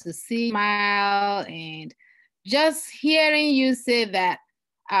glad to see you smile, and just hearing you say that,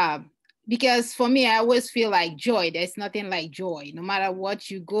 because for me, I always feel like joy. There's nothing like joy, no matter what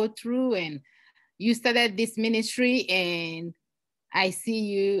you go through. And you started this ministry, and I see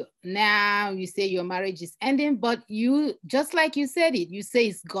you now, you say your marriage is ending, but you, just like you said it, you say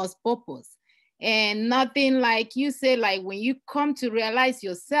it's God's purpose. And nothing like you say, like when you come to realize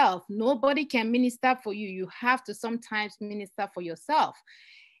yourself, nobody can minister for you. You have to sometimes minister for yourself.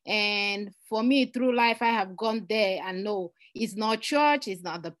 And for me, through life, I have gone there and know it's not church, it's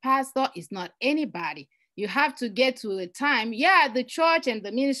not the pastor, it's not anybody. You have to get to a time, yeah, the church and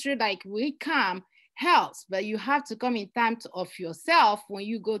the ministry, like we come, helps, but you have to come in time of yourself when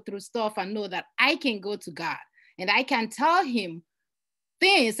you go through stuff and know that I can go to God. and I can tell him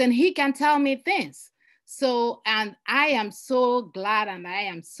things and he can tell me things. So, and I am so glad and I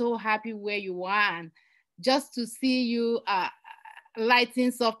am so happy where you are, and just to see you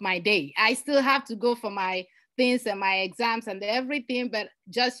lightens up my day. I still have to go for my things and my exams and everything, but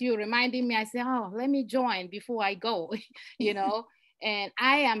just you reminding me, I say, oh, let me join before I go, you know, and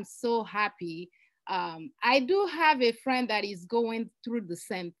I am so happy. I do have a friend that is going through the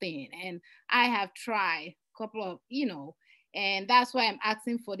same thing, and I have tried a couple of, you know, and that's why I'm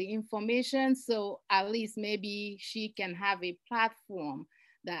asking for the information. So at least maybe she can have a platform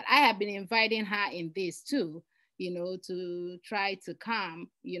that I have been inviting her in this too, you know, to try to come.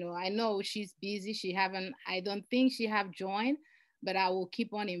 You know, I know she's busy. I don't think she have joined, but I will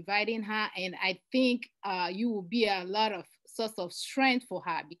keep on inviting her. And I think you will be a lot of source of strength for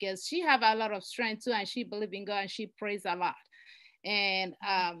her, because she have a lot of strength too, and she believes in God and she prays a lot. And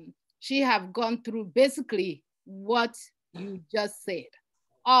she have gone through basically what you just said.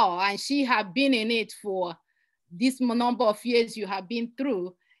 Oh, and she have been in it for this number of years you have been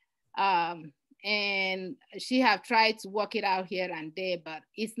through. And she have tried to work it out here and there, but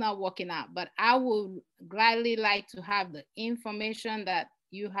it's not working out. But I would gladly like to have the information that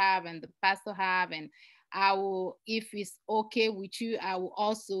you have and the pastor have, and I will, if it's okay with you, I will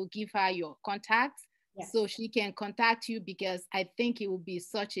also give her your contacts. Yes. So she can contact you, because I think it will be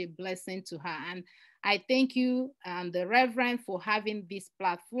such a blessing to her. And I thank you, the Reverend, for having this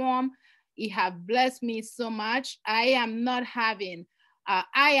platform. It has blessed me so much. I am not having,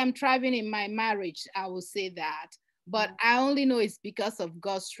 I am thriving in my marriage, I will say that. But I only know it's because of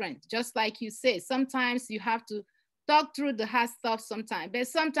God's strength. Just like you say, sometimes you have to talk through the hard stuff sometimes. But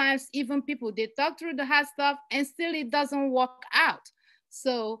sometimes even people, they talk through the hard stuff and still it doesn't work out.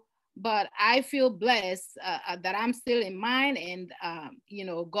 So, but I feel blessed that I'm still in mine, and you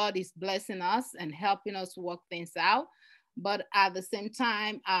know, God is blessing us and helping us work things out. But at the same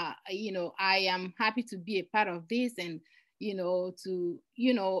time, you know, I am happy to be a part of this, and you know, to,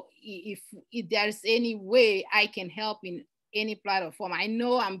 you know, if there's any way I can help in any platform. I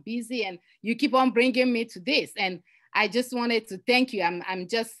know I'm busy, and you keep on bringing me to this, and I just wanted to thank you. I'm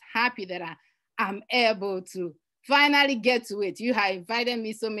just happy that I'm able to finally get to it. You have invited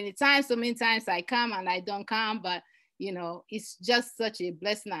me so many times I come and I don't come, but you know, it's just such a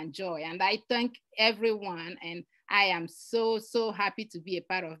blessing and joy. And I thank everyone, and I am so happy to be a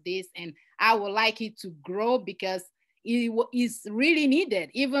part of this, and I would like it to grow, because it is really needed.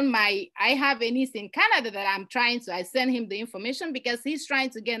 Even I have a niece in Canada that I send him the information because he's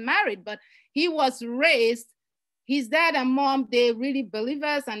trying to get married, but he was raised, his dad and mom, they really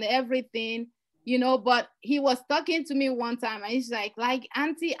believers and everything, you know, but he was talking to me one time and he's like,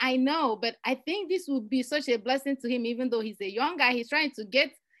 Auntie, I know, but I think this would be such a blessing to him, even though he's a young guy, he's trying to get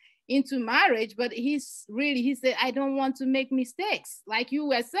into marriage, but he said, I don't want to make mistakes. Like you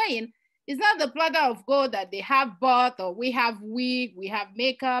were saying, it's not the platter of gold that they have bought, or we have wig, we have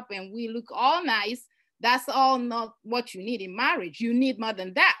makeup, and we look all nice. That's all not what you need in marriage. You need more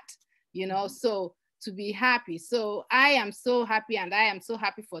than that, you know, so to be happy. So I am so happy, and I am so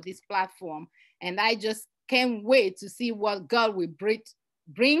happy for this platform. And I just can't wait to see what God will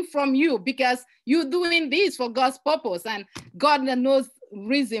bring from you, because you're doing this for God's purpose, and God knows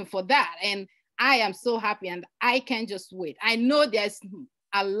reason for that. And I am so happy, and I can't just wait. I know there's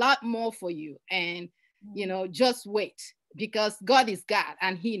a lot more for you, and you know, just wait, because God is God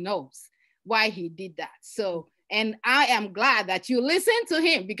and he knows why he did that. So, and I am glad that you listen to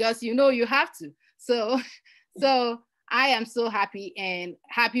him, because you know you have to. So I am so happy, and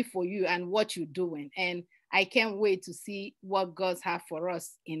happy for you and what you're doing. And I can't wait to see what God has for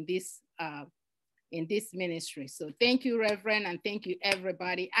us in this ministry. So thank you, Reverend, and thank you,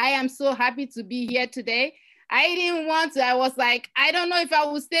 everybody. I am so happy to be here today. I didn't want to, I was like, I don't know if I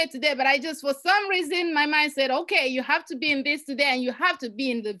will stay today, but I just, for some reason, my mind said, okay, you have to be in this today, and you have to be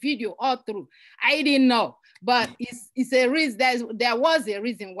in the video all through. I didn't know, but it's a reason, there was a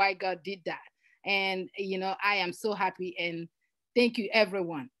reason why God did that. And, you know, I am so happy, and thank you,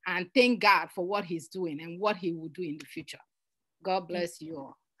 everyone. And thank God for what he's doing and what he will do in the future. God bless you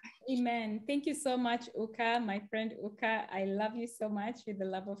all. Amen. Thank you so much, Uka, my friend Uka. I love you so much with the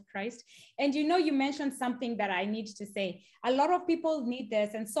love of Christ. And you know, you mentioned something that I need to say. A lot of people need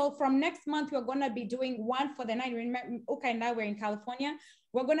this. And so from next month, we're going to be doing one for the night. Remember, Uka and I were in California.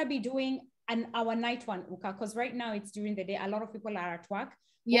 We're going to be doing our night one, Uka, because right now it's during the day. A lot of people are at work.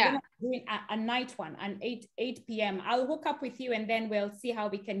 Yeah. We're doing a night one at 8 p.m. I'll hook up with you, and then we'll see how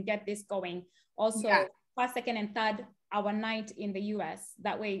we can get this going. Also, yeah. First, second, and third, our night in the US.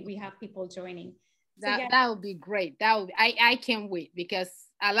 That way we have people joining. That would be great. I can't wait, because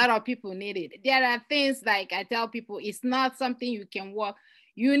a lot of people need it. There are things like I tell people, it's not something you can work.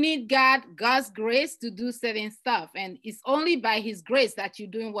 You need God's grace to do certain stuff. And it's only by his grace that you're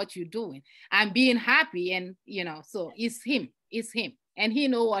doing what you're doing and being happy. And, you know, so it's him. And he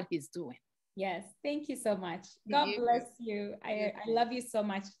knows what he's doing. Yes. Thank you so much. God bless you. I love you so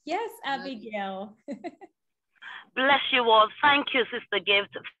much. Yes, Abigail. Bless you all. Thank you, Sister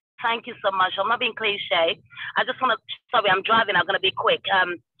Gift. Thank you so much. I'm not being cliche. I just want to, sorry, I'm driving. I'm going to be quick.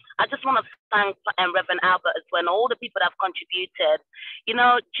 I just want to thank Reverend Albert as well, and all the people that have contributed. You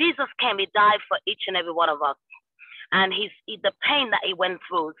know, Jesus came, he died for each and every one of us. And the pain that he went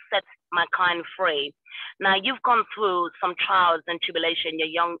through sets mankind free. Now, you've gone through some trials and tribulation.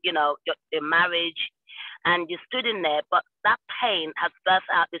 You're young, you know, your marriage, and you stood in there. But that pain has birthed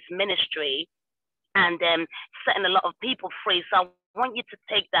out this ministry and setting a lot of people free. So I want you to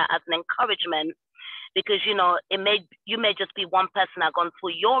take that as an encouragement, because, you know, you may just be one person that gone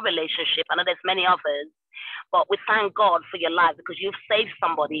through your relationship. I know there's many others, but we thank God for your life because you've saved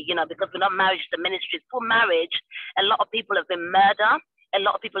somebody, you know, because we're not married to the ministry. For marriage, a lot of people have been murdered. A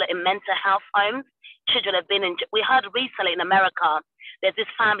lot of people are in mental health homes. Children have been in, we heard recently in America, there's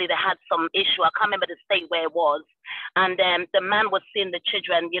this family that had some issue. I can't remember the state where it was. And the man was seeing the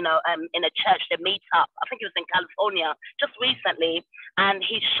children, you know, in a church, they meet up. I think it was in California just recently. And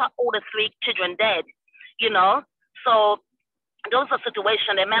he shot all the 3 children dead, you know. So those are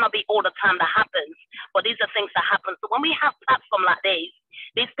situations, they may not be all the time that happens, but these are things that happen. So when we have platforms like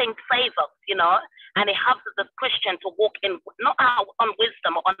these things save us, you know, and it helps us as Christians to walk in, not our own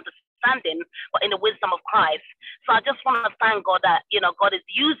wisdom or understanding, but in the wisdom of Christ. So I just want to thank God that, you know, God has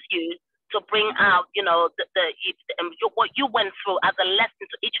used you to bring out, you know, what you went through as a lesson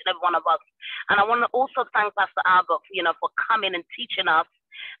to each and every one of us. And I want to also thank Pastor Albert, you know, for coming and teaching us.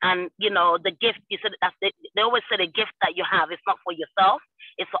 And, you know, the gift, you said, they always say the gift that you have, it's not for yourself,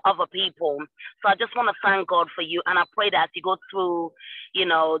 it's for other people. So I just want to thank God for you. And I pray that as you go through, you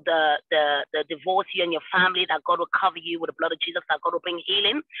know, the divorce, you and your family, that God will cover you with the blood of Jesus, that God will bring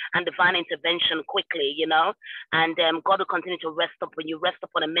healing and divine intervention quickly, you know. And God will continue to rest upon you, rest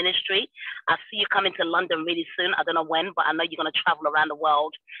upon a ministry. I see you coming to London really soon. I don't know when, but I know you're going to travel around the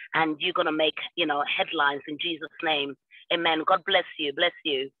world and you're going to make, you know, headlines in Jesus' name. Amen. God bless you. Bless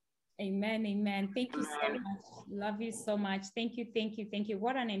you. Amen. Amen. Thank you so much. Love you so much. Thank you. Thank you. Thank you.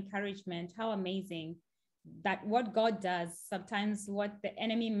 What an encouragement. How amazing that what God does, sometimes what the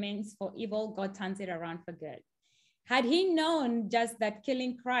enemy means for evil, God turns it around for good. Had he known just that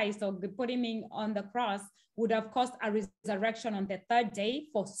killing Christ or putting him on the cross would have caused a resurrection on the 3rd day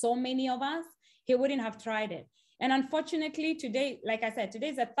for so many of us, he wouldn't have tried it. And unfortunately today, like I said, today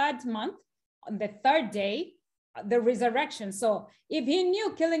is the 3rd month, on the 3rd day, the resurrection. So if he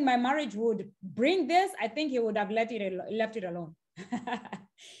knew killing my marriage would bring this, I think he would have left it alone.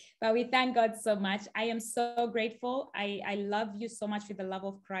 But we thank God so much. I am so grateful. I love you so much with the love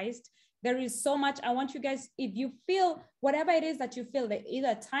of Christ. There is so much. I want you guys, if you feel whatever it is that you feel, that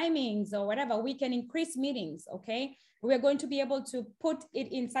either timings or whatever, we can increase meetings, okay? We're going to be able to put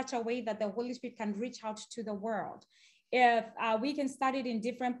it in such a way that the Holy Spirit can reach out to the world. If we can start it in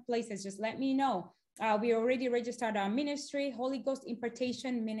different places, just let me know. We already registered our ministry, Holy Ghost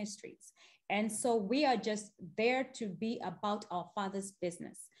Impartation Ministries. And so we are just there to be about our Father's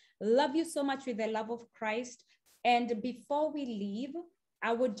business. Love you so much with the love of Christ. And before we leave,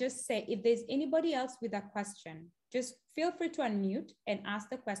 I would just say, if there's anybody else with a question, just feel free to unmute and ask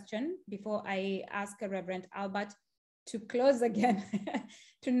the question before I ask Reverend Albert to close again,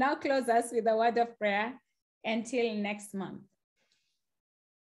 to now close us with a word of prayer until next month.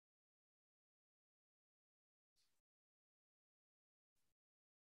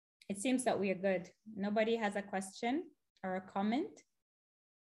 It seems that we are good. Nobody has a question or a comment.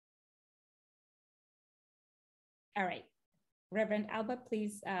 All right. Reverend Albert,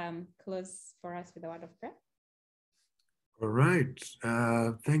 please close for us with a word of prayer. All right.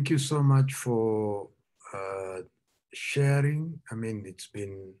 Thank you so much for sharing. I mean, it's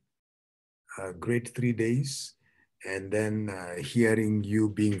been a great 3 days. And then hearing you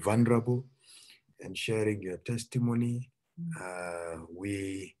being vulnerable and sharing your testimony.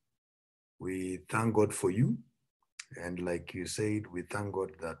 We thank God for you. And like you said, we thank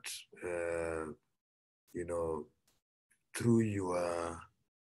God that, you know, through your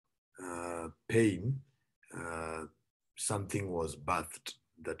pain, something was birthed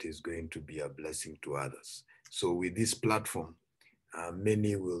that is going to be a blessing to others. So with this platform,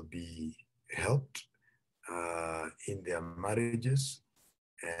 many will be helped in their marriages.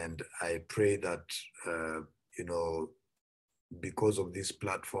 And I pray that, you know, because of this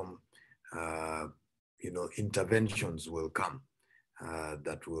platform, you know, interventions will come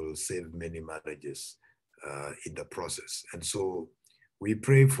that will save many marriages in the process. And so we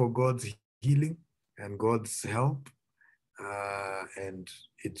pray for God's healing and God's help. And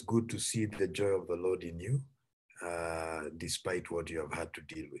it's good to see the joy of the Lord in you, despite what you have had to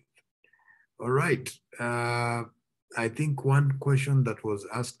deal with. All right. I think one question that was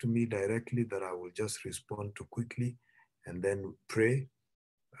asked to me directly that I will just respond to quickly and then pray.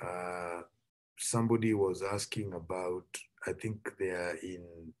 Somebody was asking about, I think they are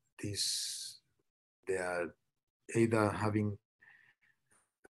in this, they are either having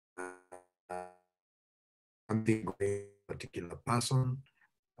something going with a particular person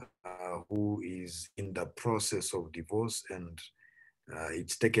who is in the process of divorce, and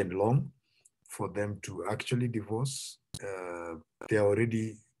it's taken long for them to actually divorce. They're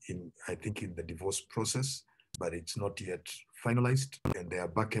already in, I think, in the divorce process, but it's not yet finalized, and they are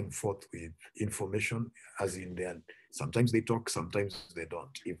back and forth with information, as in then sometimes they talk, sometimes they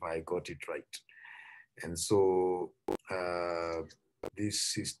don't, if I got it right. And so this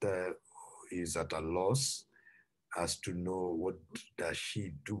sister is at a loss as to know what does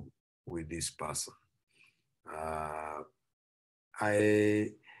she do with this person.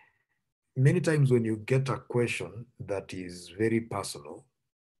 Many times when you get a question that is very personal,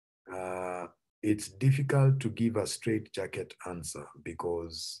 it's difficult to give a straitjacket answer,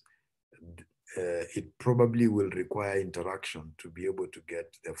 because it probably will require interaction to be able to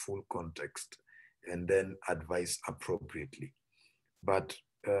get the full context and then advise appropriately. But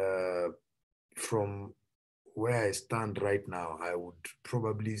from where I stand right now, I would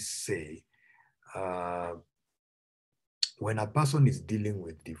probably say when a person is dealing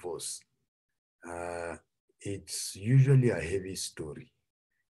with divorce, it's usually a heavy story.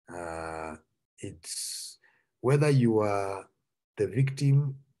 It's whether you are the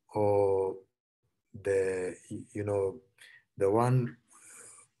victim or the, you know, the one,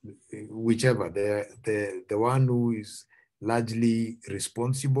 whichever, the one who is largely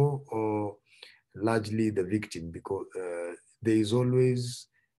responsible or largely the victim, because there is always,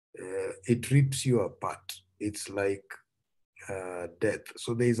 it rips you apart. It's like death.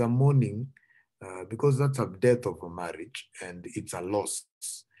 So there is a mourning, because that's a death of a marriage, and it's a loss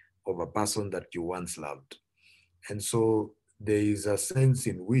of a person that you once loved. And so there is a sense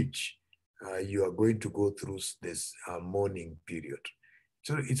in which you are going to go through this mourning period.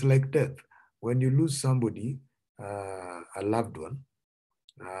 So it's like death. When you lose somebody, a loved one,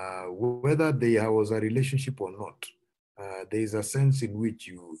 whether there was a relationship or not, there is a sense in which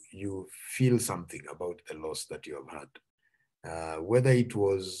you feel something about the loss that you have had. Whether it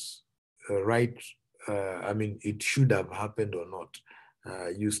was right, I mean, it should have happened or not,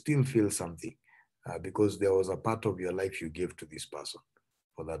 you still feel something because there was a part of your life you gave to this person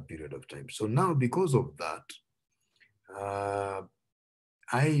for that period of time. So now, because of that,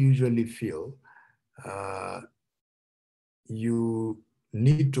 I usually feel you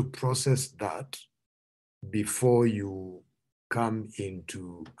need to process that before you come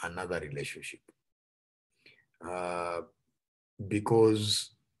into another relationship.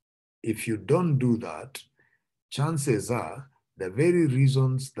 Because if you don't do that, chances are the very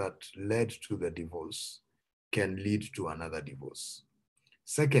reasons that led to the divorce can lead to another divorce.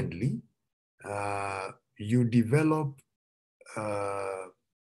 Secondly, you develop,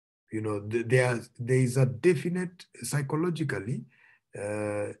 you know, there is a definite, psychologically,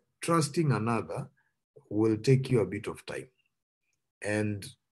 trusting another will take you a bit of time. And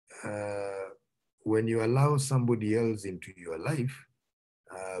when you allow somebody else into your life,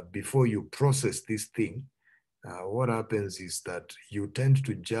 before you process this thing, what happens is that you tend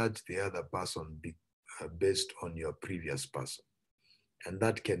to judge the other person based on your previous person. And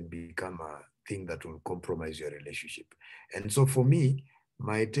that can become a thing that will compromise your relationship. And so for me,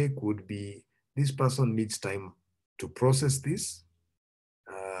 my take would be this person needs time to process this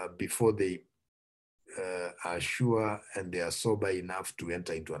before they are sure and they are sober enough to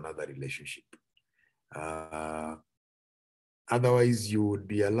enter into another relationship. Otherwise, you would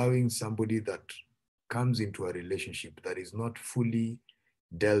be allowing somebody that comes into a relationship that is not fully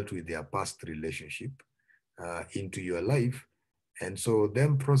dealt with their past relationship into your life. And so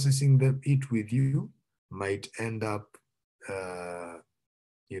them processing it with you might end up,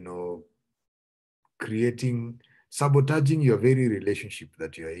 you know, sabotaging your very relationship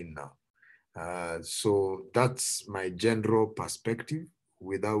that you're in now. So that's my general perspective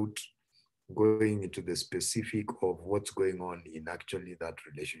without going into the specific of what's going on in actually that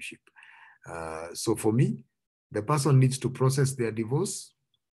relationship. So for me, the person needs to process their divorce,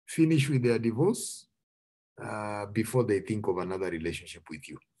 finish with their divorce before they think of another relationship with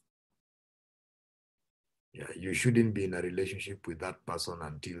you. Yeah, you shouldn't be in a relationship with that person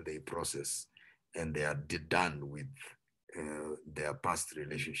until they process and they are done with their past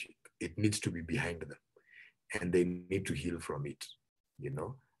relationship. It needs to be behind them, and they need to heal from it,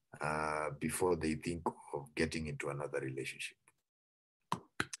 before they think of getting into another relationship.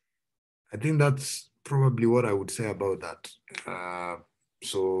 I think that's probably what I would say about that.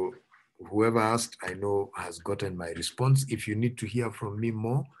 So whoever asked, I know has gotten my response. If you need to hear from me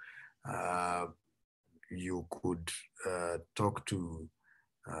more, you could talk to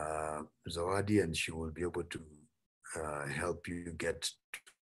Zawadi, and she will be able to help you get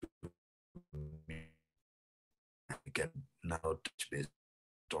to me. We can now touch base,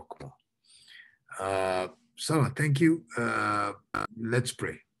 talk more. So thank you. Let's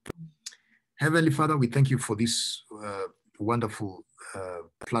pray. Heavenly Father, we thank you for this wonderful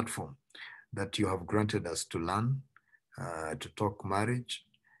platform that you have granted us to learn, to talk marriage,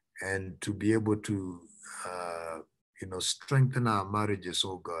 and to be able to strengthen our marriages,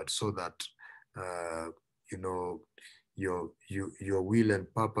 oh God, so that your will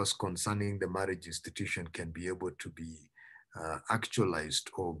and purpose concerning the marriage institution can be able to be actualized,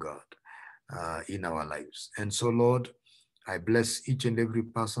 oh God, in our lives. And so, Lord, I bless each and every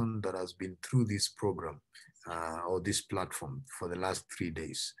person that has been through this program or this platform for the last 3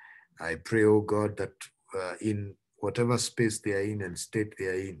 days. I pray, oh God, that in whatever space they are in and state they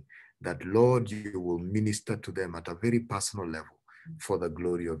are in, that, Lord, you will minister to them at a very personal level for the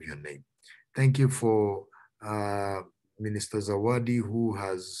glory of your name. Thank you for Minister Zawadi, who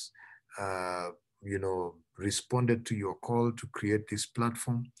has, responded to your call to create this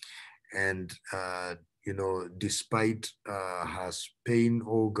platform. And, despite her pain,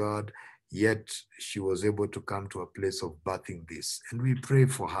 oh God, yet she was able to come to a place of birthing this. And we pray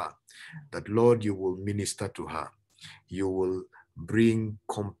for her that, Lord, you will minister to her. You will bring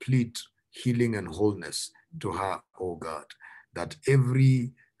complete healing and wholeness to her, oh God, that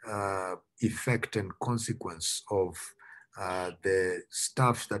every effect and consequence of the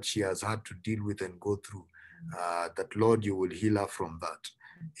stuff that she has had to deal with and go through, that, Lord, you will heal her from that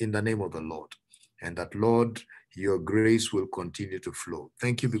in the name of the Lord. And that, Lord, your grace will continue to flow.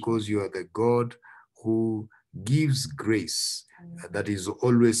 Thank you, because you are the God who gives grace that is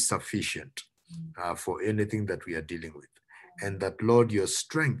always sufficient for anything that we are dealing with. And that, Lord, your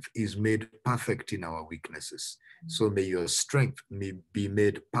strength is made perfect in our weaknesses. So may your strength be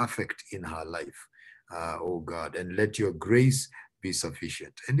made perfect in her life, oh God, and let your grace be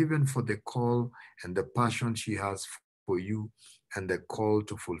sufficient. And even for the call and the passion she has for you and the call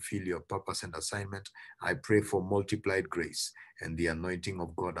to fulfill your purpose and assignment, I pray for multiplied grace and the anointing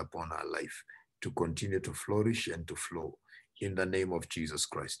of God upon our life to continue to flourish and to flow in the name of Jesus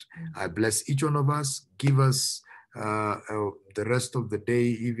Christ. I bless each one of us. Give us the rest of the day,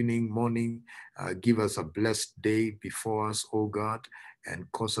 evening, morning. Give us a blessed day before us, oh God,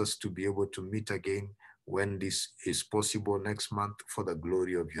 and cause us to be able to meet again when this is possible next month for the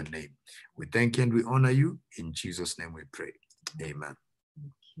glory of your name. We thank you and we honor you. In Jesus' name we pray. Amen.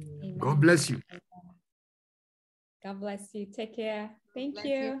 Amen. God bless you. God bless you. Take care. Thank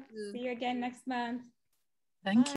you. See you again next month. Thank you.